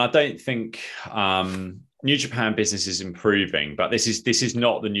 Yeah, and I don't think New Japan business is improving, but this is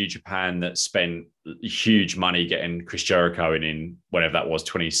not the New Japan that spent huge money getting Chris Jericho in whenever that was,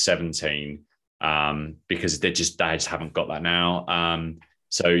 2017, because they just haven't got that now.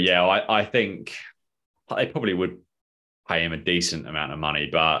 I think they probably would pay him a decent amount of money,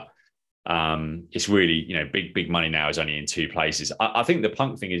 but it's really, big money now is only in two places. I think the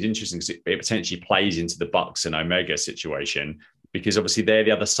Punk thing is interesting because it potentially plays into the Bucks and Omega situation, because obviously they're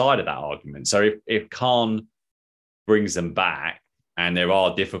the other side of that argument. So if Khan brings them back, and there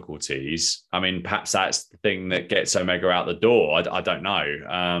are difficulties, I mean, perhaps that's the thing that gets Omega out the door. I don't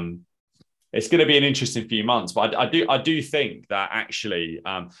know. It's going to be an interesting few months, but I do think that actually,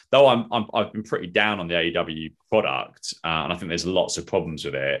 though I've been pretty down on the AEW product, and I think there's lots of problems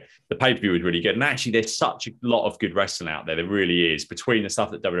with it. The pay-per-view was really good, and actually, there's such a lot of good wrestling out there. There really is, between the stuff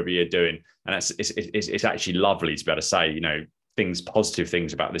that WWE are doing, and it's actually lovely to be able to say, positive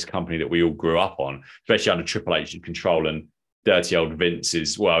things about this company that we all grew up on, especially under Triple H's control, and dirty old Vince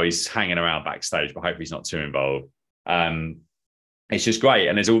is, well, he's hanging around backstage, but hopefully he's not too involved. It's just great,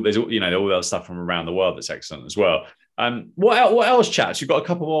 and there's all all the other stuff from around the world that's excellent as well. What else, chats? You've got a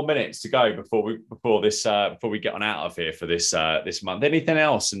couple more minutes to go before we get on out of here for this month. Anything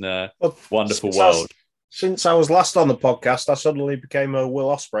else in the wonderful world? Since I was last on the podcast, I suddenly became a Will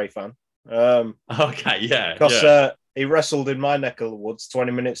Ospreay fan. Okay, yeah, because he wrestled in my neck of the woods,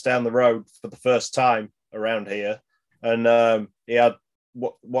 20 minutes down the road for the first time around here, and he had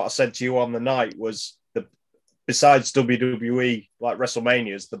what I said to you on the night was, besides WWE, like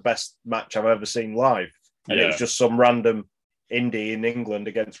WrestleMania, is the best match I've ever seen live. And it was just some random indie in England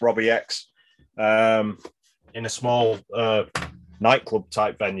against Robbie X in a small nightclub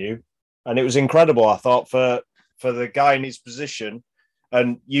type venue. And it was incredible, I thought, for the guy in his position.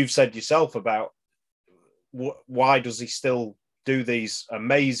 And you've said yourself about why does he still do these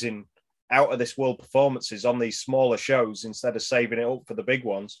amazing out of this world performances on these smaller shows instead of saving it up for the big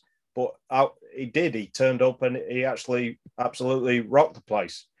ones. But he did. He turned up and he actually absolutely rocked the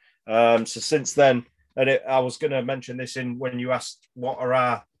place. So since then, I was going to mention this when you asked what are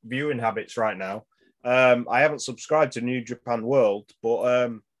our viewing habits right now. I haven't subscribed to New Japan World,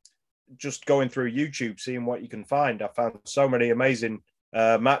 but just going through YouTube, seeing what you can find, I found so many amazing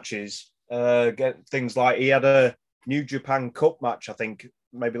matches. Get things like he had a New Japan Cup match, I think,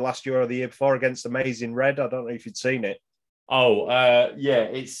 maybe last year or the year before against Amazing Red. I don't know if you'd seen it. Oh, yeah,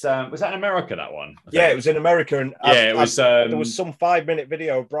 it's was that in America, that one? Yeah, it was in America, and it was. There was some 5-minute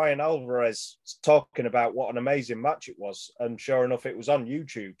video of Brian Alvarez talking about what an amazing match it was, and sure enough, it was on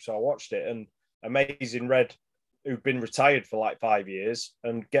YouTube. So I watched it, and Amazing Red, who'd been retired for like 5 years,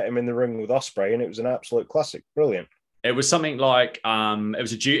 and get him in the ring with Ospreay, and it was an absolute classic, brilliant. It was something like it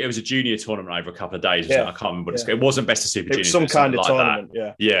was a junior tournament over a couple of days. I can't remember what it wasn't Best of Super Junior. It was some kind of like tournament.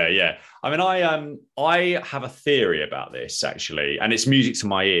 That. Yeah. I mean, I have a theory about this actually, and it's music to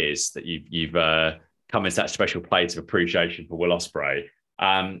my ears that you've come into that special place of appreciation for Will Ospreay.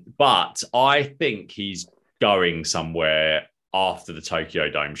 But I think he's going somewhere after the Tokyo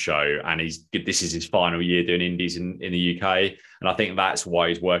Dome show, and this is his final year doing indies in the UK, and I think that's why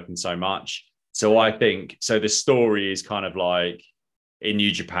he's working so much. So I think the story is kind of like in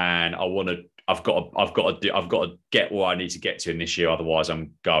New Japan. I've got to get where I need to get to in this year. Otherwise,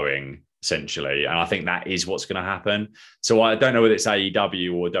 I'm going essentially, and I think that is what's going to happen. So I don't know whether it's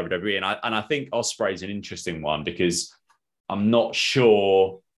AEW or WWE, and I think Ospreay is an interesting one because I'm not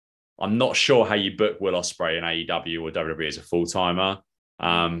sure how you book Will Ospreay in AEW or WWE as a full timer,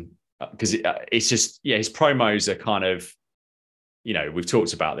 because it's just his promos are kind of. We've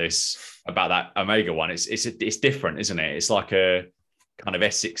talked about that Omega one. It's different, isn't it? It's like a kind of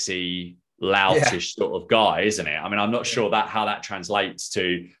Essexy, loutish sort of guy, isn't it? I mean, I'm not sure how that translates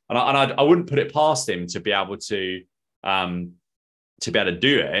to, and I wouldn't put it past him to be able to do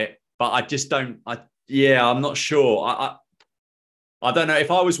it, but I just don't. I'm not sure. I don't know.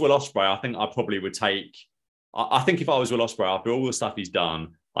 If I was Will Ospreay, I think I probably would take. I think if I was Will Ospreay, after all the stuff he's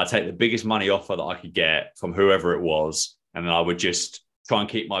done, I'd take the biggest money offer that I could get from whoever it was. And then I would just try and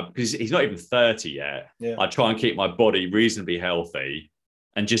keep because he's not even 30 yet. Yeah. I'd try and keep my body reasonably healthy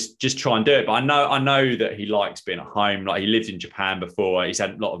and just try and do it. But I know that he likes being at home. Like he lived in Japan before. He's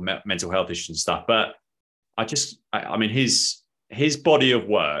had a lot of mental health issues and stuff. But I mean, his body of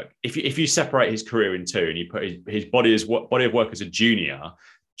work, if you separate his career in two and you put his body of work as a junior,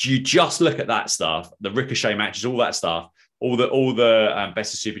 you just look at that stuff, the Ricochet matches, all that stuff, all the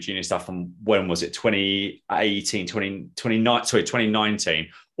Best of Super Junior stuff from when was it 2019,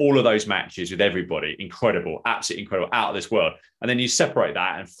 all of those matches with everybody, incredible, absolutely incredible, out of this world. And then you separate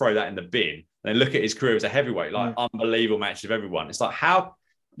that and throw that in the bin and then look at his career as a heavyweight, like unbelievable matches with everyone. It's like how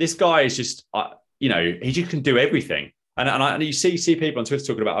this guy is just he just can do everything. And you see people on Twitter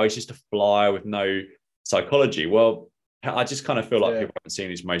talking about he's just a flyer with no psychology. Well, I just kind of feel like people haven't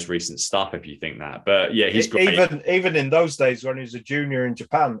seen his most recent stuff, if you think that. But yeah, he's great. Even in those days when he was a junior in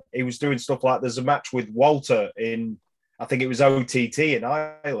Japan, he was doing stuff like there's a match with Walter in, I think it was OTT in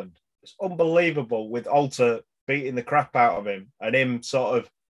Ireland. It's unbelievable with Walter beating the crap out of him and him sort of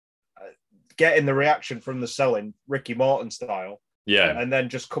getting the reaction from the selling, Ricky Morton style. Yeah. And then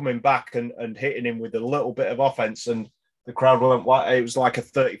just coming back and hitting him with a little bit of offense and The crowd went wild. It was like a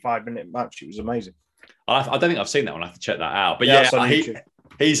 35-minute match. It was amazing. I don't think I've seen that one. I have to check that out. But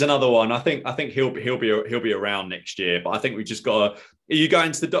he's another one. I think he'll be around next year. But I think we just got to. Are you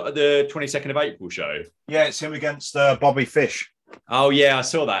going to the 22nd of April show? Yeah, it's him against Bobby Fish. Oh yeah, I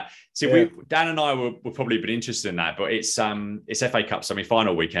saw that. See, Dan and I will probably been interested in that, but it's FA Cup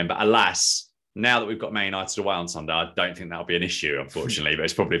semi-final weekend. But alas, now that we've got Man United away on Sunday, I don't think that'll be an issue, unfortunately. But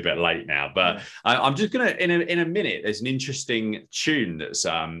it's probably a bit late now. But I'm just gonna in a minute. There's an interesting tune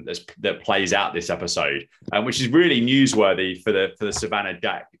that plays out this episode, which is really newsworthy for the Savannah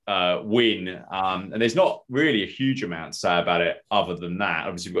Jack win. And there's not really a huge amount to say about it other than that.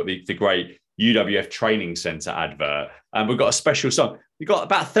 Obviously, we've got the great UWF Training Centre advert, and we've got a special song. We've got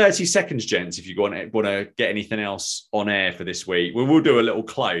about 30 seconds, gents, if you want to get anything else on air for this week. We will do a little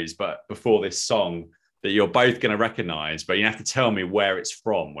close, but before this song that you're both going to recognise, but you have to tell me where it's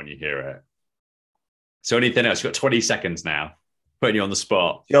from when you hear it. So anything else? You've got 20 seconds now, putting you on the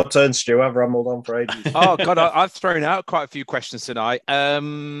spot. Your turn, Stu. I've rambled on for ages. Oh, God, I've thrown out quite a few questions tonight.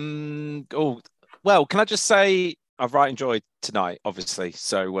 Well, can I just say I've enjoyed tonight, obviously.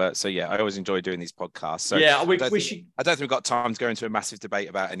 So yeah, I always enjoy doing these podcasts. So yeah, I don't think we've got time to go into a massive debate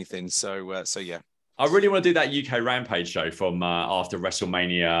about anything. So yeah. I really want to do that UK Rampage show from after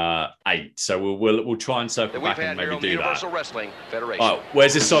WrestleMania 8. So we'll try and circle back and maybe do Universal that. Wrestling Federation. Oh,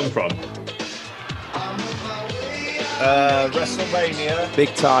 where's this song from? WrestleMania.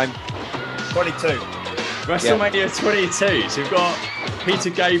 Big time. 22. WrestleMania 22. So we've got Peter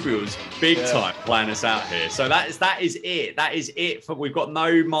Gabriel's big time playing us out here. So that is it. That is it. We've got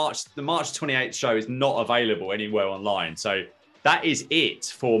no March. The March 28th show is not available anywhere online. So that is it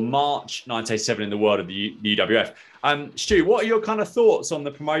for March 1987 in the world of the UWF. Stu, what are your kind of thoughts on the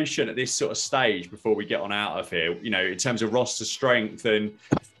promotion at this sort of stage before we get on out of here? You know, in terms of roster strength of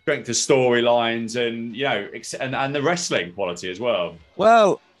storylines, and you know, and the wrestling quality as well.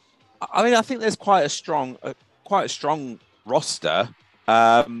 Well, I mean, I think there's quite a strong roster.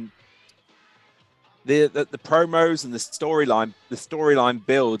 The promos and the storyline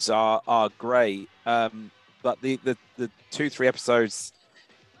builds are great. But the 2-3 episodes,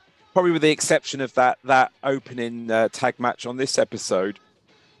 probably with the exception of that opening tag match on this episode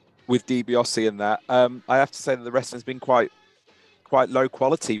with Dibiase and that, I have to say that the wrestling's been quite low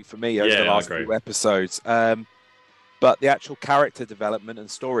quality for me over the last few episodes. But the actual character development and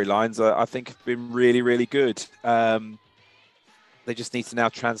storylines, I think, have been really, really good. They just need to now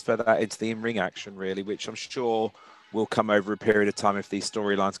transfer that into the in-ring action, really, which I'm sure will come over a period of time if these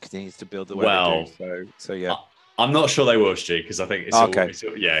storylines continue to build the way they do. So yeah. I'm not sure they will, Stu, because I think it's because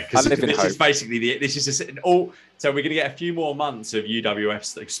this is basically so we're going to get a few more months of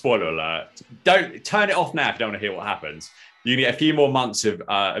UWF's, spoiler alert. Don't turn it off now if you don't want to hear what happens. You're going to get a few more months of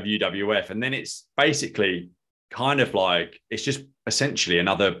UWF, and then it's basically kind of like it's just essentially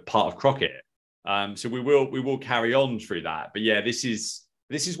another part of Crockett. So we will carry on through that. But yeah, this is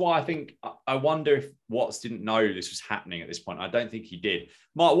why I think I wonder if Watts didn't know this was happening at this point. I don't think he did.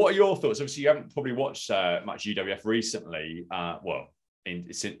 Mark, what are your thoughts? Obviously, you haven't probably watched much UWF recently.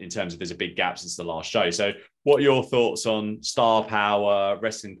 In terms of there's a big gap since the last show. So what are your thoughts on star power,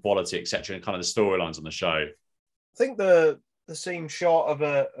 wrestling quality, etc., and kind of the storylines on the show? I think the seem short of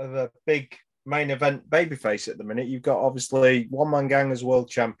a big main event babyface at the minute. You've got obviously One Man Gang as world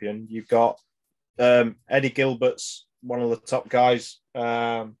champion. You've got Eddie Gilbert's one of the top guys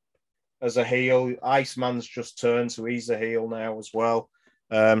as a heel. Iceman's just turned, so he's a heel now as well.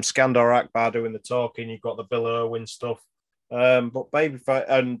 Skandor Akbar doing the talking. You've got the Bill Irwin stuff. But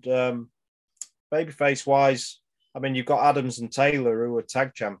babyface wise, I mean, you've got Adams and Taylor who are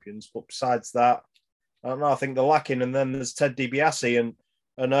tag champions. But besides that, I don't know. I think they're lacking. And then there's Ted Dibiase,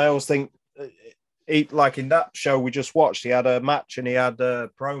 and I always think, like in that show we just watched, he had a match and he had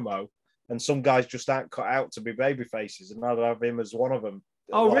a promo. And some guys just aren't cut out to be baby faces, and I'd have him as one of them.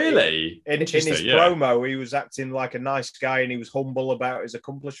 Oh, like, really? In his promo, he was acting like a nice guy, and he was humble about his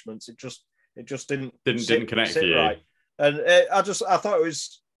accomplishments. It just didn't connect to you. Right. And I thought it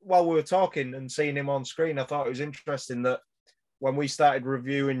was, while we were talking and seeing him on screen, I thought it was interesting that when we started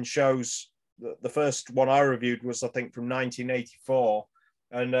reviewing shows, the first one I reviewed was, I think, from 1984,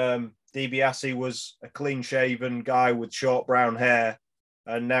 and Dibiase was a clean-shaven guy with short brown hair.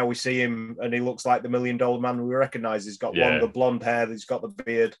 And now we see him, and he looks like the $1 Million Man we recognise. He's got longer blonde hair. He's got the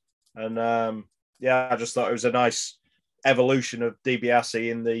beard, and I just thought it was a nice evolution of Dibiase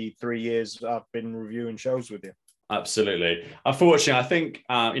in the 3 years I've been reviewing shows with you. Absolutely. Unfortunately, I think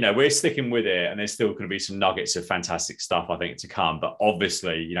we're sticking with it, and there's still going to be some nuggets of fantastic stuff I think to come. But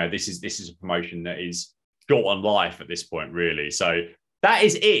obviously, this is a promotion that is short on life at this point, really. So that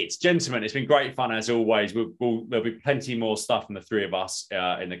is it, gentlemen. It's been great fun as always. There'll be plenty more stuff from the three of us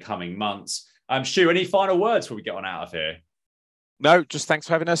in the coming months. Stu, any final words before we get on out of here? No, just thanks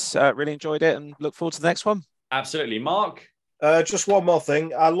for having us. Really enjoyed it and look forward to the next one. Absolutely. Mark? Just one more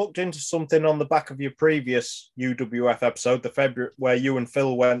thing. I looked into something on the back of your previous UWF episode, the February, where you and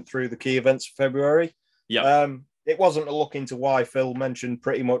Phil went through the key events for February. Yeah. It wasn't a look into why Phil mentioned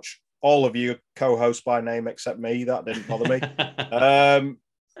pretty much all of you co-hosts by name except me. That didn't bother me.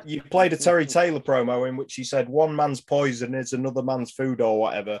 You played a Terry Taylor promo in which he said one man's poison is another man's food or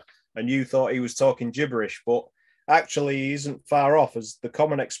whatever, and you thought he was talking gibberish, but actually he isn't far off, as the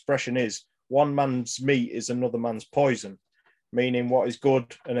common expression is one man's meat is another man's poison, meaning what is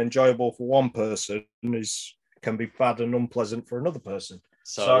good and enjoyable for one person can be bad and unpleasant for another person.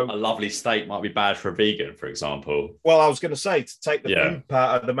 So a lovely steak might be bad for a vegan, for example. Well, I was going to say, to take the food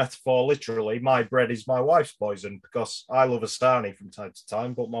part of the metaphor literally, my bread is my wife's poison, because I love Astani from time to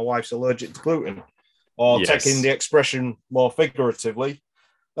time, but my wife's allergic to gluten. Or taking the expression more figuratively,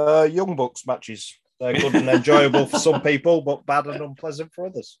 Young Bucks matches. They're good and enjoyable for some people, but bad and unpleasant for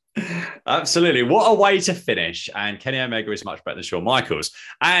others. Absolutely. What a way to finish. And Kenny Omega is much better than Shawn Michaels.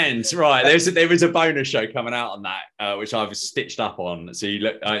 And right, there is a bonus show coming out on that, which I've stitched up on. So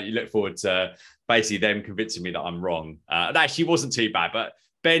you look forward to basically them convincing me that I'm wrong. That actually wasn't too bad, but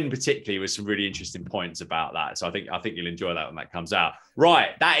Ben particularly was some really interesting points about that. So I think you'll enjoy that when that comes out. Right,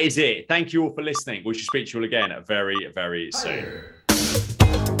 that is it. Thank you all for listening. We should speak to you all again very, very soon.